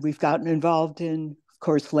 And we've gotten involved in, of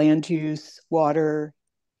course, land use, water,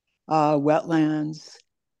 wetlands,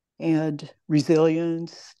 and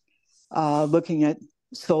resilience, looking at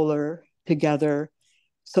solar together.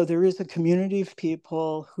 So there is a community of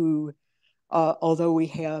people who, although we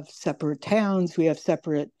have separate towns, we have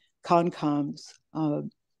separate Concoms,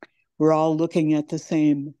 we're all looking at the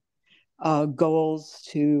same goals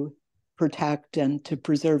to protect and to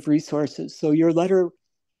preserve resources. So your letter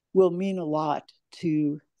will mean a lot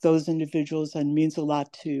to those individuals and means a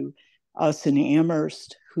lot to us in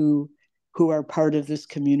Amherst who are part of this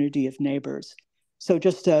community of neighbors. So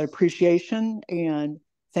just an appreciation, and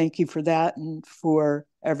thank you for that and for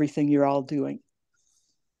everything you're all doing.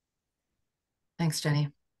 Thanks, Jenny.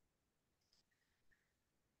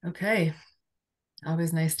 Okay.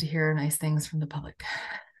 Always nice to hear nice things from the public.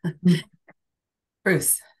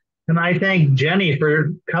 Bruce. And I thank Jenny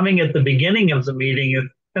for coming at the beginning of the meeting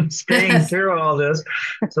and staying through all this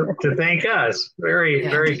to thank us. Very,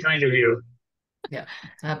 very kind of you. Yeah,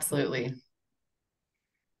 absolutely.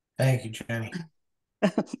 Thank you, Jenny.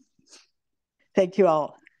 Thank you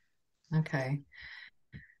all. Okay.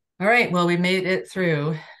 All right. Well, we made it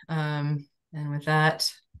through. And with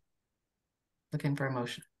that, looking for a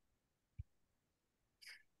motion.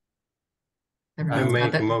 I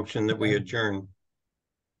make a motion that we adjourn.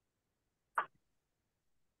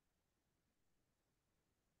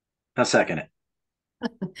 I'll second it.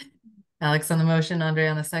 Alex on the motion, Andre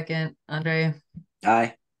on the second. Andre?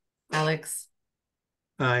 Aye. Alex?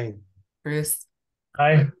 Aye. Bruce?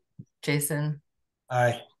 Aye. Jason?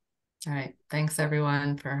 Aye. All right. Thanks,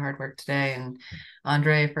 everyone, for hard work today. And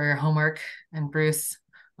Andre for your homework. And Bruce,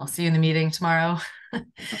 I'll see you in the meeting tomorrow.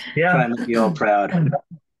 Yeah. Try and make you all proud.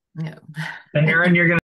 Yeah. And Aaron, you're going to